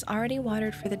plot is already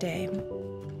watered for the day.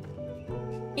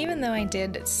 Even though I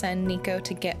did send Nikko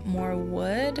to get more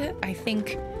wood, I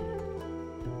think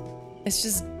it's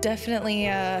just definitely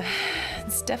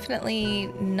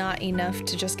not enough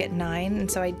to just get 9.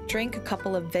 And so I drank a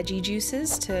couple of veggie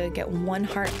juices to get 1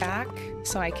 heart back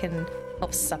so I can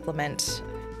help supplement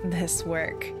this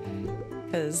work.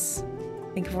 Because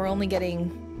I think if we're only getting,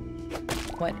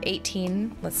 what,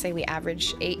 18, let's say we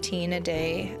average 18 a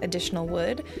day additional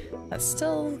wood, that's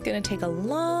still gonna take a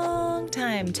long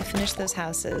time to finish those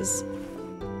houses.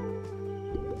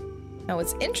 Now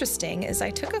what's interesting is I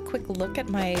took a quick look at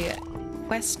my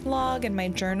quest log and my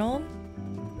journal.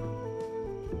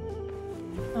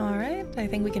 All right, I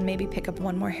think we can maybe pick up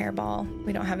 1 more hairball.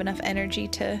 We don't have enough energy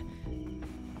to...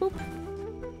 Boop.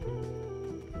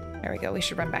 There we go, we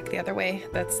should run back the other way.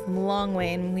 That's a long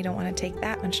way and we don't want to take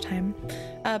that much time.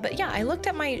 But yeah, I looked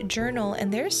at my journal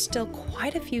and there's still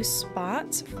quite a few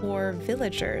spots for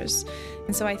villagers.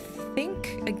 And so I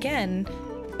think, again,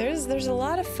 there's a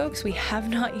lot of folks we have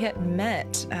not yet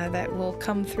met that will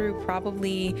come through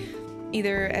probably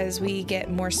either as we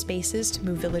get more spaces to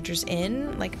move villagers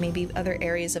in, like maybe other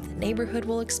areas of the neighborhood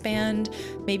will expand.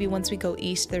 Maybe once we go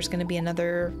east, there's going to be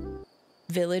another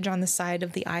village on the side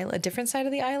of the island, a different side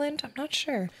of the island. I'm not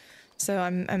sure. So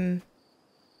I'm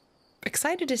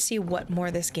excited to see what more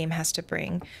this game has to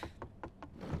bring,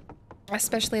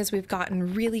 especially as we've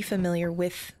gotten really familiar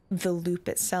with the loop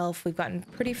itself. We've gotten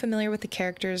pretty familiar with the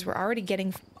characters. We're already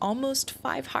getting almost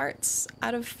 5 hearts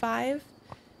out of 5.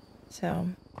 So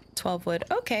 12 wood.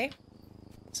 Okay.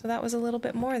 So that was a little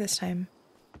bit more this time.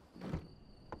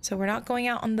 So we're not going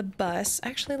out on the bus.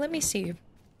 Actually, let me see.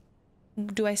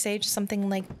 Do I say just something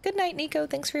like, "Good night, Nikko.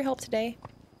 Thanks for your help today"?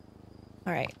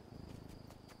 All right.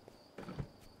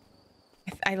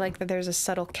 I like that there's a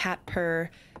subtle cat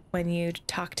purr when you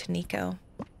talk to Nikko.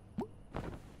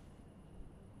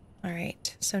 All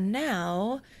right. So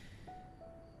now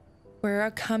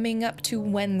we're coming up to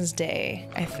Wednesday,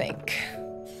 I think.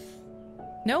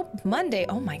 Nope, Monday.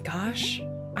 Oh my gosh.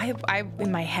 I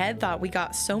in my head thought we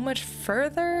got so much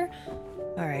further.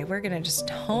 All right, we're gonna just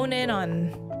hone in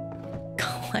on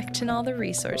collecting all the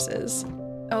resources.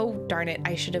 Oh, darn it.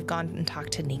 I should have gone and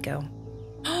talked to Nikko.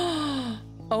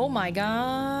 Oh my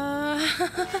gosh.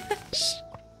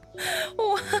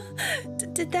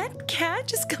 Did that cat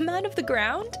just come out of the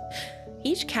ground?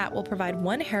 Each cat will provide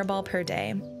 1 hairball per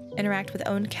day. Interact with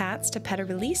owned cats to pet or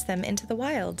release them into the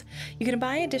wild. You can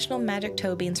buy additional magic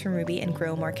toe beans from Ruby and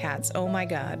grow more cats. Oh my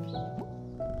god.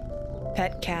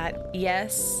 Pet cat.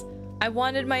 Yes. I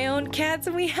wanted my own cats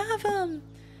and we have them.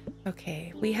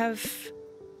 Okay, we have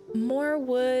more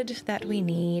wood that we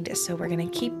need, so we're gonna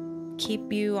keep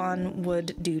you on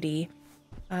wood duty.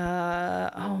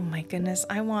 Oh my goodness,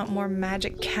 I want more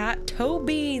magic cat toe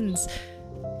beans.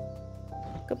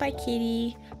 Goodbye,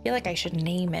 kitty. I feel like I should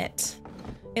name it.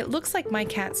 It looks like my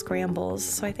cat Scrambles,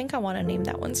 so I think I want to name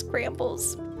that one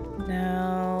Scrambles.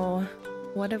 Now,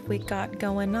 what have we got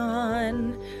going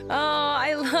on? Oh,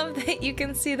 I love that you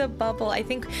can see the bubble. I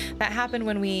think that happened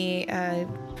when we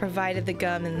provided the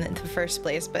gum in the first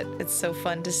place, but it's so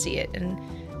fun to see it in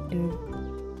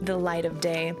the light of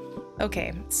day.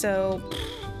 Okay, so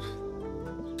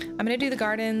I'm gonna do the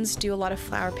gardens, do a lot of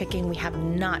flower picking. We have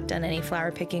not done any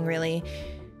flower picking really.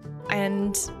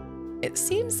 And it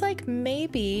seems like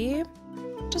maybe,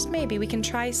 just maybe, we can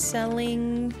try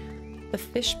selling the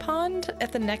fish pond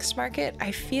at the next market.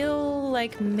 I feel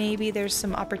like maybe there's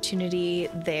some opportunity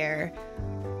there.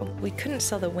 We couldn't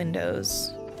sell the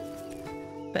windows,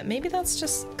 but maybe that's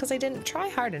just because I didn't try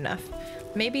hard enough.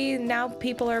 Maybe now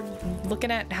people are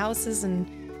looking at houses and...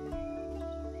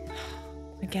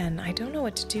 Again, I don't know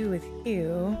what to do with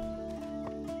you.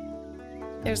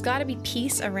 There's got to be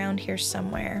peace around here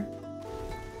somewhere.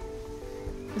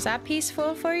 Is that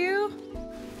peaceful for you?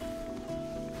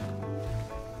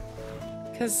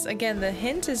 Because again, the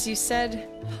hint is you said,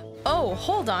 oh,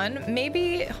 hold on.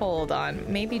 Maybe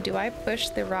do I push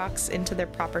the rocks into their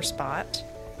proper spot?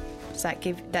 Does that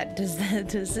give that,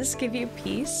 does this give you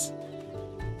peace?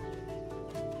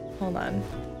 Hold on.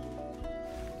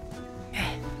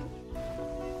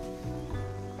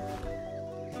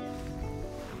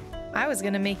 I was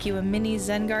gonna make you a mini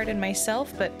Zen garden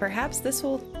myself, but perhaps this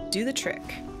will do the trick.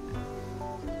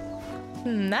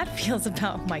 That feels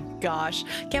about, oh my gosh.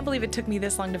 Can't believe it took me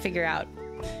this long to figure out.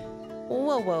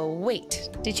 Whoa, wait.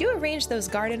 Did you arrange those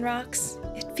garden rocks?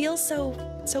 It feels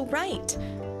so right.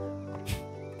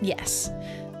 Yes,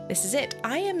 this is it.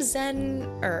 I am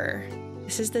Zen-er.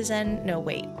 This is the Zen, no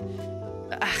wait.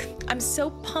 I'm so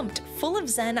pumped, full of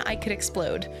Zen I could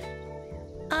explode.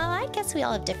 I guess we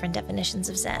all have different definitions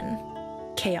of Zen.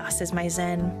 Chaos is my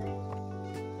Zen.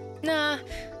 Nah,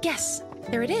 yes,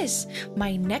 there it is.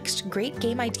 My next great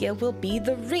game idea will be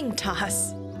the ring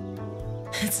toss.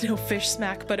 It's no fish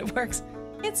smack, but it works.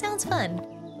 It sounds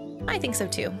fun. I think so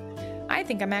too. I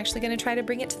think I'm actually gonna try to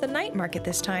bring it to the night market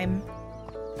this time.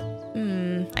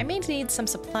 I may need some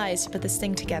supplies to put this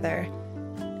thing together.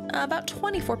 About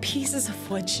 24 pieces of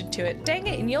wood should do it. Dang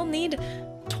it, and you'll need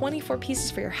 24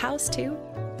 pieces for your house too?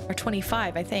 Or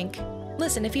 25, I think.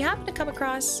 Listen, if you happen to come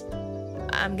across...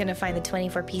 I'm gonna find the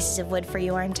 24 pieces of wood for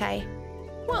you, aren't I?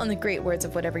 Well, in the great words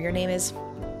of whatever your name is.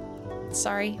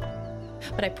 Sorry.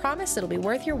 But I promise it'll be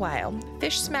worth your while.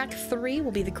 Fish Smack 3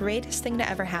 will be the greatest thing to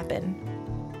ever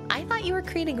happen. I thought you were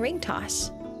creating Ring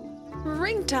Toss.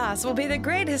 Ring Toss will be the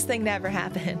greatest thing to ever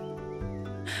happen.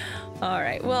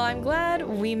 Alright, well, I'm glad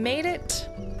we made it.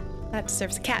 That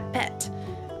deserves a cat pet.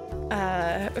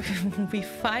 We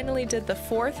finally did the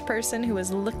fourth person who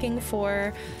was looking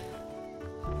for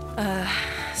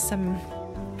some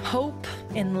hope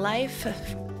in life,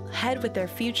 ahead with their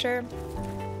future.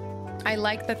 I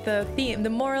like that the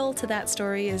moral to that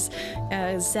story is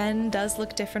Zen does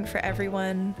look different for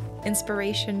everyone.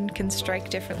 Inspiration can strike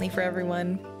differently for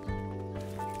everyone.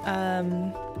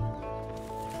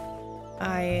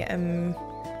 I am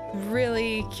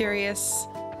really curious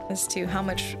as to how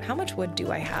much wood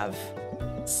do I have?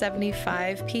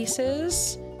 75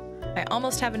 pieces. I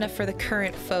almost have enough for the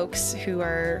current folks who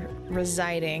are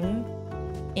residing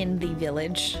in the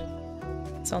village.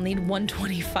 So I'll need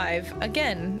 125.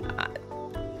 Again,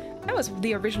 that was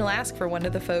the original ask for one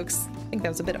of the folks. I think that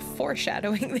was a bit of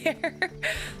foreshadowing there.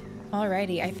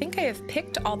 Alrighty, I think I have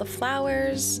picked all the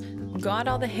flowers, got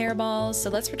all the hairballs, so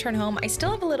let's return home. I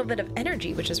still have a little bit of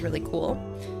energy, which is really cool.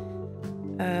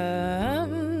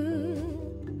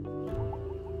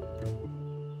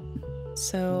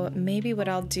 So maybe what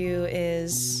I'll do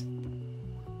is,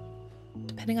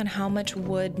 depending on how much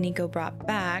wood Nikko brought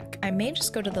back, I may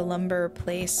just go to the lumber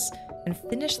place and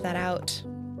finish that out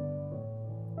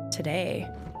today.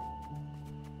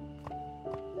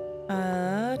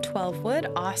 12 wood,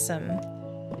 awesome.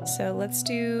 So let's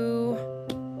do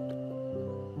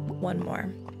one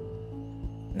more.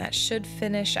 And that should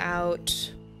finish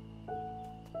out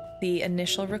the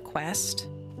initial request.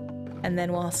 And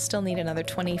then we'll still need another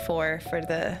 24 for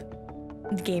the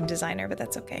game designer, but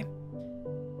that's okay.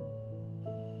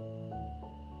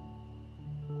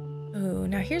 Ooh,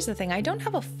 now here's the thing. I don't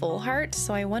have a full heart,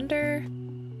 so I wonder...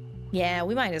 Yeah,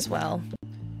 we might as well.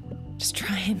 Just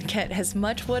try and get as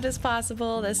much wood as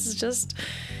possible. This is just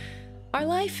our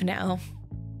life now.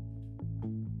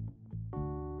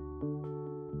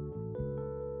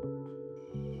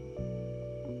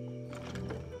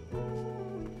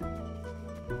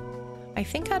 I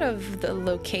think out of the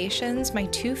locations, my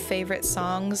two favorite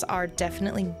songs are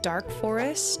definitely Dark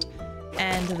Forest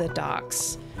and The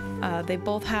Docks. They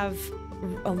both have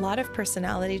a lot of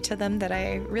personality to them that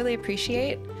I really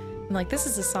appreciate. And like, this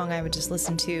is a song I would just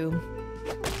listen to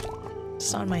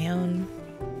just on my own.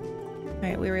 All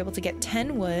right, we were able to get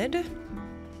 10 wood.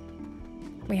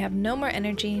 We have no more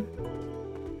energy.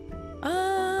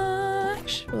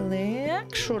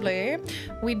 Actually,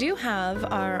 we do have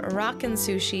our rockin'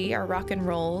 sushi, our rockin'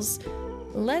 rolls.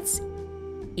 Let's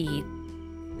eat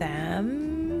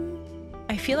them.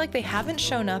 I feel like they haven't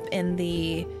shown up in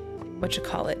the,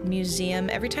 museum.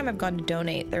 Every time I've gone to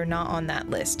donate, they're not on that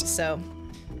list. So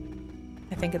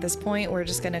I think at this point, we're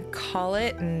just gonna call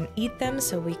it and eat them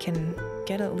so we can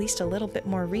get at least a little bit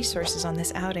more resources on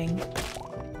this outing.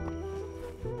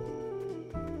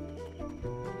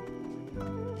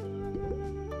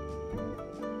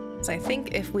 So I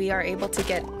think if we are able to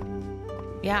get,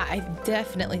 yeah, I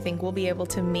definitely think we'll be able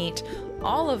to meet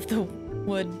all of the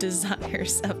wood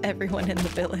desires of everyone in the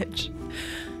village.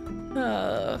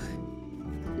 Oh.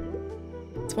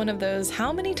 It's one of those,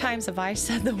 how many times have I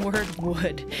said the word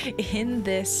wood in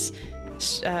this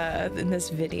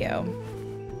video.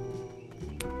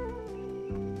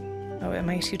 Oh, am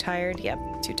I too tired? Yep,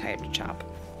 too tired to chop.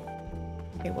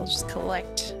 Okay, we'll just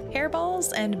collect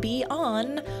hairballs and be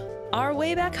on our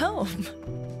way back home.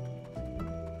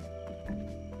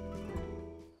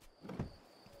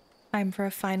 Time for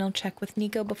a final check with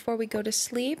Nikko before we go to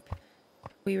sleep.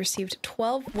 We received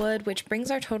 12 wood, which brings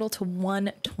our total to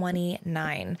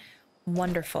 129.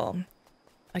 Wonderful.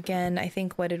 Again, I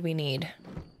think, what did we need?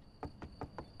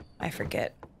 I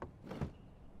forget.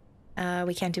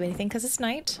 We can't do anything because it's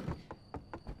night.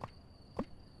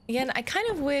 Again, I kind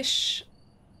of wish...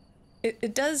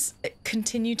 It does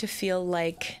continue to feel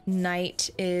like night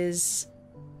is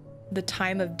the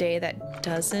time of day that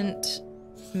doesn't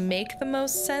make the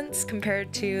most sense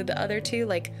compared to the other two.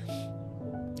 Like,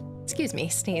 excuse me,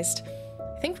 sneezed.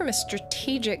 I think from a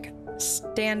strategic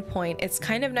standpoint, it's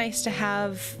kind of nice to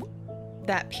have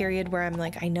that period where I'm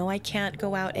like, I know I can't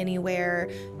go out anywhere,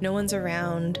 no one's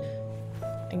around,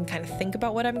 and kind of think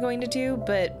about what I'm going to do,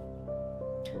 but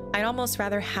I'd almost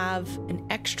rather have an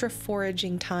extra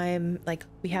foraging time. Like,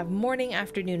 we have morning,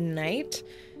 afternoon, night,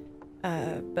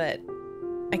 but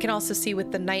I can also see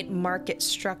with the night market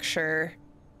structure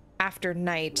after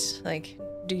night, like,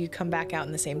 do you come back out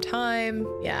in the same time?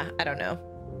 Yeah, I don't know.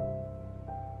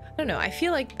 I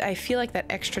feel like that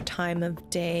extra time of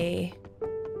day,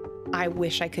 I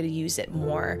wish I could use it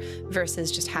more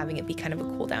versus just having it be kind of a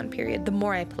cooldown period. The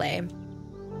more I play,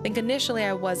 I think initially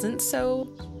I wasn't so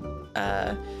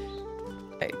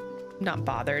not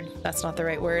bothered, that's not the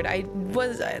right word.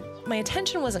 My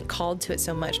attention wasn't called to it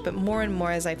so much, but more and more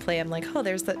as I play, I'm like, oh,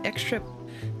 there's the extra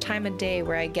time of day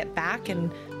where I get back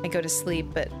and I go to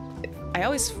sleep, but I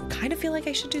always kind of feel like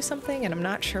I should do something and I'm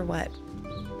not sure what.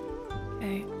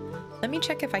 Okay, let me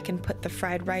check if I can put the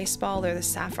fried rice ball or the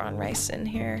saffron rice in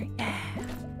here. Yeah.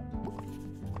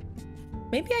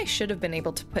 Maybe I should have been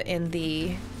able to put in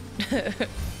the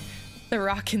the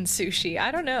rockin' sushi.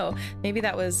 I don't know. Maybe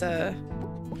that was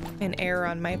an error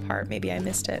on my part. Maybe I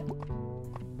missed it.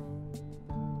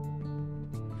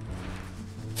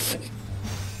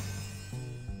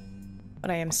 What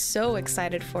I am so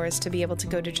excited for is to be able to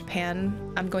go to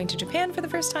Japan. I'm going to Japan for the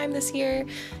first time this year,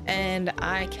 and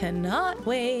I cannot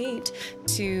wait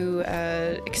to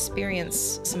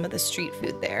experience some of the street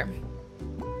food there.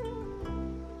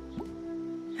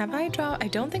 Have I dropped? I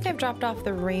don't think I've dropped off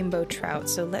the rainbow trout,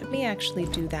 so let me actually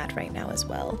do that right now as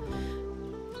well.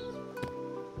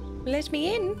 Let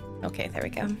me in. Okay, there we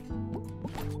go.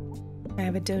 I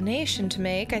have a donation to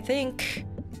make, I think.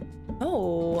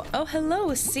 Oh,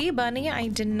 hello, Sea Bunny. I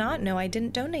did not know I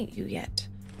didn't donate you yet.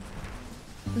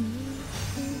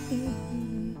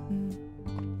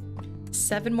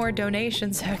 7 more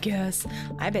donations, I guess.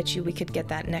 I bet you we could get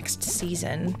that next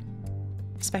season.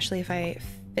 Especially if I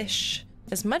fish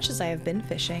as much as I have been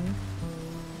fishing.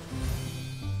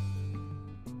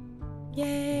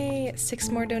 Yay, 6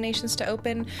 more donations to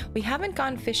open. We haven't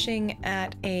gone fishing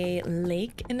at a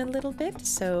lake in a little bit,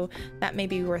 so that may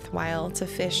be worthwhile to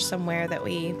fish somewhere that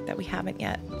we haven't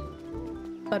yet.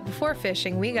 But before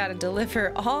fishing, we gotta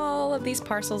deliver all of these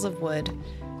parcels of wood.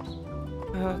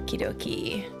 Okie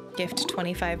dokie. Gift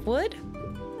 25 wood.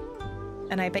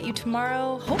 And I bet you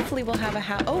tomorrow, hopefully we'll have a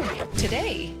house. Oh,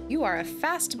 today, you are a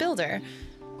fast builder.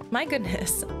 My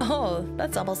goodness. Oh,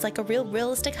 that's almost like a real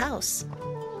realistic house.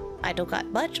 I don't got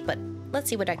much, but let's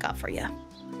see what I got for you.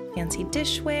 Fancy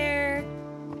dishware.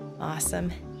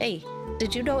 Awesome. Hey,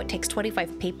 did you know it takes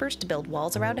 25 papers to build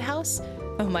walls around a house?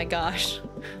 Oh my gosh.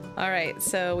 All right,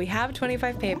 so we have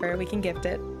 25 paper. We can gift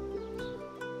it.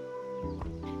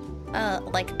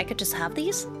 Like I could just have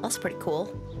these? That's pretty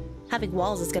cool. Having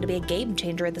walls is gonna be a game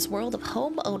changer in this world of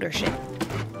home ownership.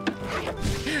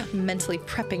 Mentally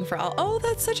prepping for all. Oh,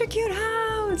 that's such a cute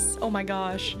house. Oh my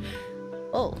gosh.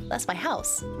 Oh, that's my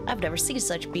house. I've never seen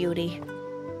such beauty.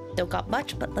 Don't got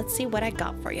much, but let's see what I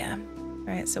got for you. All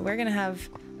right, so we're gonna have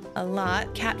a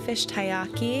lot. Catfish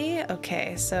taiyaki.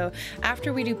 Okay, so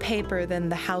after we do paper, then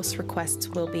the house requests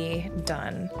will be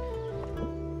done.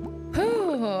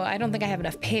 Whew, I don't think I have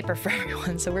enough paper for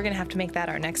everyone, so we're gonna have to make that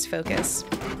our next focus.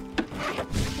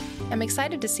 I'm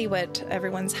excited to see what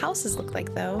everyone's houses look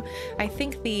like, though. I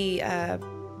think the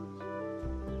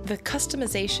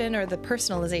customization or the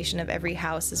personalization of every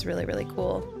house is really, really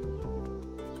cool.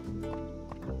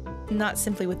 Not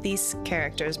simply with these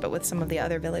characters, but with some of the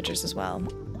other villagers as well.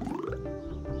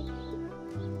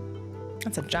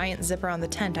 That's a giant zipper on the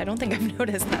tent. I don't think I've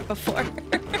noticed that before.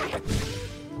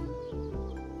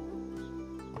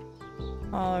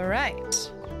 All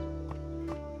right.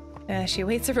 She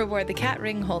awaits a reward, the cat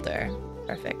ring holder.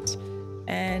 Perfect.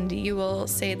 And you will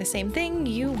say the same thing.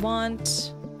 You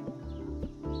want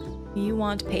You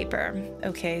want paper.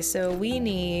 Okay, so we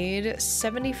need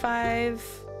 75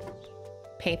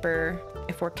 paper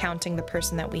if we're counting the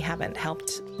person that we haven't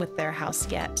helped with their house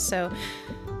yet. So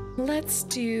let's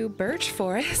do birch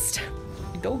forest.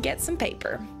 Go get some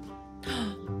paper.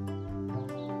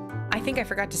 I think I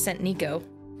forgot to send Nikko.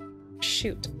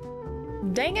 Shoot.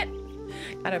 Dang it.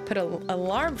 Gotta put an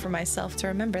alarm for myself to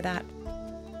remember that.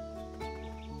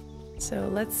 So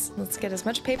let's get as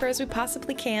much paper as we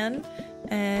possibly can,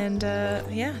 and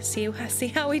yeah, see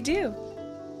how we do.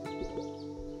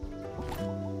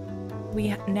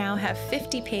 We now have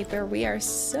 50 paper. We are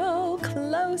so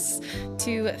close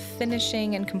to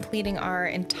finishing and completing our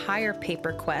entire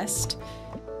paper quest.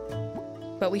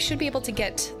 But we should be able to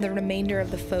get the remainder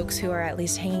of the folks who are at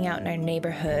least hanging out in our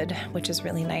neighborhood, which is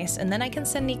really nice. And then I can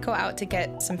send Nikko out to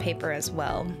get some paper as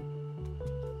well.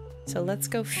 So let's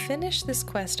go finish this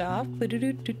quest off.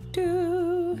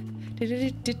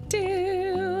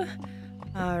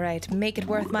 All right, make it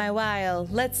worth my while.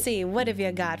 Let's see, what have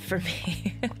you got for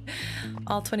me?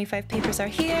 All 25 papers are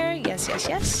here. Yes, yes,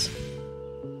 yes.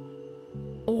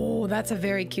 Oh, that's a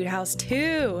very cute house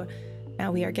too.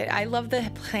 Now we are getting, I love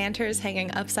the planters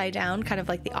hanging upside down, kind of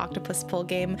like the octopus pull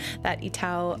game that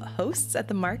Itao hosts at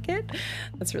the market.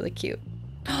 That's really cute.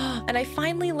 And I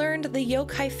finally learned the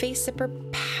yokai face zipper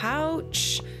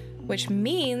pouch, which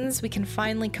means we can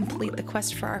finally complete the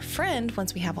quest for our friend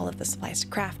once we have all of the supplies to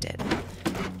craft it.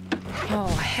 Oh,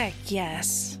 heck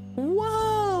yes.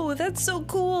 Whoa, that's so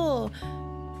cool.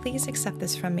 Please accept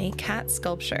this from me. Cat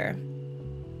sculpture.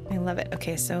 I love it.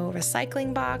 Okay, so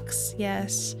recycling box,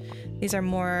 yes. These are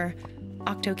more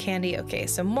octo candy. Okay,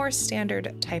 so more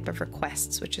standard type of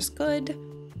requests, which is good.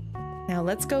 Now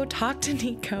let's go talk to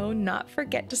Nikko, not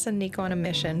forget to send Nikko on a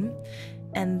mission.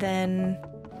 And then,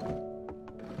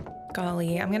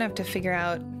 golly, I'm gonna have to figure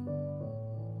out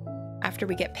after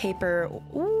we get paper.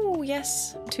 Ooh,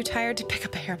 yes, too tired to pick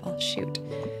up a hairball, shoot.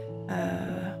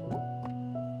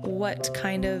 What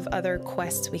kind of other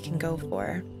quests we can go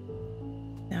for.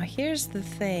 Now here's the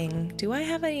thing, do I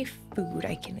have any food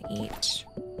I can eat?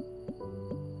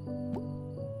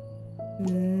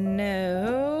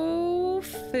 No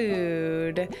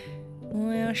food.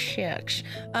 Well, shucks.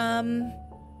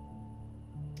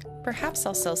 Perhaps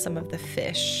I'll sell some of the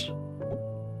fish.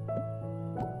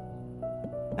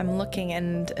 I'm looking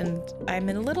and I'm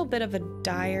in a little bit of a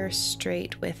dire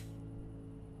strait with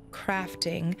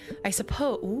crafting. I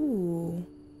suppose, ooh,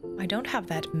 I don't have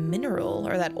that mineral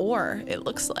or that ore, it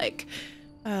looks like.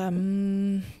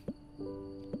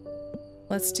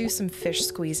 Let's do some fish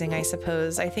squeezing, I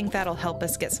suppose. I think that'll help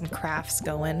us get some crafts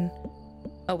going.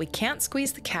 Oh, we can't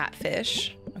squeeze the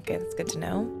catfish. Okay, that's good to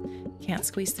know. Can't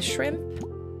squeeze the shrimp.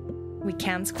 We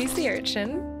can squeeze the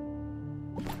urchin.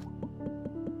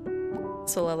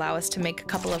 This will allow us to make a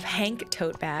couple of Hank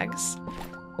tote bags,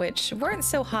 which weren't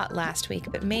so hot last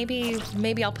week, but maybe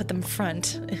I'll put them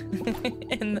front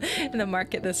in the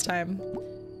market this time.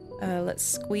 Let's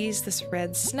squeeze this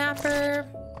red snapper.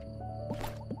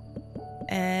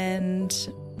 And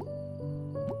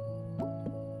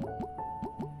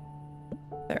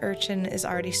the urchin is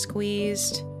already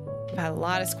squeezed. Got a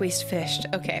lot of squeezed fish.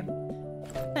 Okay,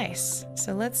 nice.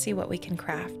 So let's see what we can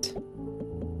craft.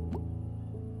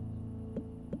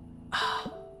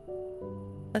 Oh,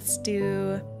 let's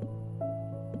do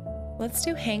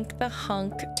Hank the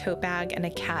Hunk tote bag and a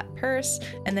cat purse,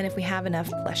 and then if we have enough,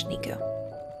 plush Nikko.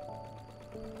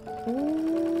 Ooh.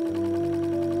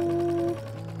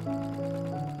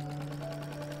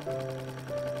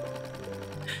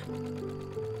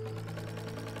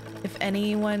 If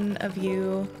any one of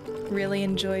you really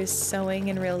enjoys sewing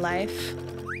in real life,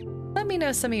 let me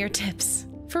know some of your tips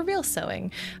for real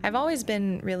sewing. I've always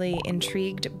been really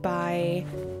intrigued by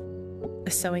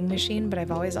a sewing machine, but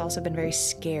I've always also been very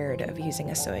scared of using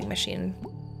a sewing machine.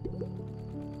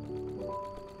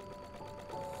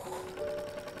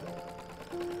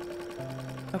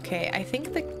 Okay, I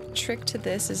think the trick to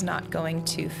this is not going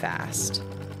too fast.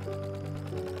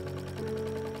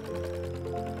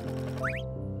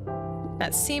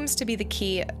 That seems to be the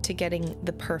key to getting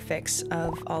the perfects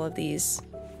of all of these.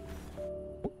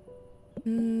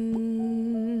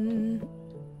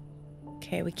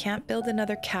 Okay, we can't build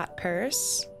another cat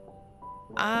purse.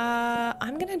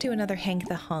 I'm gonna do another Hank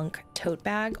the Hunk tote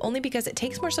bag, only because it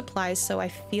takes more supplies, so I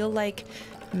feel like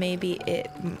maybe it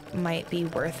might be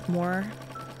worth more.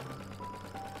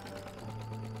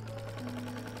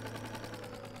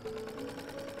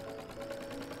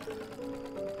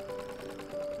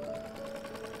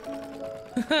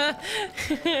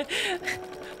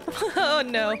 Oh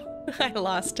no, I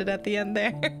lost it at the end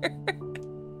there.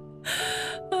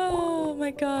 Oh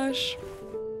my gosh.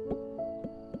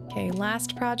 Okay,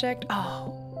 last project.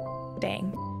 Oh,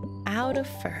 dang. Out of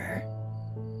fur.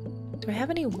 Do I have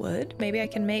any wood? Maybe I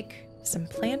can make some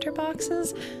planter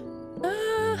boxes?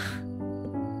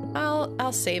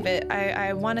 I'll save it.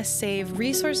 I want to save.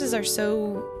 Resources are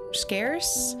so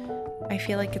scarce. I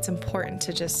feel like it's important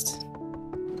to just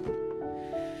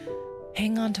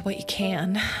hang on to what you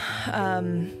can.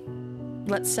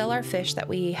 Let's sell our fish that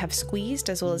we have squeezed,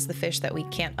 as well as the fish that we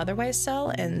can't otherwise sell,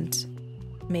 and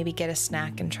maybe get a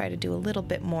snack and try to do a little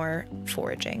bit more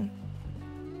foraging.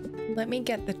 Let me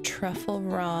get the truffle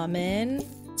ramen.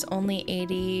 It's only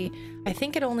 80. I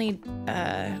think it only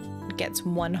gets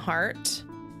 1 heart,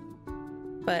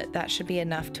 but that should be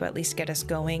enough to at least get us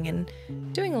going and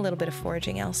doing a little bit of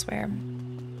foraging elsewhere.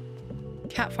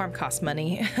 Cat farm costs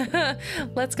money.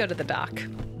 Let's go to the dock.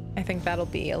 I think that'll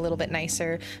be a little bit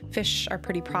nicer. Fish are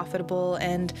pretty profitable,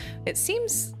 and it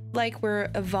seems like we're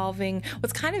evolving.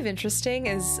 What's kind of interesting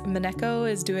is Mineko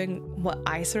is doing what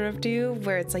I sort of do,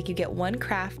 where it's like you get one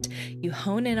craft, you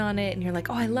hone in on it, and you're like,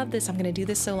 oh, I love this, I'm gonna do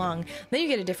this so long. Then you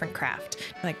get a different craft.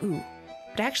 You're like, ooh,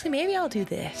 but actually maybe I'll do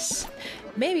this.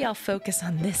 Maybe I'll focus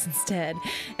on this instead.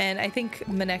 And I think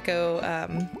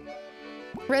Mineko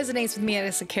resonates with me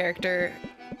as a character,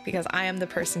 because I am the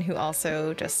person who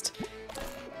also just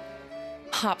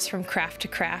hops from craft to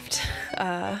craft,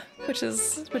 which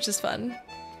is fun.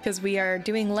 Because we are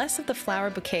doing less of the flower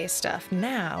bouquet stuff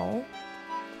now,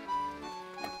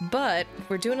 but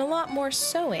we're doing a lot more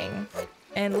sewing.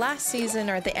 And last season,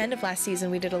 or at the end of last season,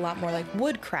 we did a lot more like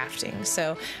wood crafting.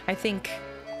 So I think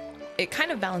it kind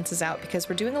of balances out, because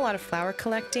we're doing a lot of flower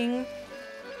collecting.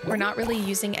 We're not really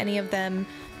using any of them,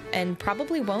 and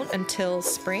probably won't until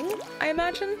spring, I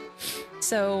imagine.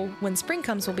 So when spring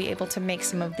comes, we'll be able to make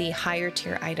some of the higher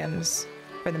tier items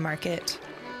for the market.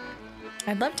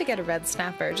 I'd love to get a red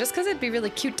snapper, just because it'd be really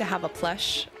cute to have a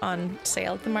plush on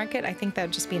sale at the market. I think that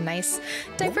would just be nice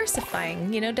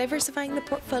diversifying, you know, diversifying the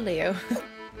portfolio.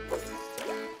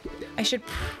 I should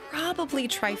probably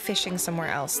try fishing somewhere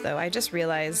else, though. I just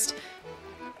realized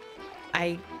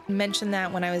I mentioned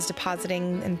that when I was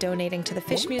depositing and donating to the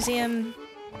fish museum.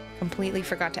 Completely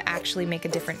forgot to actually make a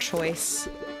different choice.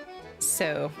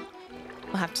 So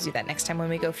we'll have to do that next time when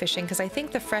we go fishing, because I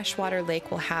think the freshwater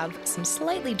lake will have some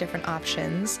slightly different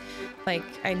options. Like,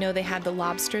 I know they had the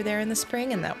lobster there in the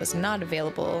spring, and that was not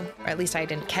available, or at least I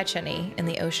didn't catch any in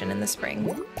the ocean in the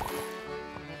spring.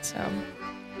 So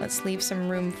let's leave some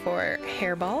room for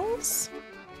hairballs.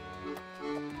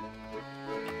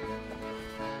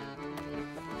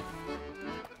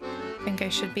 I think I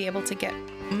should be able to get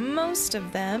most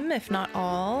of them, if not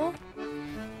all.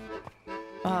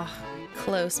 Oh,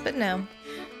 close, but no.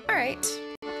 All right.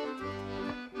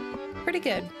 Pretty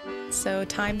good. So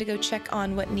time to go check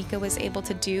on what Nikko was able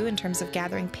to do in terms of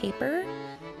gathering paper.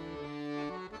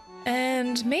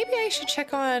 And maybe I should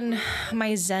check on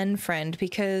my Zen friend,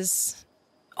 because...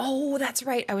 Oh, that's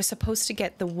right. I was supposed to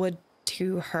get the wood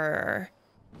to her.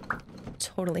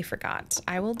 Totally forgot.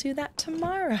 I will do that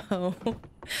tomorrow. I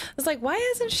was like, why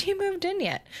hasn't she moved in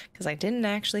yet? Because I didn't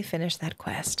actually finish that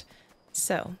quest.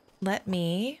 So let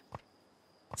me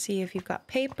see if you've got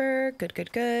paper. Good,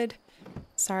 good, good.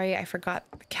 Sorry, I forgot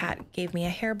the cat gave me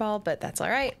a hairball, but that's all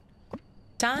right.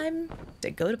 Time to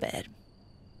go to bed.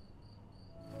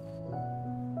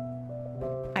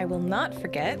 I will not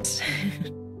forget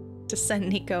to send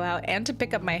Nikko out and to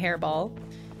pick up my hairball.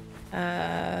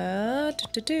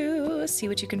 See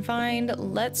what you can find.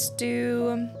 Let's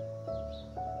do...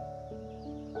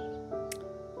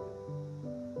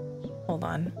 Hold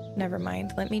on. Never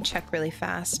mind. Let me check really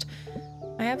fast.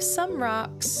 I have some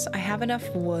rocks. I have enough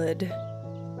wood.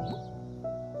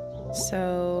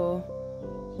 So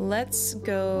let's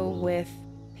go with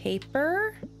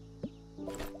paper.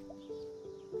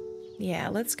 Yeah,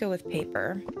 let's go with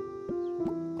paper.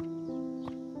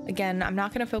 Again, I'm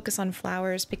not going to focus on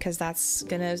flowers, because that's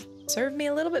going to serve me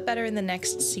a little bit better in the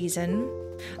next season.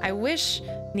 I wish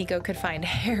Nikko could find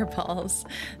hairballs.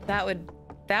 That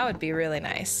would be really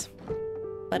nice.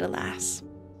 But alas.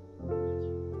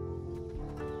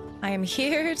 I am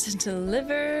here to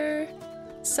deliver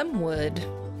some wood.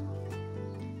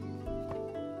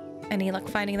 Any luck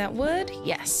finding that wood?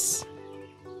 Yes.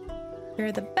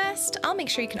 You're the best. I'll make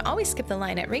sure you can always skip the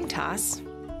line at ring toss.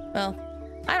 Well,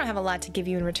 I don't have a lot to give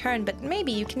you in return, but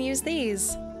maybe you can use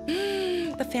these.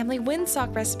 The family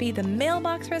windsock recipe, the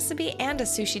mailbox recipe, and a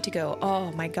sushi to go.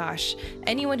 Oh my gosh.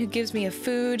 Anyone who gives me a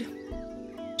food,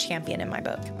 champion in my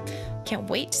book. Can't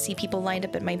wait to see people lined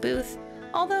up at my booth.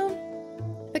 Although,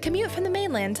 the commute from the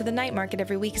mainland to the night market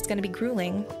every week is going to be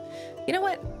grueling. You know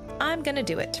what? I'm going to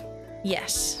do it.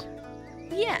 Yes.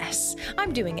 Yes,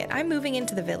 I'm doing it. I'm moving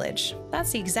into the village.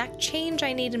 That's the exact change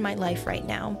I need in my life right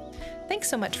now. Thanks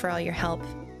so much for all your help.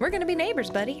 We're gonna be neighbors,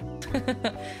 buddy.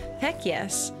 Heck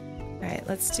yes. All right,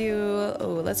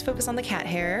 let's focus on the cat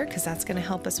hair because that's gonna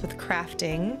help us with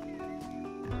crafting.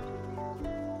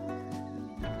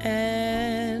 And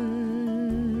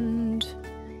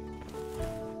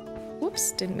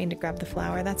whoops, didn't mean to grab the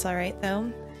flower. That's all right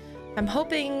though. I'm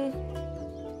hoping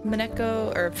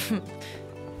Mineko or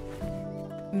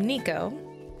Nikko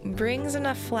brings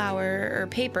enough flour or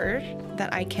paper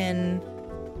that I can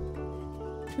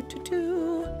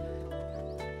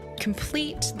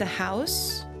complete the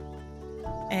house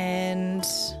and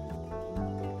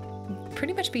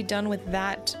pretty much be done with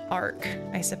that arc,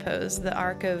 I suppose. The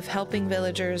arc of helping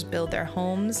villagers build their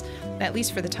homes, at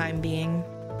least for the time being.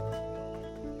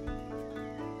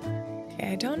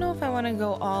 Okay, I don't know if I want to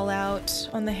go all out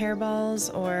on the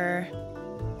hairballs or...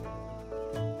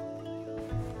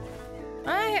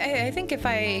 I think if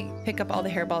I pick up all the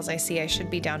hairballs I see, I should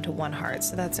be down to 1 heart,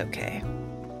 so that's okay.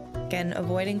 Again,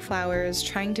 avoiding flowers,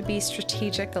 trying to be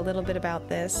strategic a little bit about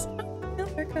this. Oh,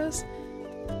 there it goes.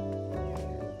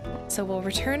 So we'll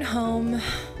return home,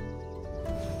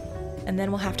 and then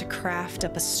we'll have to craft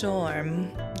up a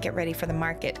storm, get ready for the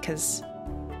market, because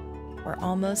we're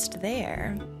almost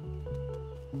there.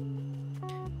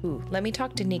 Ooh, let me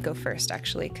talk to Nikko first,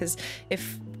 actually, because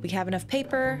if we have enough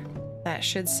paper, that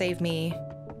should save me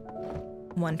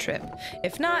 1 trip.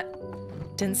 If not,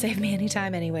 didn't save me any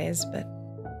time anyways, but...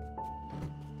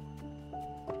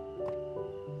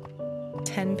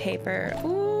 10 paper.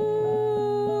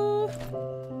 Ooh!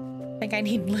 I think I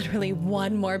need literally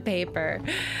 1 more paper.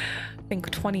 I think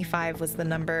 25 was the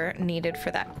number needed for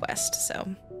that quest, so...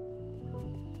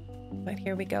 But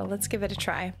here we go. Let's give it a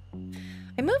try.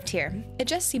 I moved here. It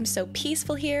just seems so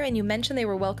peaceful here, and you mentioned they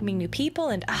were welcoming new people,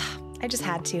 and I just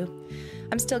had to.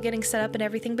 I'm still getting set up and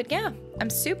everything, but yeah, I'm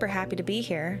super happy to be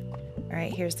here. All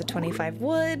right, here's the 25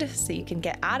 wood, so you can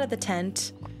get out of the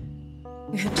tent.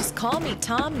 Just call me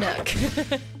Tom Nook.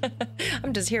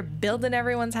 I'm just here building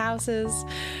everyone's houses.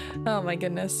 Oh my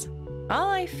goodness. All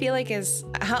I feel like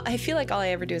all I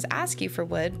ever do is ask you for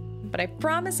wood, but I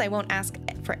promise I won't ask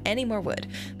for any more wood.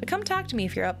 But come talk to me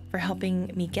if you're up for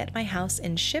helping me get my house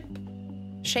in shape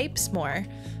some more.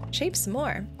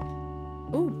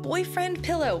 Ooh, boyfriend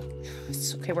pillow.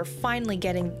 Okay, we're finally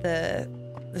getting the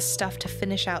stuff to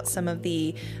finish out some of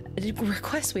the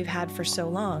requests we've had for so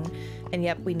long. And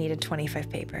yep, we needed 25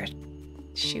 paper.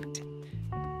 Shoot.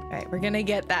 All right, we're gonna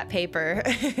get that paper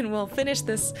and we'll finish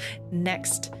this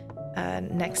next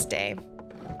day.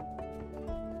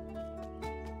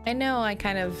 I know I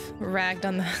kind of ragged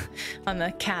on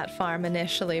the cat farm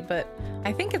initially, but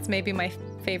I think it's maybe my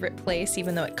favorite place,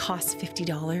 even though it costs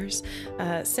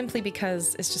 $50, simply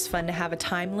because it's just fun to have a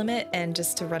time limit and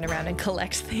just to run around and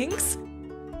collect things.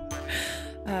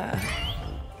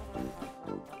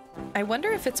 I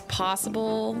wonder if it's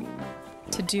possible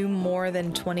to do more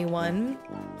than 21.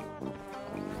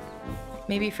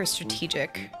 Maybe for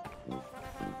strategic.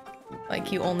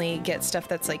 Like you only get stuff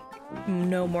that's like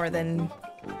no more than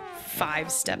 5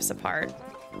 steps apart.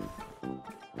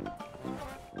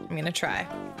 I'm gonna try.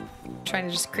 Trying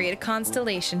to just create a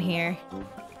constellation here.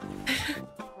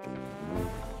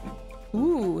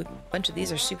 Ooh, a bunch of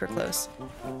these are super close.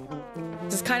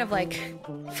 This is kind of like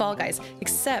Fall Guys,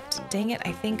 except, dang it,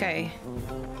 I think I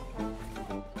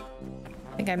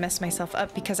messed myself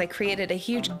up because I created a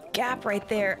huge gap right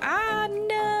there. Ah,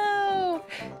 no!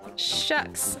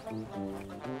 Shucks.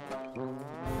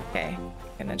 Okay,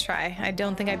 gonna try. I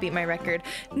don't think I beat my record.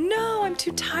 No, I'm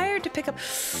too tired to pick up.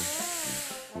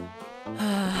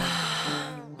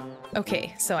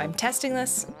 Okay, so I'm testing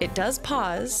this. It does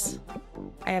pause.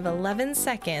 I have 11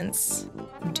 seconds.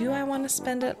 Do I want to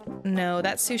spend it? No,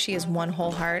 that sushi is 1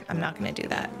 whole heart. I'm not gonna do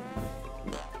that.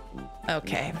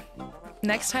 Okay.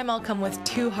 Next time I'll come with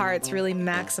 2 hearts, really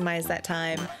maximize that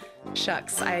time.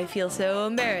 Shucks, I feel so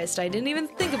embarrassed. I didn't even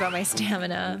think about my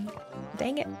stamina.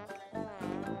 Dang it.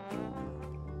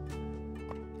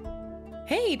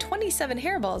 Hey, 27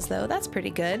 hairballs though. That's pretty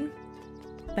good.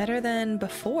 Better than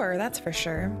before, that's for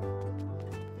sure.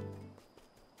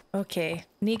 Okay,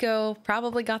 Nikko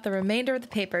probably got the remainder of the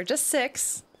paper, just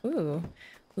 6. Ooh,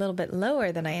 a little bit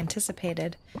lower than I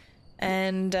anticipated.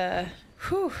 And,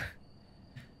 whew,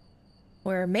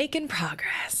 we're making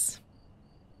progress.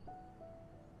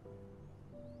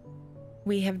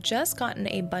 We have just gotten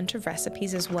a bunch of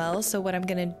recipes as well, so what I'm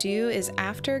gonna do is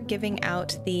after giving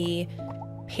out the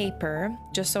paper,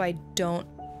 just so I don't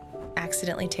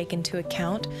accidentally take into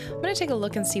account, I'm gonna take a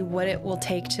look and see what it will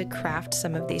take to craft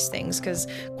some of these things, because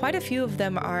quite a few of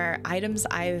them are items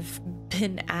I've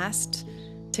been asked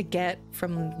to get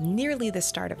from nearly the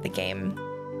start of the game.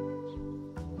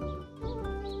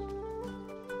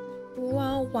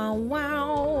 Wow, wow,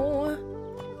 wow.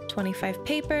 25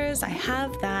 papers, I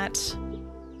have that.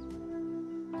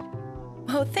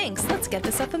 Oh, thanks. Let's get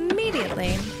this up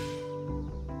immediately.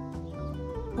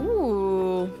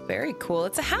 Ooh, very cool.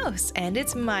 It's a house, and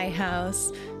it's my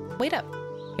house. Wait up.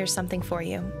 Here's something for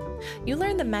you. You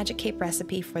learned the magic cape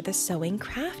recipe for the sewing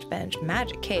craft bench.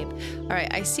 Magic cape. All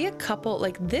right, I see a couple,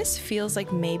 like this feels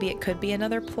like maybe it could be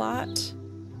another plot.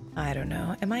 I don't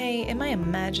know. Am I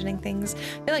imagining things?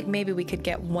 I feel like maybe we could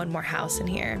get one more house in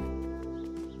here.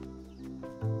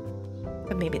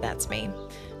 But maybe that's me.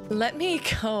 Let me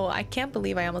go. I can't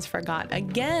believe I almost forgot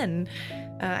again.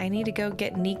 I need to go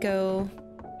get Nikko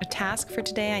a task for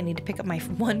today. I need to pick up my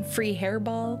one free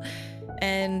hairball.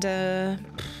 And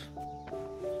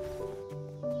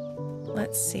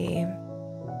let's see. I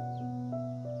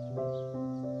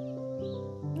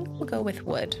think we'll go with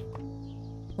wood.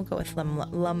 We'll go with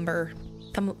lumber.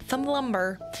 Thumb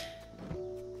lumber.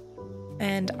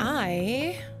 And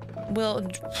I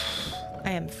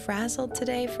am frazzled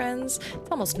today, friends. It's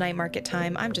almost night market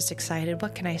time. I'm just excited.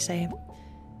 What can I say?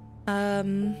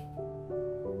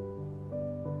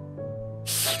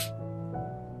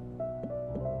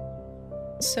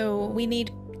 So we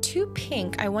need 2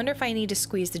 pink. I wonder if I need to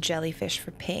squeeze the jellyfish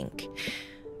for pink.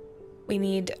 We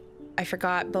need, I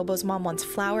forgot, Bobo's mom wants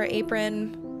flower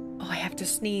apron. Oh, I have to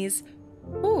sneeze.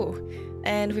 Ooh,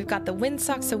 and we've got the wind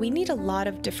sock, so we need a lot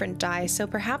of different dyes, so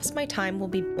perhaps my time will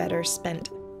be better spent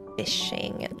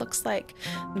fishing. It looks like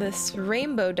this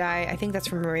rainbow dye, I think that's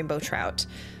from a rainbow trout.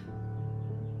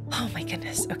 Oh my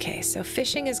goodness. Okay, so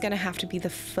fishing is gonna have to be the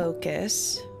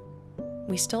focus.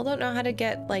 We still don't know how to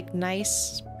get like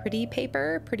nice, pretty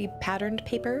paper, pretty patterned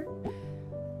paper.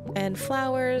 And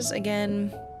flowers,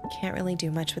 again, can't really do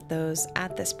much with those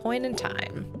at this point in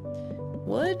time.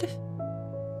 Wood?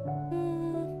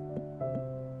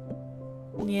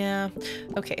 Yeah.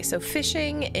 Okay, so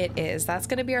fishing it is. That's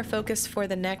gonna be our focus for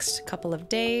the next couple of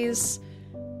days.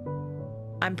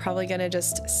 I'm probably gonna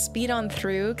just speed on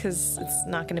through because it's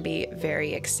not gonna be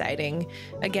very exciting.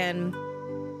 Again,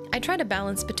 I try to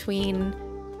balance between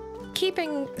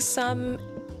keeping some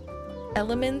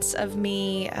elements of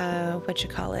me, of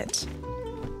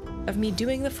me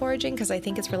doing the foraging because I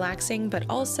think it's relaxing, but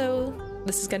also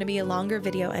this is going to be a longer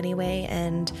video anyway,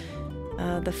 and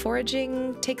the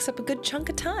foraging takes up a good chunk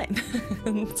of time.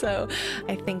 So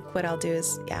I think what I'll do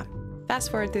is, yeah,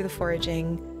 fast forward through the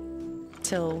foraging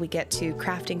till we get to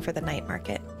crafting for the night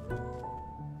market.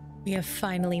 We have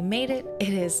finally made it. It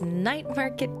is night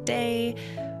market day.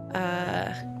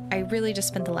 I really just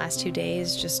spent the last 2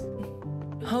 days just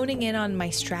honing in on my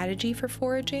strategy for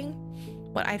foraging.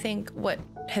 What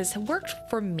has worked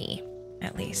for me,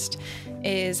 at least,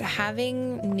 is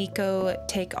having Nikko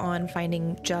take on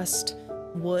finding just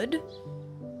wood,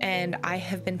 and I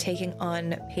have been taking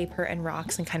on paper and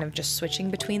rocks and kind of just switching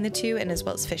between the two, and as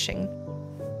well as fishing.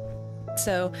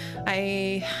 So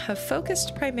I have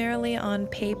focused primarily on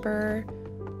paper.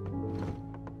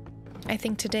 I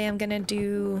think today I'm gonna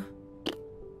do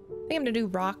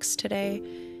rocks today.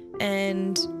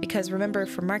 And because remember,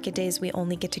 for market days, we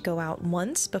only get to go out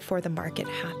once before the market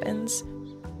happens.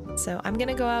 So I'm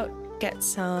gonna go out, get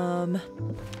some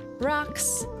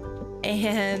rocks,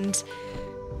 and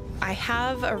I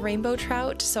have a rainbow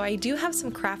trout, so I do have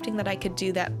some crafting that I could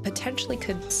do that potentially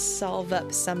could solve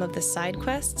up some of the side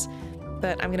quests,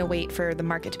 but I'm gonna wait for the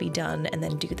market to be done and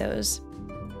then do those.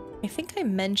 I think I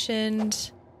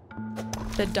mentioned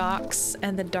the docks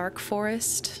and the dark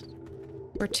forest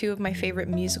were 2 of my favorite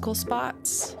musical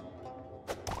spots.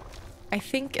 I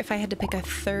think if I had to pick a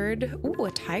third, ooh,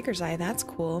 a tiger's eye, that's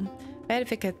cool. If I had to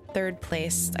pick a third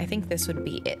place, I think this would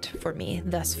be it for me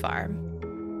thus far.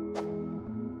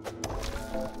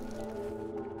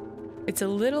 It's a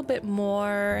little bit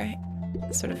more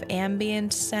sort of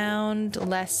ambient sound,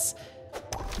 less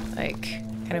like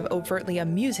kind of overtly a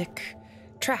music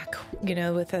track, you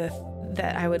know, with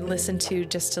that I would listen to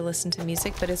just to listen to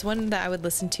music, but it's one that I would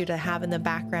listen to have in the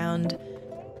background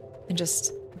and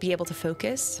just be able to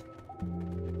focus,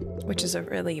 which is a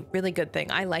really, really good thing.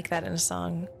 I like that in a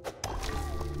song.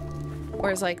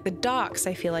 Whereas like the docks,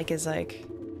 I feel like is like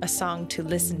a song to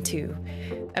listen to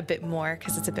a bit more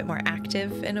because it's a bit more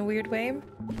active in a weird way.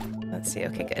 Let's see.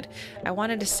 Okay, good. I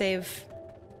wanted to save,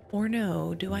 or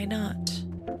no, do I not?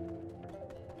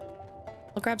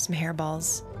 I'll grab some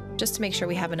hairballs just to make sure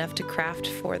we have enough to craft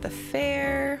for the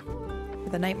fair, for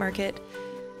the night market.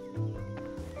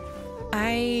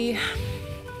 I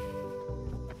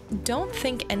don't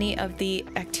think any of the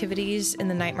activities in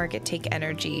the night market take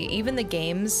energy. Even the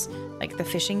games, like the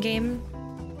fishing game,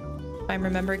 I'm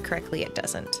remembering correctly, it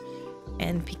doesn't.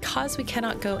 And because we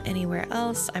cannot go anywhere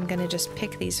else, I'm gonna just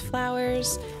pick these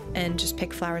flowers and just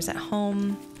pick flowers at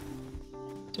home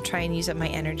to try and use up my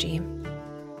energy.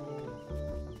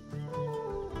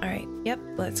 All right, yep,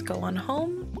 let's go on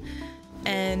home.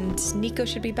 And Nikko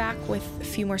should be back with a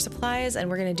few more supplies, and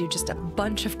we're gonna do just a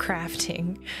bunch of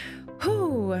crafting.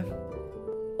 Whoo!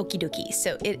 Okie dokie,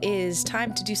 so it is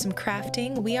time to do some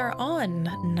crafting. We are on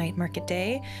night market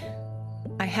day.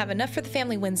 I have enough for the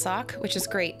family windsock, which is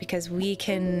great because we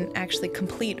can actually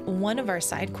complete one of our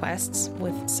side quests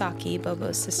with Saki,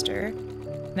 Bobo's sister,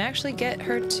 and actually get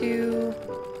her to...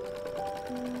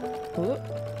 Ooh.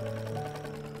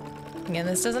 Again,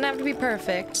 this doesn't have to be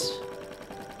perfect.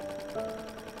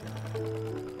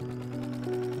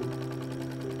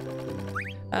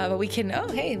 But we can, oh,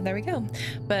 hey, there we go.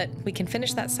 But we can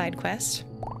finish that side quest.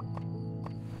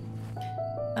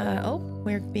 Oh,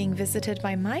 we're being visited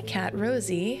by my cat,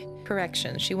 Rosie.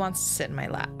 Correction, she wants to sit in my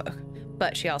lap,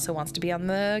 but she also wants to be on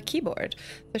the keyboard.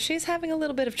 So she's having a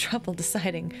little bit of trouble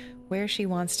deciding where she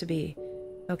wants to be.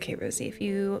 Okay, Rosie, if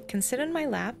you can sit in my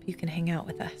lap, you can hang out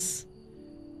with us.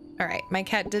 All right, my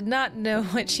cat did not know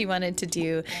what she wanted to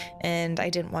do, and I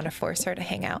didn't want to force her to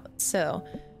hang out. So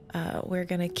we're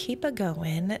gonna keep a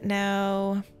going.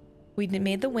 Now, we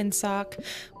made the windsock.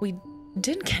 We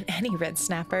didn't get any red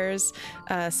snappers,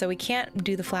 so we can't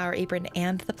do the flower apron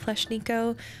and the plush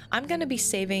Nikko. I'm gonna be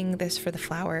saving this for the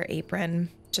flower apron,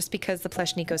 just because the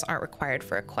plush Nikkos aren't required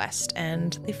for a quest,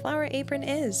 and the flower apron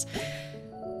is.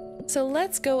 So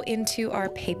let's go into our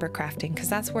paper crafting, because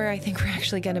that's where I think we're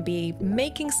actually gonna be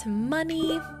making some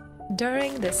money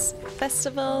during this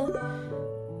festival.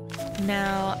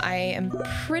 Now, I am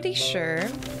pretty sure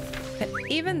that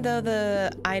even though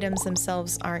the items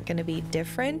themselves aren't going to be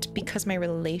different, because my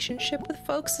relationship with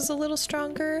folks is a little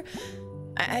stronger,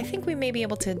 I think we may be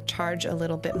able to charge a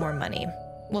little bit more money.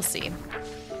 We'll see.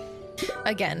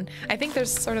 Again, I think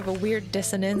there's sort of a weird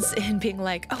dissonance in being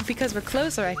like, oh, because we're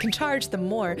closer, I can charge them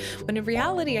more. When in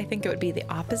reality, I think it would be the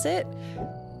opposite.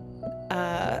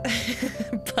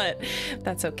 But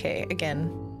that's okay.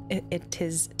 Again,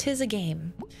 tis a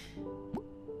game.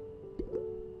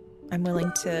 I'm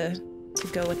willing to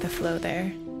go with the flow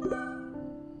there.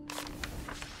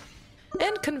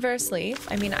 And conversely,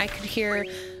 I mean, I could hear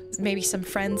maybe some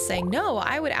friends saying, no,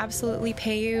 I would absolutely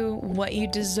pay you what you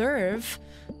deserve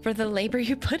for the labor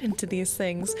you put into these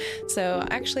things. So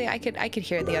actually, I could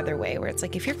hear it the other way, where it's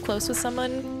like, if you're close with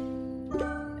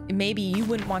someone, maybe you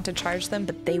wouldn't want to charge them,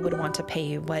 but they would want to pay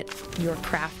you what your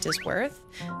craft is worth.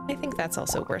 I think that's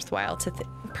also worthwhile to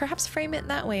perhaps frame it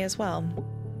that way as well,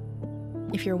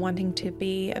 if you're wanting to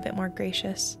be a bit more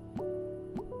gracious.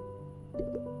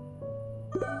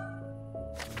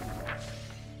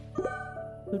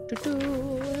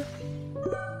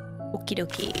 Okie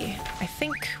dokie. I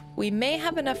think we may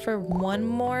have enough for one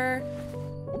more.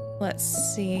 Let's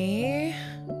see.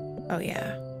 Oh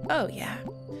yeah. Oh yeah.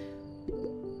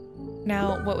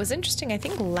 Now, what was interesting, I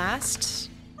think last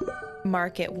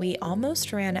market we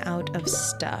almost ran out of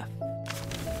stuff.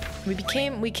 We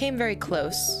came very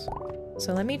close.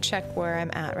 So let me check where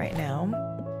I'm at right now.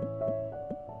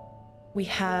 We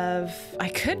have, I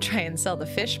could try and sell the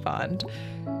fish pond,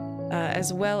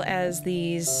 as well as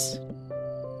these,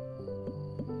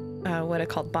 what are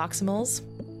called boximals.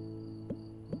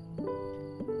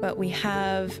 But we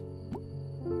have,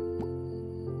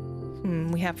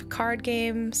 we have card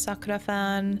game,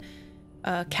 Sakura-fan,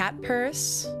 cat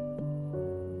purse.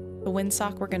 The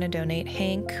windsock we're gonna donate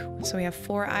Hank, so we have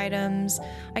 4 items.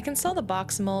 I can sell the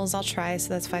boximals, I'll try, so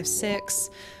that's 5, 6.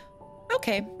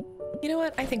 Okay, you know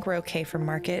what? I think we're okay for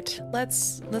market.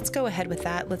 Let's go ahead with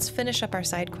that. Let's finish up our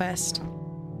side quest.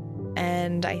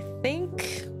 And I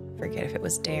think, forget if it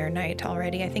was day or night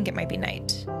already. I think it might be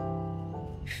night.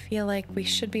 I feel like we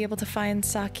should be able to find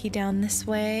Saki down this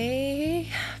way.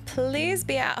 Please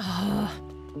be out. Oh,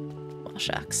 well,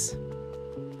 shucks.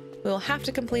 We'll have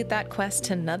to complete that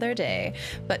quest another day,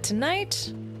 but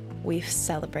tonight we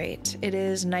celebrate. It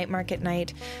is night market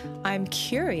night. I'm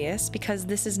curious, because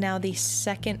this is now the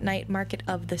second night market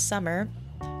of the summer,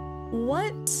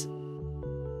 what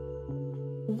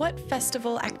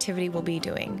festival activity we'll be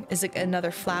doing. Is it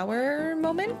another flower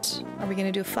moment? Are we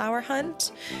gonna do a flower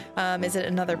hunt? Is it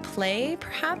another play,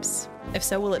 perhaps? If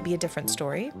so, will it be a different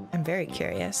story? I'm very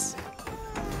curious.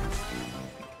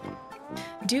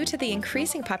 Due to the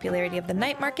increasing popularity of the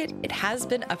night market, it has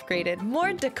been upgraded.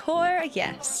 More decor,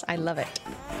 yes, I love it.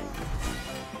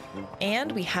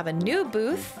 And we have a new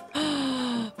booth.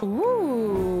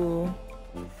 Ooh.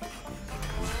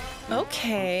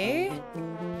 Okay.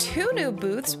 2 new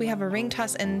booths. We have a ring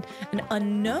toss and an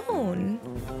unknown.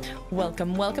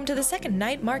 Welcome, welcome to the second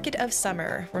night market of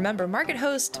summer. Remember, market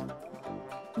host,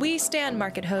 we stand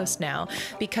market host now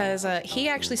because he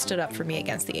actually stood up for me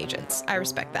against the agents. I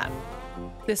respect that.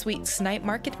 This week's night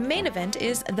market main event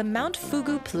is the Mount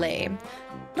Fugu play.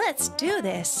 Let's do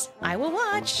this. I will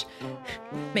watch.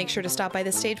 Make sure to stop by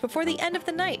the stage before the end of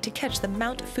the night to catch the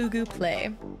Mount Fugu play.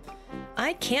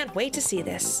 I can't wait to see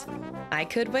this. I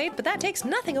could wait, but that takes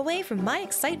nothing away from my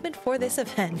excitement for this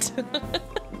event.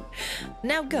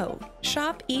 Now go.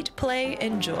 Shop, eat, play,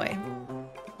 enjoy.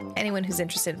 Anyone who's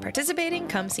interested in participating,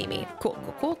 come see me. Cool,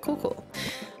 cool, cool, cool, cool.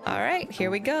 All right,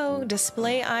 here we go.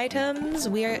 Display items.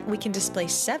 We can display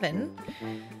 7.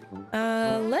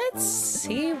 Let's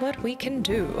see what we can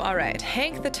do. All right,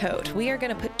 Hank the Toad. We are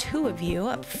gonna put 2 of you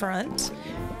up front.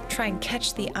 Try and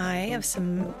catch the eye of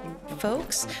some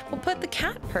folks. We'll put the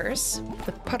cat purse,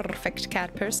 the perfect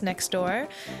cat purse, next door.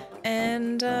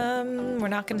 And we're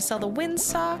not gonna sell the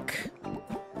windsock.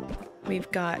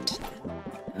 We've got...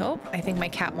 Oh, I think my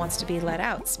cat wants to be let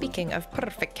out. Speaking of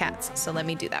perfect cats, so let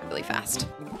me do that really fast.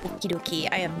 Okie dokie,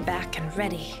 I am back and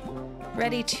ready.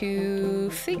 Ready to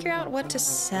figure out what to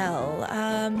sell.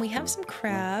 We have some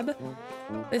crab.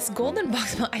 This golden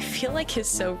box I feel like is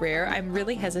so rare. I'm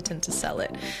really hesitant to sell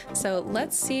it. So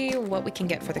let's see what we can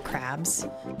get for the crabs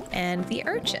and the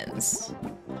urchins.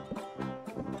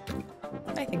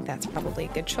 I think that's probably a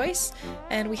good choice.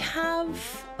 And we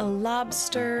have a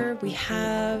lobster. We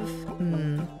have...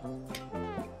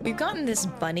 We've gotten this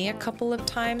bunny a couple of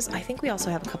times. I think we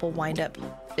also have a couple wind-up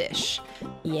fish.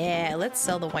 Yeah, let's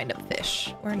sell the wind-up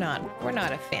fish. We're not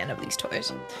a fan of these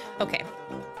toys. Okay.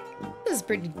 This is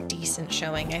pretty decent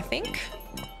showing, I think.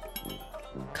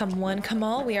 Come one, come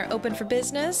all. We are open for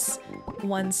business.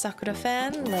 1 Sakura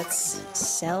fan. Let's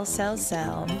sell, sell,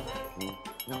 sell.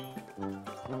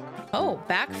 Oh,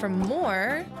 back for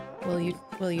more. Will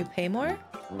you pay more?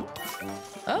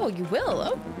 Oh, you will.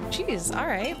 Oh, geez. All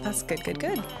right. That's good, good,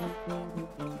 good.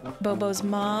 Bobo's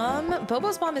mom.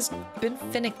 Bobo's mom has been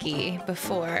finicky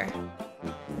before.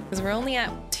 Because we're only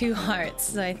at 2 hearts,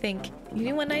 so I think... You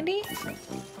do 190?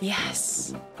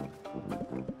 Yes.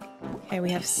 Okay,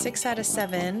 we have 6 out of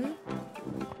 7.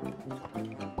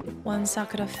 1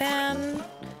 Sakura fan.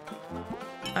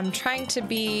 I'm trying to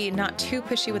be not too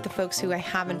pushy with the folks who I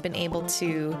haven't been able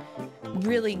to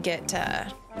really get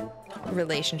a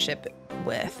relationship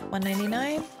with.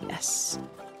 199? Yes.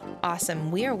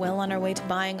 Awesome. We are well on our way to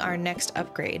buying our next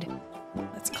upgrade.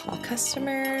 Let's call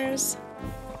customers.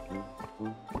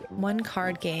 1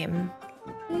 card game.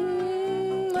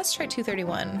 Let's try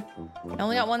 231. I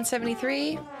only got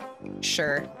 173?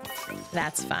 Sure.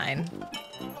 That's fine.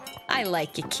 I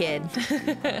like you, kid.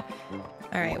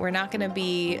 All right, we're not gonna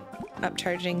be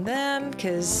upcharging them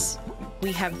because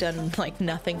we have done like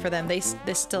nothing for them.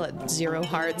 They're still at 0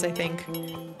 hearts, I think.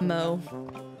 Mo.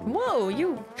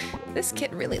 Whoa, this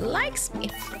kid really likes me.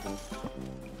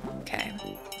 Okay,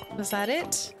 was that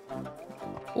it?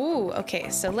 Ooh, okay,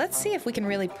 so let's see if we can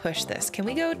really push this. Can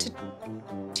we go to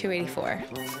 284?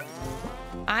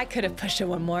 I could have pushed it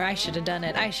 1 more. I should have done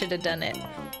it. I should have done it.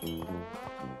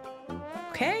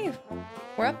 Okay,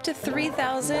 we're up to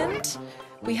 3,000.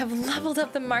 We have leveled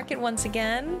up the market once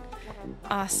again.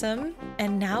 Awesome.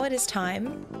 And now it is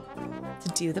time to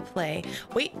do the play.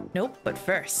 Wait, nope, but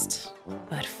first,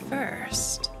 let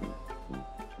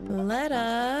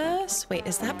us... Wait,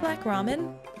 is that black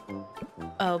ramen?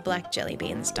 Oh, black jelly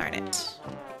beans, darn it.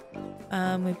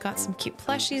 We've got some cute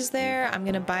plushies there. I'm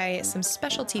gonna buy some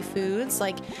specialty foods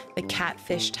like the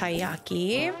catfish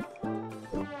taiyaki.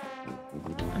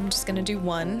 I'm just gonna do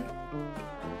 1.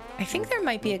 I think there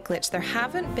might be a glitch. There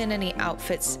haven't been any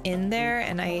outfits in there,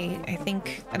 and I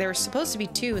think there were supposed to be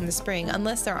 2 in the spring,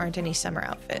 unless there aren't any summer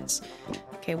outfits.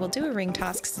 Okay, we'll do a ring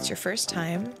toss because it's your first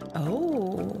time.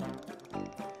 Oh.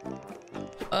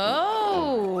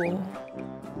 Oh!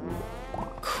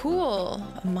 Cool.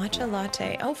 A matcha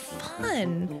latte. Oh,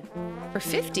 fun! For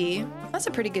 50? That's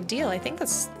a pretty good deal. I think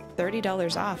that's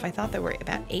 $30 off. I thought they were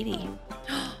about 80.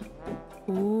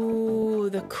 Ooh,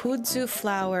 the kudzu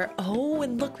flower. Oh,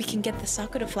 and look, we can get the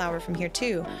sakura flower from here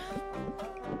too.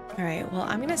 All right, well,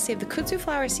 I'm gonna save the kudzu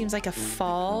flower. Seems like a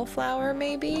fall flower,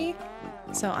 maybe.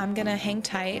 So I'm gonna hang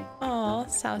tight. Oh,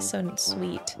 sounds so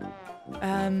sweet.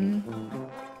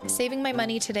 Saving my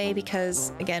money today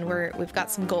because, again, we've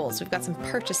got some goals. We've got some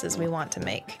purchases we want to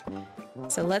make.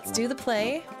 So let's do the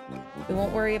play. We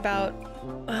won't worry about...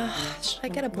 should I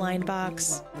get a blind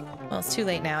box? Well, it's too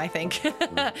late now, I think.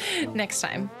 Next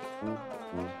time.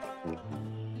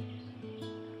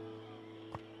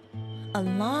 A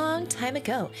long time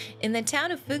ago, in the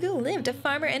town of Fugu lived a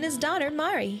farmer and his daughter,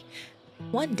 Mari.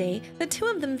 One day, the two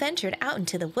of them ventured out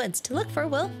into the woods to look for,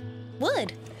 well,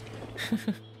 wood.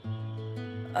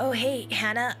 Oh, hey,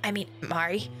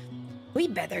 Mari. We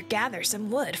better gather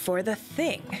some wood for the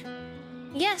thing.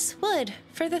 Yes, wood,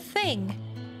 for the thing.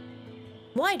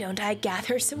 Why don't I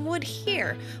gather some wood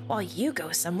here while you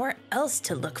go somewhere else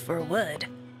to look for wood?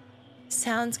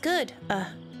 Sounds good,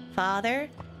 Father.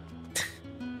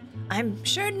 I'm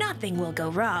sure nothing will go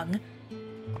wrong.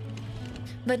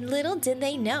 But little did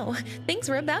they know, things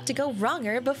were about to go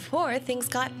wronger before things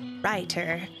got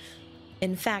righter.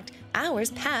 In fact,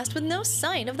 hours passed with no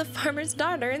sign of the farmer's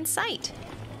daughter in sight.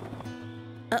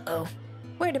 Uh-oh,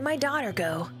 where did my daughter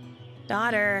go?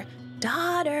 Daughter.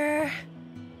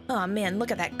 Oh man,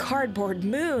 look at that cardboard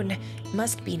moon.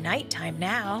 Must be nighttime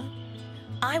now.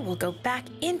 I will go back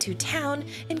into town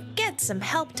and get some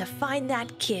help to find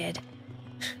that kid.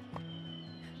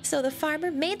 So the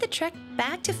farmer made the trek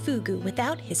back to Fugu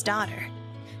without his daughter.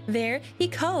 There, he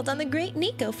called on the great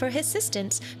Nikko for his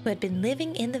assistance, who had been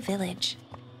living in the village.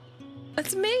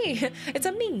 It's me,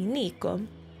 Nikko.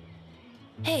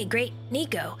 Hey, great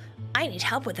Nikko, I need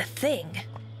help with a thing.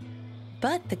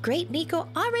 But the great Nikko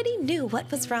already knew what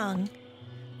was wrong.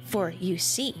 For, you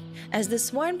see, as the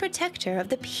sworn protector of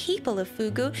the people of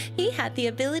Fugu, he had the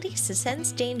ability to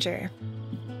sense danger.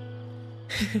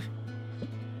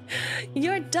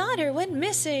 Your daughter went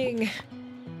missing!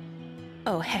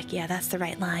 Oh, heck yeah, that's the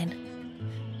right line.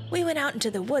 We went out into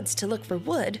the woods to look for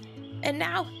wood, and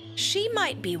now she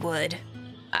might be wood.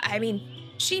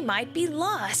 She might be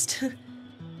lost.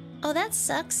 Oh, that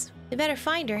sucks. We better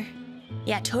find her.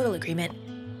 Yeah, total agreement.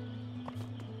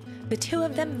 The two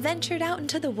of them ventured out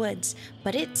into the woods,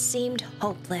 but it seemed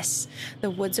hopeless.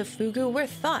 The woods of Fugu were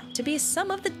thought to be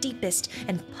some of the deepest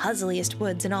and puzzliest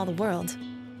woods in all the world.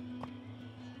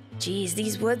 Geez,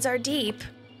 these woods are deep.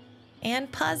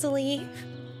 And puzzly.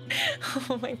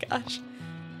 Oh my gosh.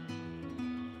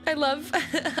 I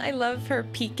love her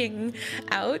peeking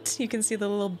out. You can see the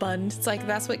little bund. It's like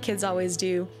that's what kids always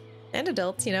do. And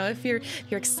adults, you know, if you're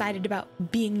excited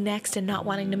about being next and not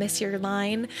wanting to miss your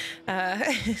line,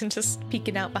 just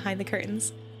peeking out behind the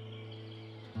curtains.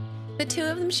 The two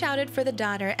of them shouted for the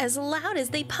daughter as loud as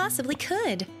they possibly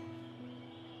could.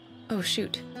 Oh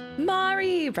shoot.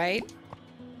 Mari, right?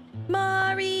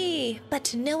 Mari! But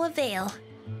to no avail.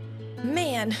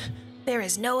 Man, there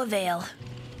is no avail.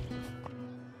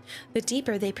 The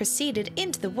deeper they proceeded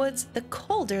into the woods, the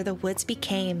colder the woods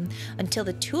became, until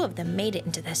the two of them made it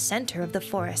into the center of the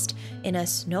forest, in a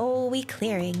snowy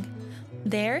clearing.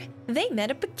 There, they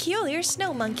met a peculiar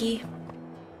snow monkey.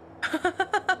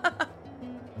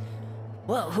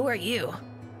 Whoa, who are you?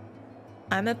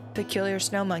 I'm a peculiar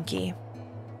snow monkey.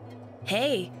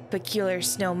 Hey, peculiar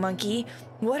snow monkey,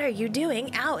 what are you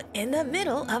doing out in the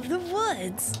middle of the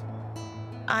woods?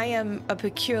 I am a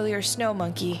peculiar snow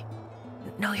monkey.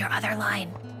 No, your other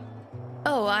line.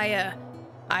 Oh, I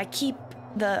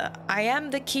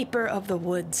am the keeper of the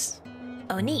woods.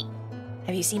 Oh, neat.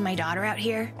 Have you seen my daughter out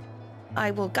here?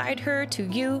 I will guide her to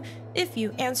you if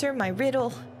you answer my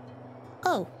riddle.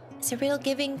 Oh, it's a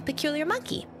riddle-giving peculiar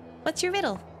monkey. What's your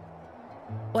riddle?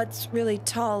 What's really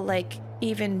tall, like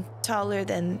even taller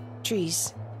than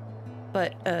trees,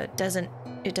 but doesn't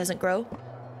grow?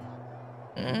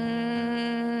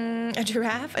 A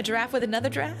giraffe? A giraffe with another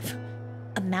giraffe?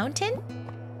 A mountain?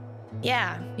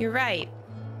 Yeah, you're right.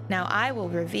 Now I will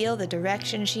reveal the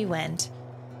direction she went.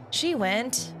 She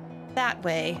went that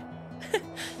way.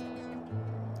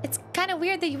 It's kind of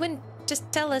weird that you wouldn't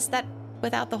just tell us that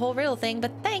without the whole riddle thing,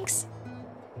 but thanks.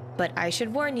 But I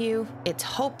should warn you, it's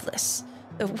hopeless.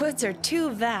 The woods are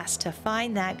too vast to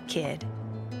find that kid.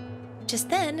 Just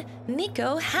then,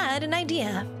 Nikko had an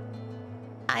idea.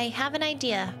 I have an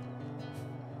idea.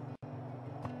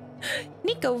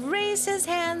 Nikko raised his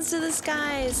hands to the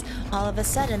skies. All of a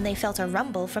sudden, they felt a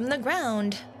rumble from the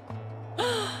ground.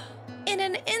 In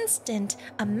an instant,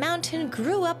 a mountain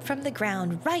grew up from the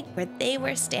ground right where they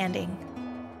were standing.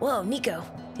 Whoa, Nikko,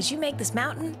 did you make this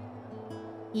mountain?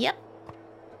 Yep.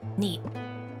 Neat.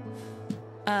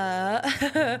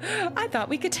 I thought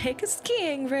we could take a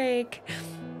skiing break.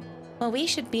 Well, we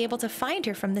should be able to find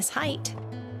her from this height.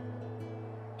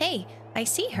 Hey, I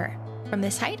see her. From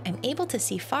this height, I'm able to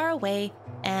see far away,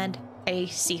 and I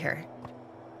see her.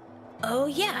 Oh,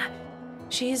 yeah.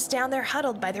 She's down there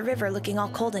huddled by the river looking all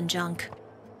cold and junk.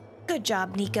 Good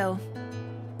job, Nikko.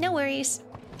 No worries.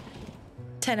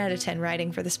 10 out of 10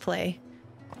 writing for this play.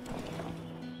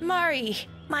 Mari,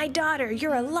 my daughter,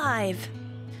 you're alive.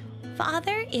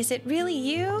 Father, is it really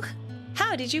you?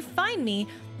 How did you find me?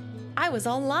 I was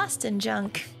all lost in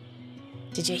junk.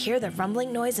 Did you hear the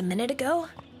rumbling noise a minute ago?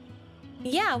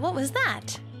 Yeah, what was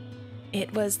that?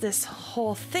 It was this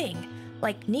whole thing,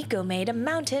 like Nikko made a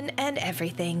mountain and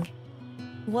everything.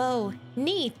 Whoa,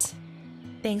 neat.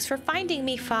 Thanks for finding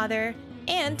me, Father,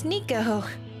 and Nikko.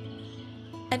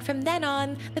 And from then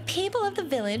on, the people of the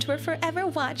village were forever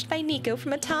watched by Nikko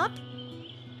from atop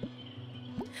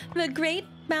the great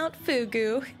Mount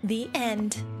Fugu. The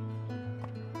end.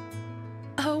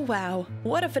 Oh wow,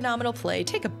 what a phenomenal play.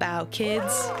 Take a bow,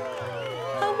 kids.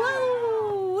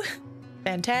 Oh, whoa!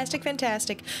 Fantastic,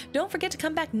 fantastic. Don't forget to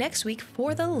come back next week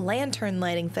for the Lantern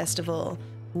Lighting Festival.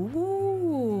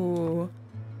 Ooh.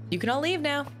 You can all leave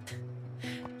now.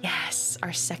 Yes,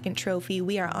 our second trophy.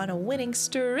 We are on a winning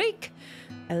streak.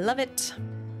 I love it.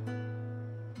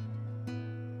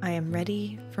 I am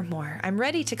ready for more. I'm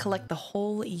ready to collect the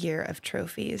whole year of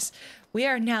trophies. We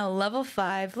are now level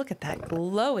 5. Look at that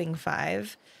glowing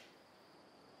 5.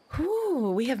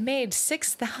 Whew, we have made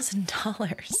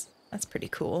 $6,000. That's pretty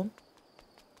cool.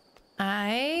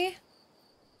 I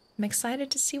am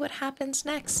excited to see what happens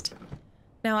next.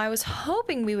 Now, I was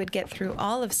hoping we would get through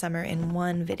all of summer in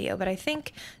one video, but I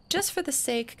think just for the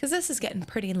sake, because this is getting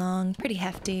pretty long, pretty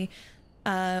hefty,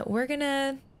 we're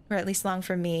gonna, or at least long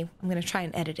for me, I'm gonna try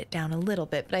and edit it down a little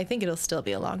bit, but I think it'll still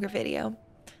be a longer video.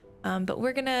 But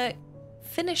we're gonna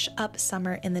finish up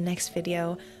summer in the next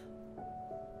video.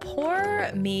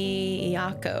 Poor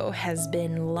Miyako has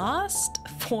been lost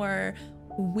for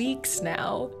weeks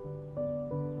now.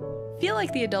 Feel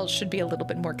like the adults should be a little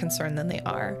bit more concerned than they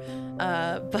are.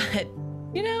 But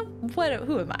you know,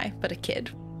 who am I but a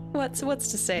kid? What's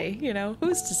to say, you know,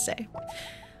 who's to say?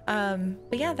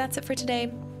 But yeah, that's it for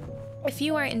today. If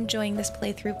you are enjoying this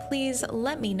playthrough, please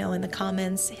let me know in the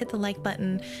comments, hit the like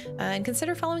button, and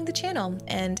consider following the channel.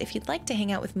 And if you'd like to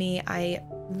hang out with me, I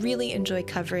really enjoy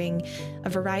covering a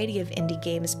variety of indie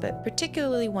games, but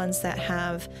particularly ones that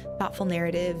have thoughtful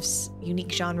narratives,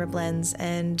 unique genre blends,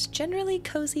 and generally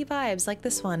cozy vibes like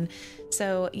this one.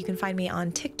 So you can find me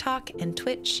on TikTok and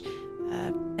Twitch,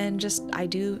 and I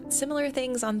do similar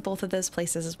things on both of those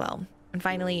places as well. And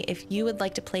finally, if you would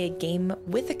like to play a game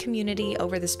with a community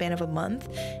over the span of a month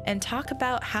and talk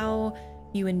about how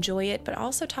you enjoy it, but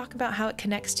also talk about how it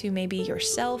connects to maybe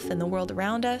yourself and the world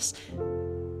around us,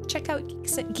 check out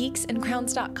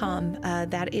geeksandgrounds.com.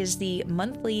 That is the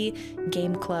monthly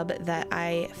game club that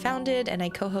I founded and I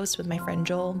co-host with my friend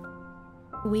Joel.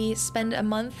 We spend a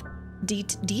month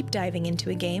deep diving into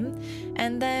a game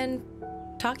and then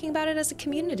talking about it as a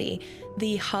community.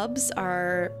 The hubs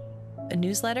are a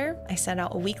newsletter. I send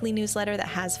out a weekly newsletter that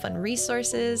has fun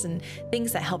resources and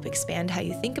things that help expand how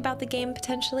you think about the game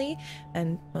potentially,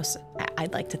 and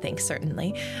I'd like to think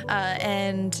certainly.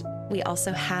 And we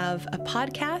also have a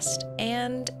podcast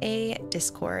and a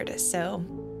Discord, so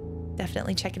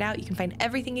definitely check it out. You can find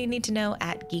everything you need to know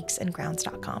at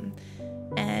geeksandgrounds.com.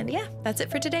 And yeah, that's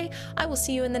it for today. I will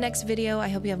see you in the next video. I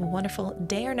hope you have a wonderful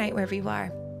day or night wherever you are.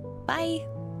 Bye!